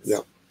obedience. Yeah.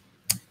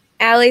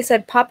 Allie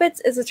said puppets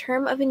is a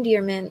term of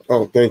endearment.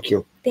 Oh, thank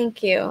you.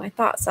 Thank you. I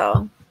thought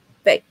so.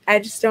 But I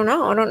just don't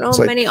know. I don't know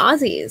many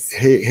Aussies.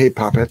 Hey,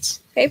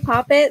 Poppets. Hey,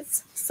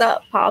 Poppets.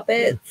 Sup,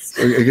 Poppets.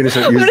 Are you gonna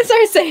start I'm gonna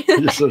start saying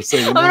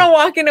that. I'm gonna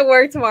walk into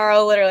work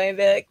tomorrow, literally, and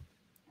be like,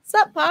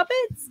 "Sup,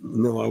 Poppets?"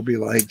 No, I'll be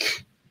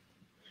like,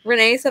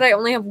 Renee said I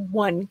only have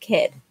one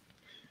kid.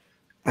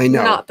 I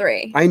know. Not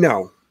 3. I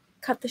know.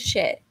 Cut the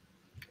shit.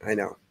 I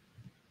know.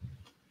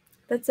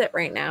 That's it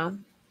right now.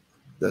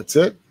 That's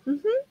it?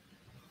 Mm-hmm.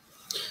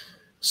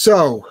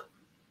 So.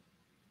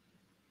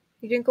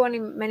 You didn't go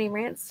on many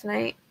rants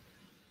tonight.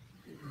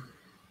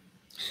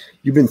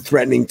 You've been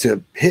threatening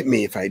to hit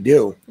me if I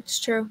do. It's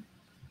true.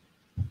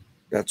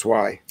 That's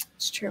why.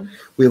 It's true.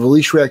 We have a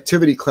leash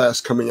reactivity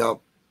class coming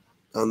up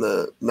on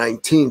the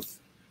 19th.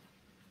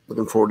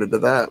 Looking forward to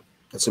that.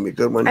 That's going to be a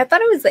good one. I thought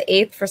it was the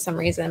 8th for some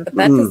reason, but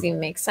that doesn't even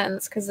make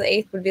sense because the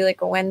 8th would be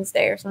like a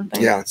Wednesday or something.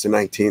 Yeah, it's the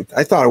 19th.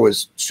 I thought it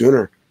was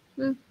sooner.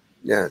 Hmm.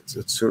 Yeah,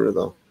 it's sooner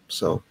though.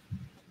 So,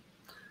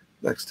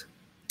 next.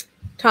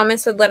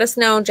 Thomas said, let us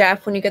know,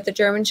 Jeff, when you get the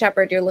German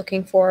Shepherd you're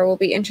looking for. We'll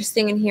be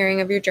interested in hearing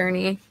of your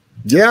journey.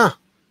 Yeah.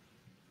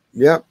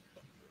 Yep.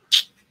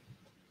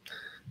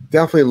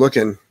 Definitely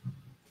looking.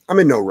 I'm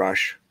in no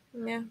rush.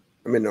 Yeah.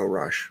 I'm in no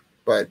rush.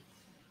 But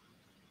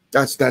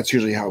that's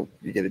usually how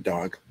you get a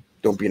dog.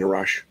 Don't be in a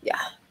rush. Yeah.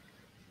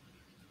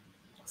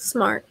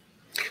 Smart.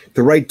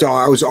 The right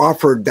dog. I was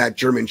offered that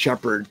German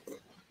Shepherd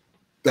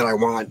that I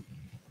want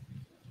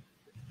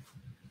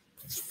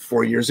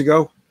 4 years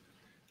ago.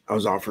 I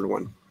was offered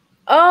one.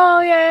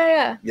 Oh,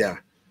 yeah. Yeah.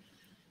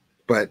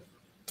 But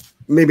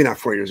maybe not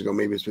 4 years ago.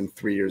 Maybe it's been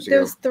 3 years ago.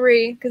 There was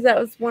 3 because that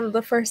was one of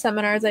the first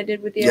seminars I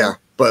did with you. Yeah,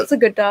 but it's a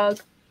good dog.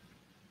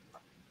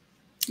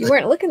 You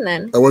weren't looking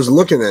then. I wasn't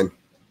looking then.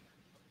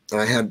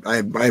 I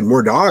had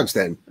more dogs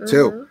then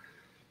too.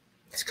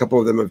 A couple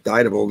of them have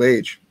died of old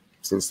age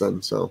since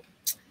then. So,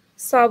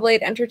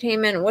 Sawblade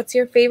Entertainment. What's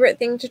your favorite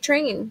thing to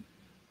train?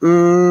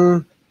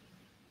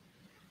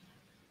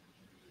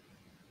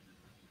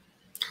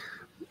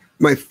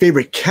 My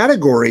favorite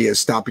category is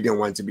stopping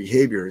unwanted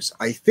behaviors.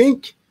 I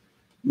think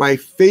my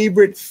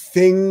favorite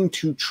thing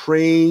to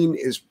train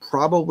is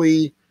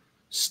probably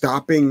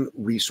stopping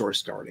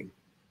resource guarding.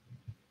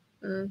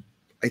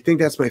 I think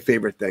that's my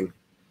favorite thing.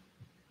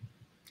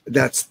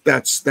 That's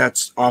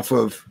off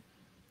of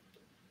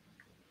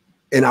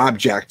an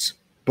object,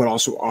 but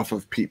also off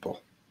of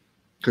people,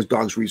 because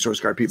dogs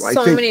resource guard people.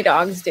 So many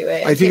dogs do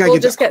it. I think people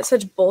just get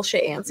such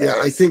bullshit answers.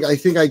 Yeah, I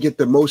think I get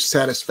the most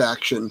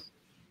satisfaction.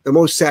 The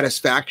most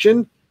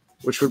satisfaction,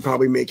 which would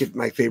probably make it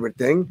my favorite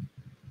thing,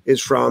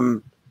 is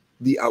from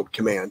the out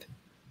command.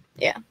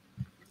 Yeah.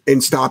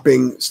 And stop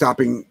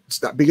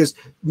because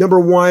number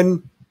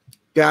one,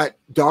 that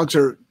dogs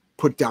are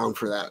put down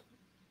for that.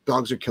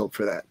 Dogs are killed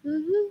for that.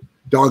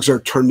 Dogs are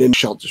turned into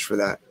shelters for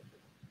that.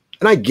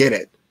 And I get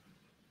it.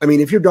 I mean,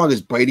 if your dog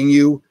is biting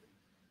you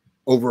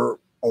over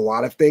a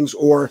lot of things,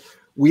 or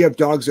we have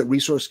dogs that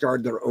resource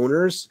guard their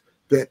owners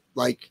that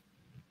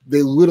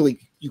they literally,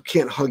 you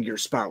can't hug your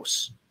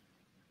spouse.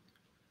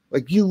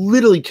 Like you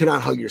literally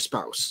cannot hug your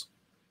spouse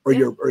or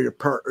your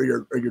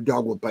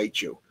dog will bite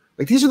you.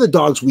 Like these are the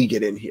dogs we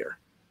get in here.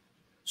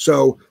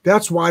 So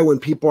that's why when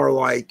people are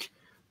like,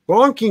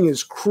 bonking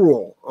is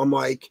cruel, I'm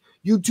like,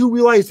 you do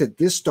realize that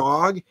this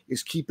dog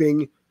is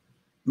keeping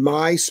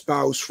my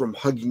spouse from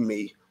hugging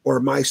me, or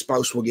my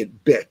spouse will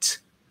get bit.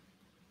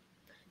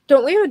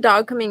 Don't we have a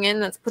dog coming in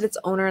that's put its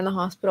owner in the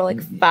hospital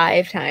like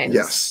 5 times?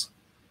 Yes.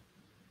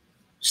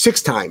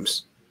 6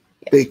 times.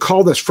 Yeah. They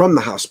called us from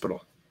the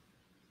hospital.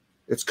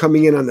 It's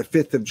coming in on the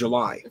 5th of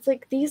July. It's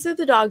like, these are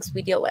the dogs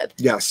we deal with.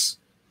 Yes.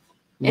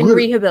 And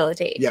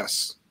rehabilitate.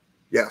 Yes.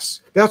 Yes.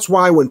 That's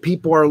why when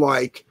people are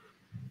like,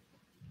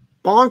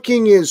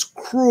 bonking is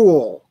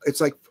cruel,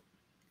 it's like,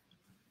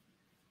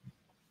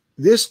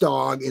 this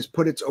dog has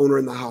put its owner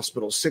in the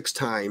hospital 6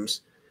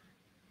 times.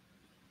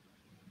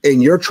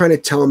 And you're trying to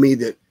tell me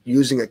that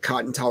using a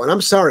cotton towel, and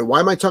I'm sorry, why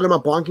am I talking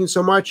about bonking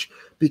so much?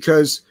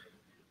 Because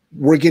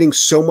we're getting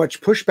so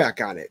much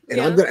pushback on it. And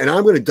I'm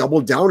going to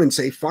double down and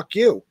say, fuck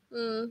you.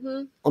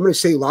 I'm going to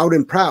say loud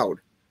and proud.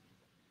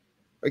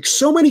 Like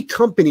so many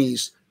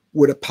companies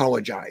would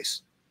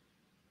apologize.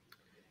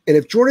 And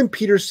if Jordan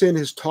Peterson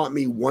has taught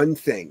me one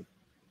thing,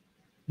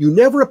 you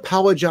never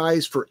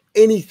apologize for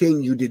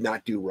anything you did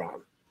not do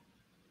wrong.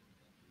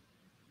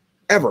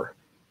 Ever.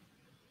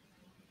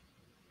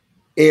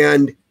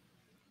 And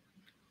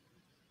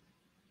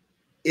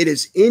it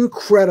is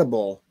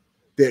incredible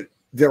that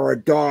there are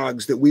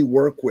dogs that we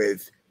work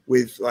with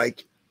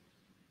like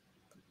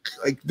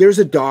there's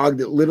a dog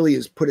that literally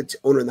has put its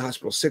owner in the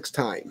hospital 6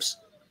 times.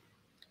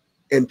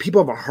 And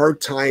people have a hard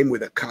time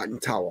with a cotton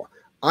towel.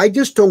 I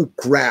just don't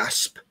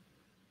grasp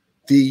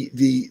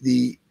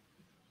the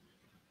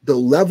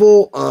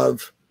level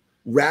of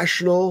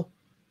rational.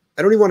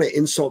 I don't even want to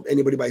insult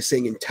anybody by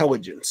saying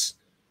intelligence,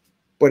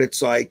 but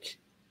it's like,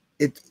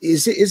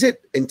 is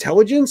it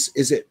intelligence?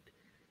 Is it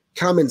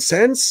common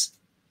sense?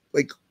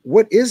 Like,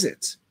 what is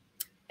it?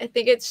 I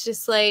think it's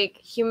just like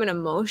human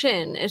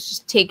emotion. It's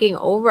just taking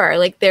over.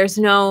 Like there's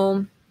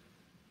no.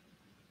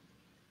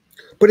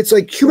 But it's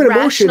like human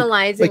emotion.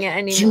 Rationalizing it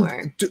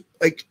anymore.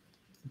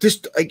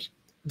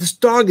 this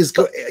dog is.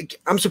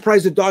 I'm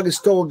surprised the dog is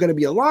still going to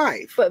be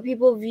alive. But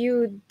people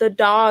view the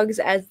dogs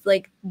as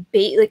like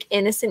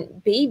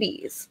innocent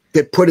babies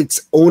that put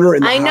its owner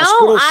in the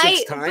hospital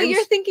 6 times. But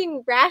you're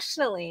thinking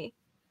rationally.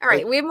 All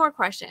right, we have more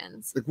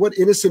questions. Like, what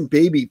innocent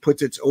baby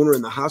puts its owner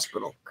in the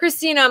hospital?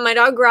 Christina, my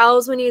dog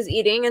growls when he's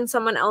eating and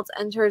someone else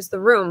enters the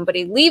room, but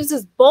he leaves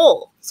his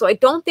bowl. So I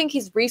don't think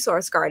he's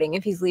resource guarding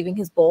if he's leaving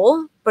his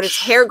bowl, but his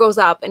hair goes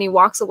up and he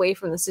walks away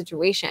from the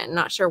situation.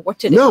 Not sure what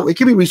to do. No, it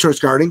can be resource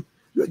guarding.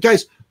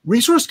 Guys,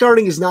 resource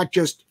guarding is not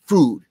just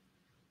food.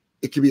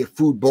 It can be a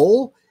food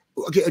bowl.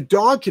 Okay, a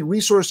dog can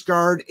resource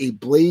guard a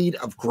blade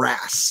of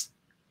grass.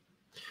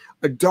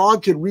 A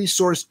dog can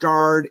resource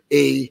guard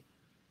a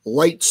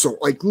light, so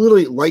like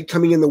literally light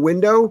coming in the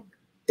window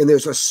and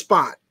there's a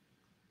spot,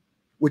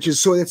 which is,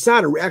 so it's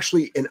not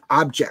actually an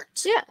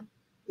object. Yeah.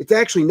 It's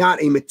actually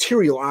not a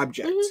material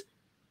object.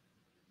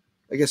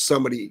 I guess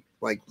somebody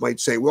like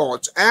might say, well,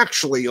 it's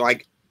actually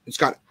like,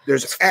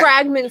 there's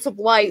fragments of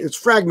light. It's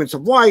fragments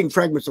of light, and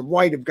fragments of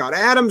light have got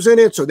atoms in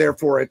it. So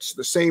therefore it's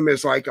the same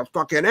as like a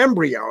fucking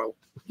embryo,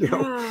 you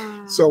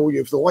know? So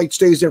if the light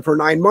stays there for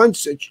 9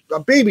 months, a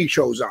baby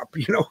shows up,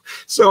 you know?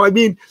 So, I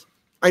mean,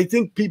 I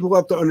think people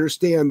have to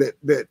understand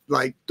that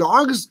like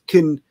dogs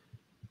can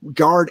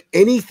guard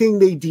anything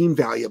they deem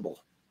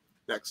valuable.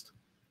 Next.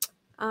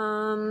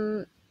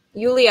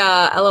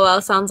 Yulia,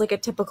 LOL, sounds like a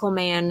typical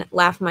man.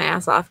 Laughed my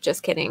ass off.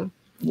 Just kidding.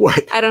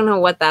 What? I don't know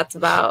what that's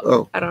about.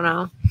 Oh. I don't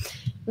know.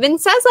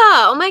 Vinceza.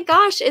 Oh my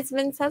gosh, it's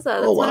Vinceza.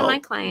 That's one of my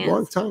clients.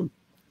 Long time.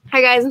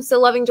 Hi guys, I'm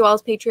still loving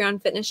Joelle's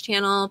Patreon fitness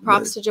channel.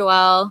 Props to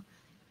Joelle.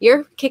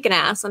 You're kicking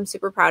ass. I'm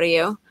super proud of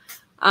you.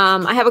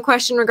 I have a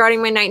question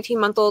regarding my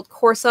 19-month-old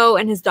Corso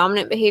and his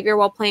dominant behavior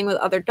while playing with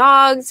other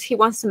dogs. He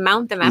wants to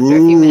mount them after a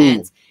few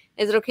minutes.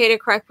 Is it okay to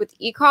correct with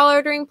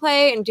e-collar during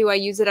play? And do I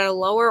use it at a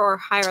lower or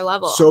higher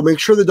level? So make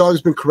sure the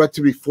dog's been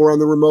corrected before on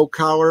the remote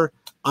collar.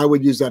 I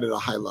would use that at a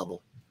high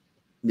level.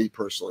 Me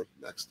personally.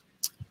 Next.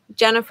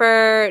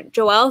 Jennifer,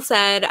 Joelle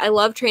said, I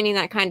love training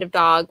that kind of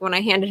dog when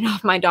I handed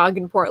off my dog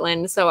in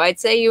Portland. So I'd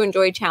say you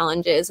enjoy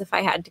challenges if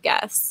I had to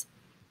guess.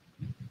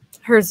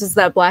 Hers is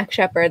that black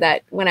shepherd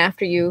that went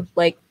after you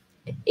like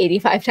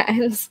 85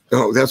 times.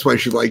 Oh, that's why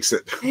she likes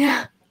it.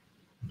 Yeah.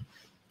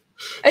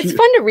 It's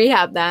fun to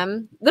rehab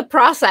them. The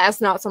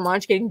process, not so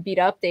much getting beat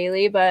up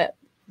daily, but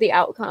the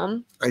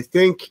outcome. I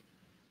think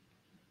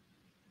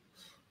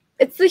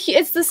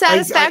it's the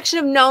satisfaction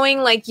of knowing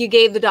like you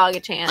gave the dog a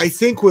chance. I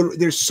think when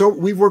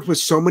we've worked with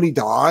so many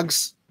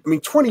dogs. I mean,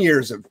 20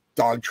 years of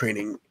dog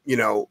training, you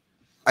know,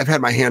 I've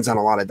had my hands on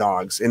a lot of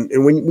dogs. And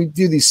when we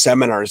do these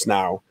seminars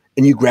now,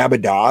 and you grab a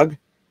dog,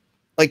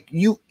 like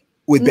you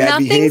with bad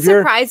behavior,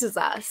 nothing surprises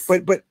us.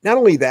 But not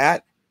only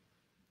that,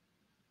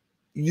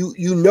 you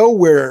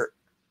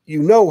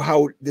know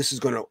how this is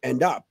going to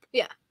end up.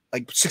 Yeah,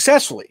 like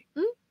successfully.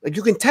 Like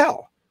you can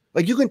tell.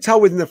 Like you can tell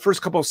within the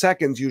first couple of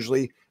seconds.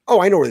 Usually,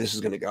 oh, I know where this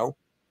is going to go.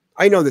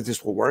 I know that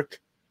this will work.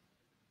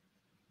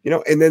 You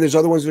know, and then there's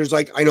other ones. There's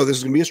like, I know this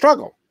is going to be a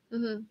struggle.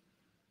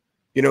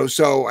 You know,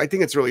 so I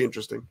think it's really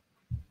interesting.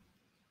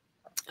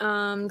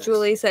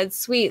 Julie said,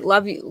 sweet,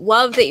 love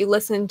that you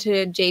listen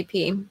to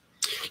JP.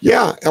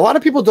 Yeah, a lot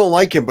of people don't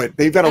like him, but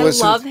they've got to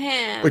listen. I love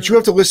him. But you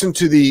have to listen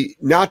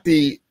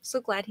to so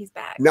glad he's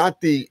back.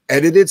 Not the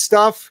edited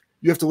stuff.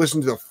 You have to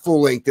listen to the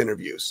full-length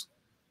interviews.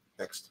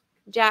 Next.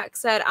 Jack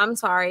said, I'm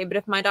sorry, but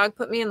if my dog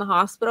put me in the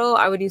hospital,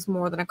 I would use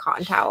more than a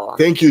cotton towel.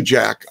 Thank you,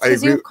 Jack.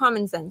 Because you have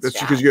common sense, That's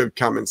Jack. because you have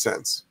common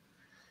sense.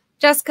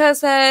 Jessica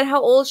said, how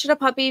old should a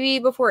puppy be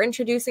before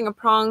introducing a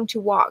prong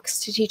to walks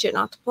to teach it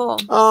not to pull?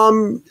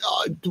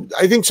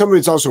 I think some of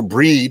it's also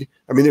breed.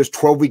 I mean, there's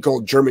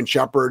 12-week-old German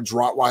Shepherds,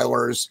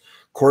 Rottweilers,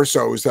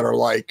 Corsos that are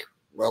like,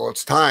 well,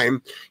 it's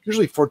time.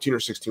 Usually 14 or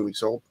 16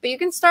 weeks old. But you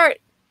can start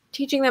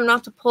teaching them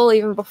not to pull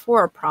even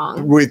before a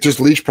prong. With just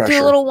leash pressure.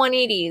 Do a little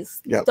 180s.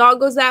 Yep. Dog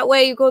goes that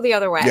way, you go the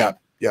other way. Yeah.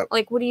 Yep.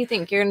 Like, what do you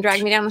think? You're going to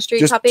drag me down the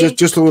street, puppy?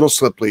 Just a little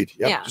slip lead.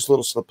 Yep. Yeah. Just a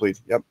little slip lead.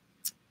 Yep.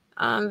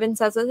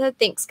 Vinceza said,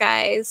 thanks,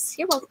 guys.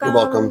 You're welcome. You're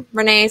welcome.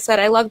 Renee said,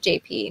 I love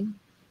JP.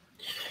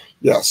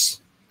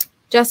 Yes.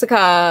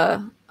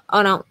 Jessica,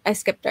 oh no, I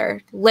skipped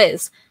her.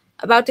 Liz,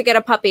 about to get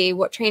a puppy.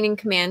 What training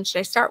command should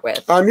I start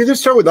with? You can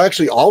start with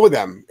actually all of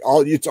them.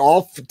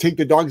 Take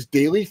the dog's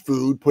daily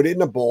food, put it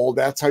in a bowl.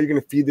 That's how you're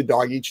going to feed the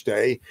dog each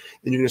day.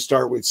 And you're going to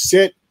start with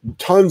sit,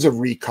 tons of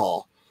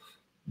recall,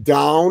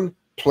 down,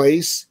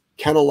 place,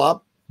 kennel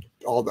up,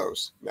 all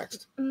those.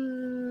 Next.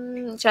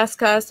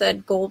 Jessica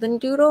said golden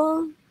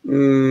doodle.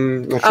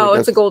 Not sure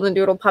it's a golden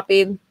doodle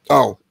puppy.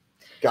 Oh,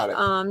 got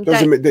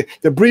it.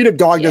 The breed of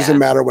dog doesn't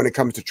matter when it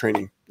comes to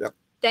training. Yep.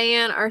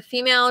 Diane, our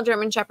female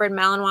German Shepherd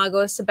Malinois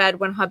goes to bed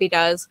when hubby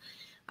does.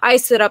 I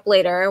sit up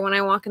later. When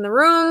I walk in the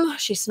room,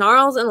 she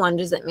snarls and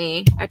lunges at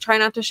me. I try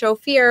not to show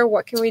fear.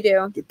 What can we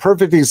do?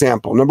 Perfect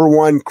example. Number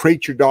 1,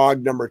 crate your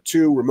dog. Number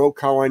 2, remote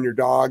collar on your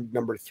dog.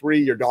 Number 3,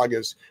 your dog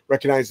is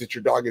recognize that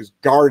your dog is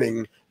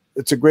guarding.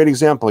 It's a great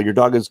example. Your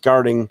dog is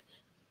guarding.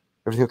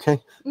 Everything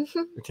okay?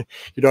 Okay.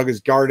 Your dog is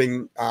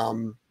guarding.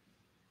 When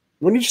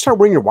did you start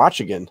wearing your watch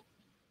again?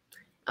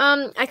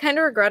 I kind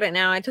of regret it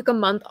now. I took a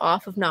month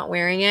off of not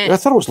wearing it. I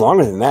thought it was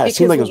longer than that. It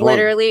seemed like it was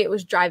literally, it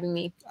was driving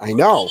me. I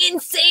know.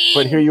 Insane.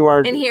 But here you are.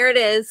 And here it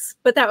is.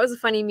 But that was a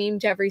funny meme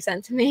Jeffrey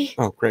sent to me.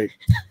 Oh, great.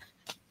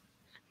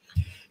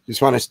 You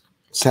just want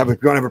to have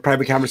a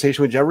private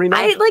conversation with Jeffrey now?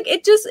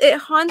 It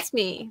haunts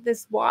me,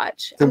 this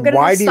watch. Then I'm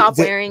going to stop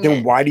wearing it.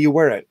 Then why do you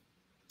wear it?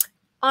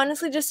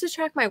 Honestly, just to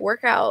track my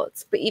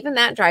workouts. But even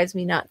that drives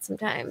me nuts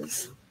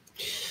sometimes.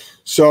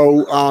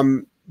 So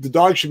the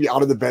dog should be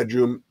out of the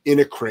bedroom in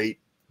a crate,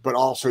 but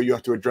also you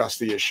have to address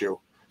the issue.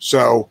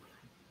 So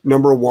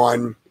number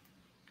one,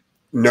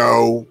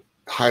 no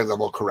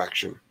high-level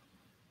correction.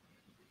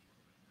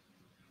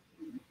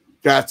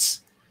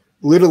 That's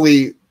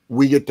literally,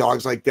 we get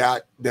dogs like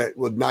that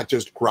would not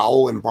just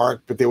growl and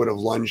bark, but they would have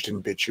lunged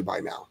and bit you by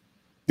now.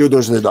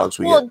 Those are the dogs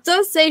we get. Well, it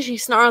does say she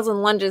snarls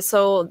and lunges,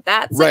 so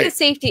that's like a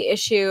safety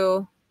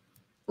issue.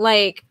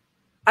 Like,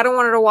 I don't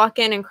want her to walk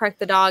in and correct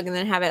the dog and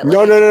then have it.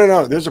 No.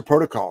 There's a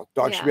protocol.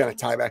 Dog should be on a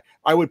tie back.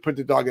 I would put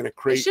the dog in a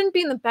crate. It shouldn't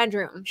be in the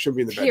bedroom. Shouldn't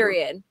be in the bedroom.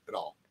 Period. At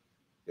all.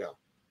 Yeah.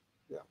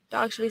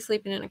 Dog should be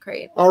sleeping in a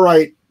crate. All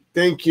right.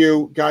 Thank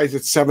you, guys.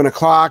 It's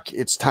 7:00.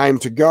 It's time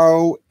to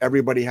go.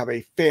 Everybody have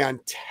a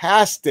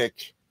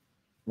fantastic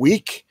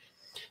week.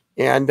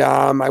 And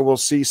I will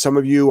see some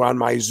of you on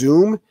my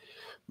Zoom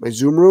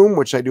room,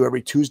 which I do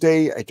every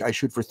Tuesday. I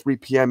shoot for 3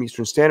 p.m.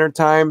 Eastern Standard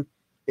Time.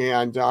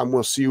 And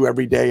we'll see you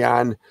every day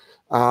on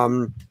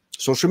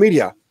social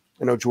media.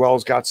 I know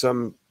Joelle's got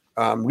some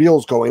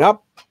reels going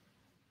up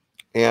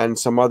and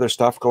some other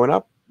stuff going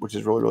up, which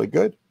is really, really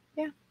good.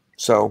 Yeah.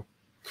 So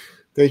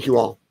thank you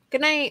all.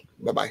 Good night.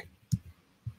 Bye-bye.